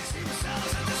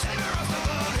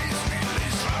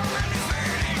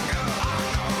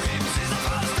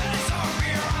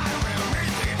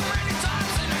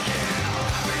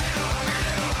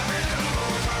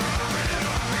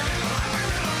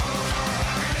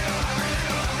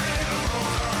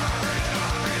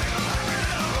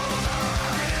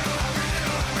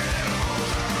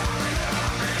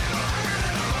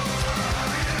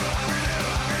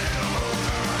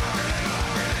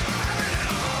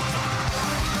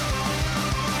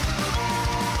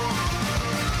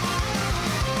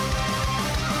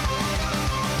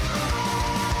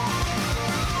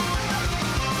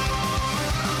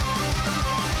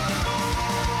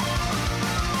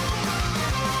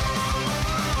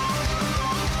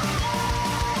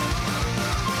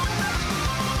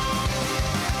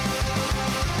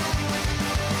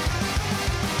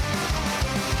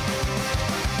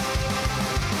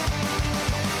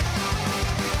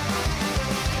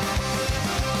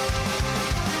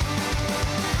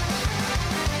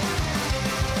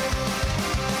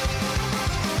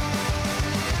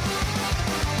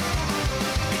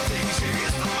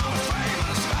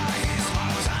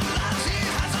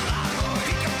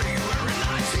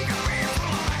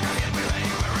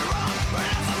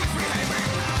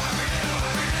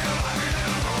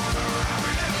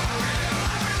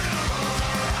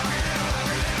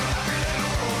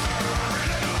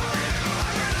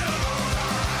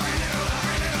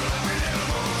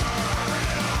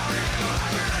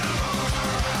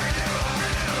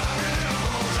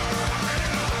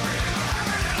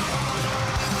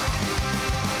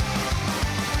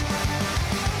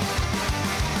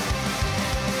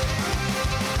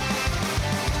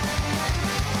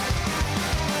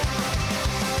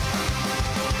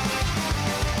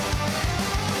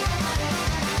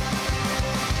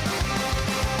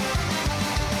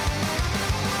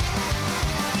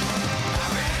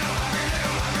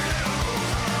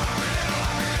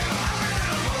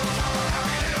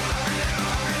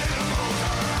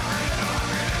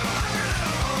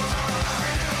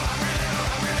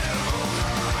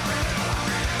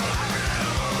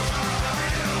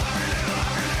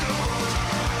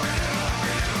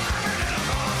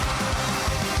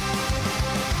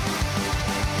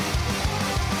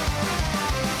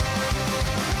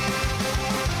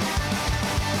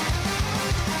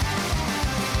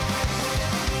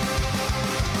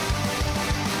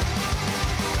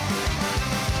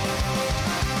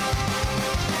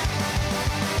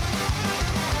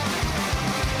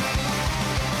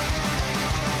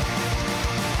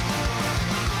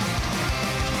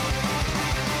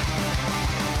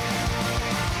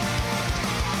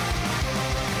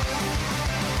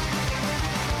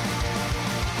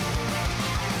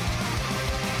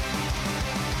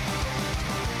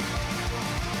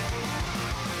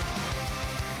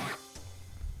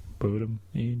 Put 'em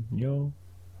in your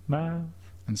mouth.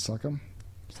 And suck them.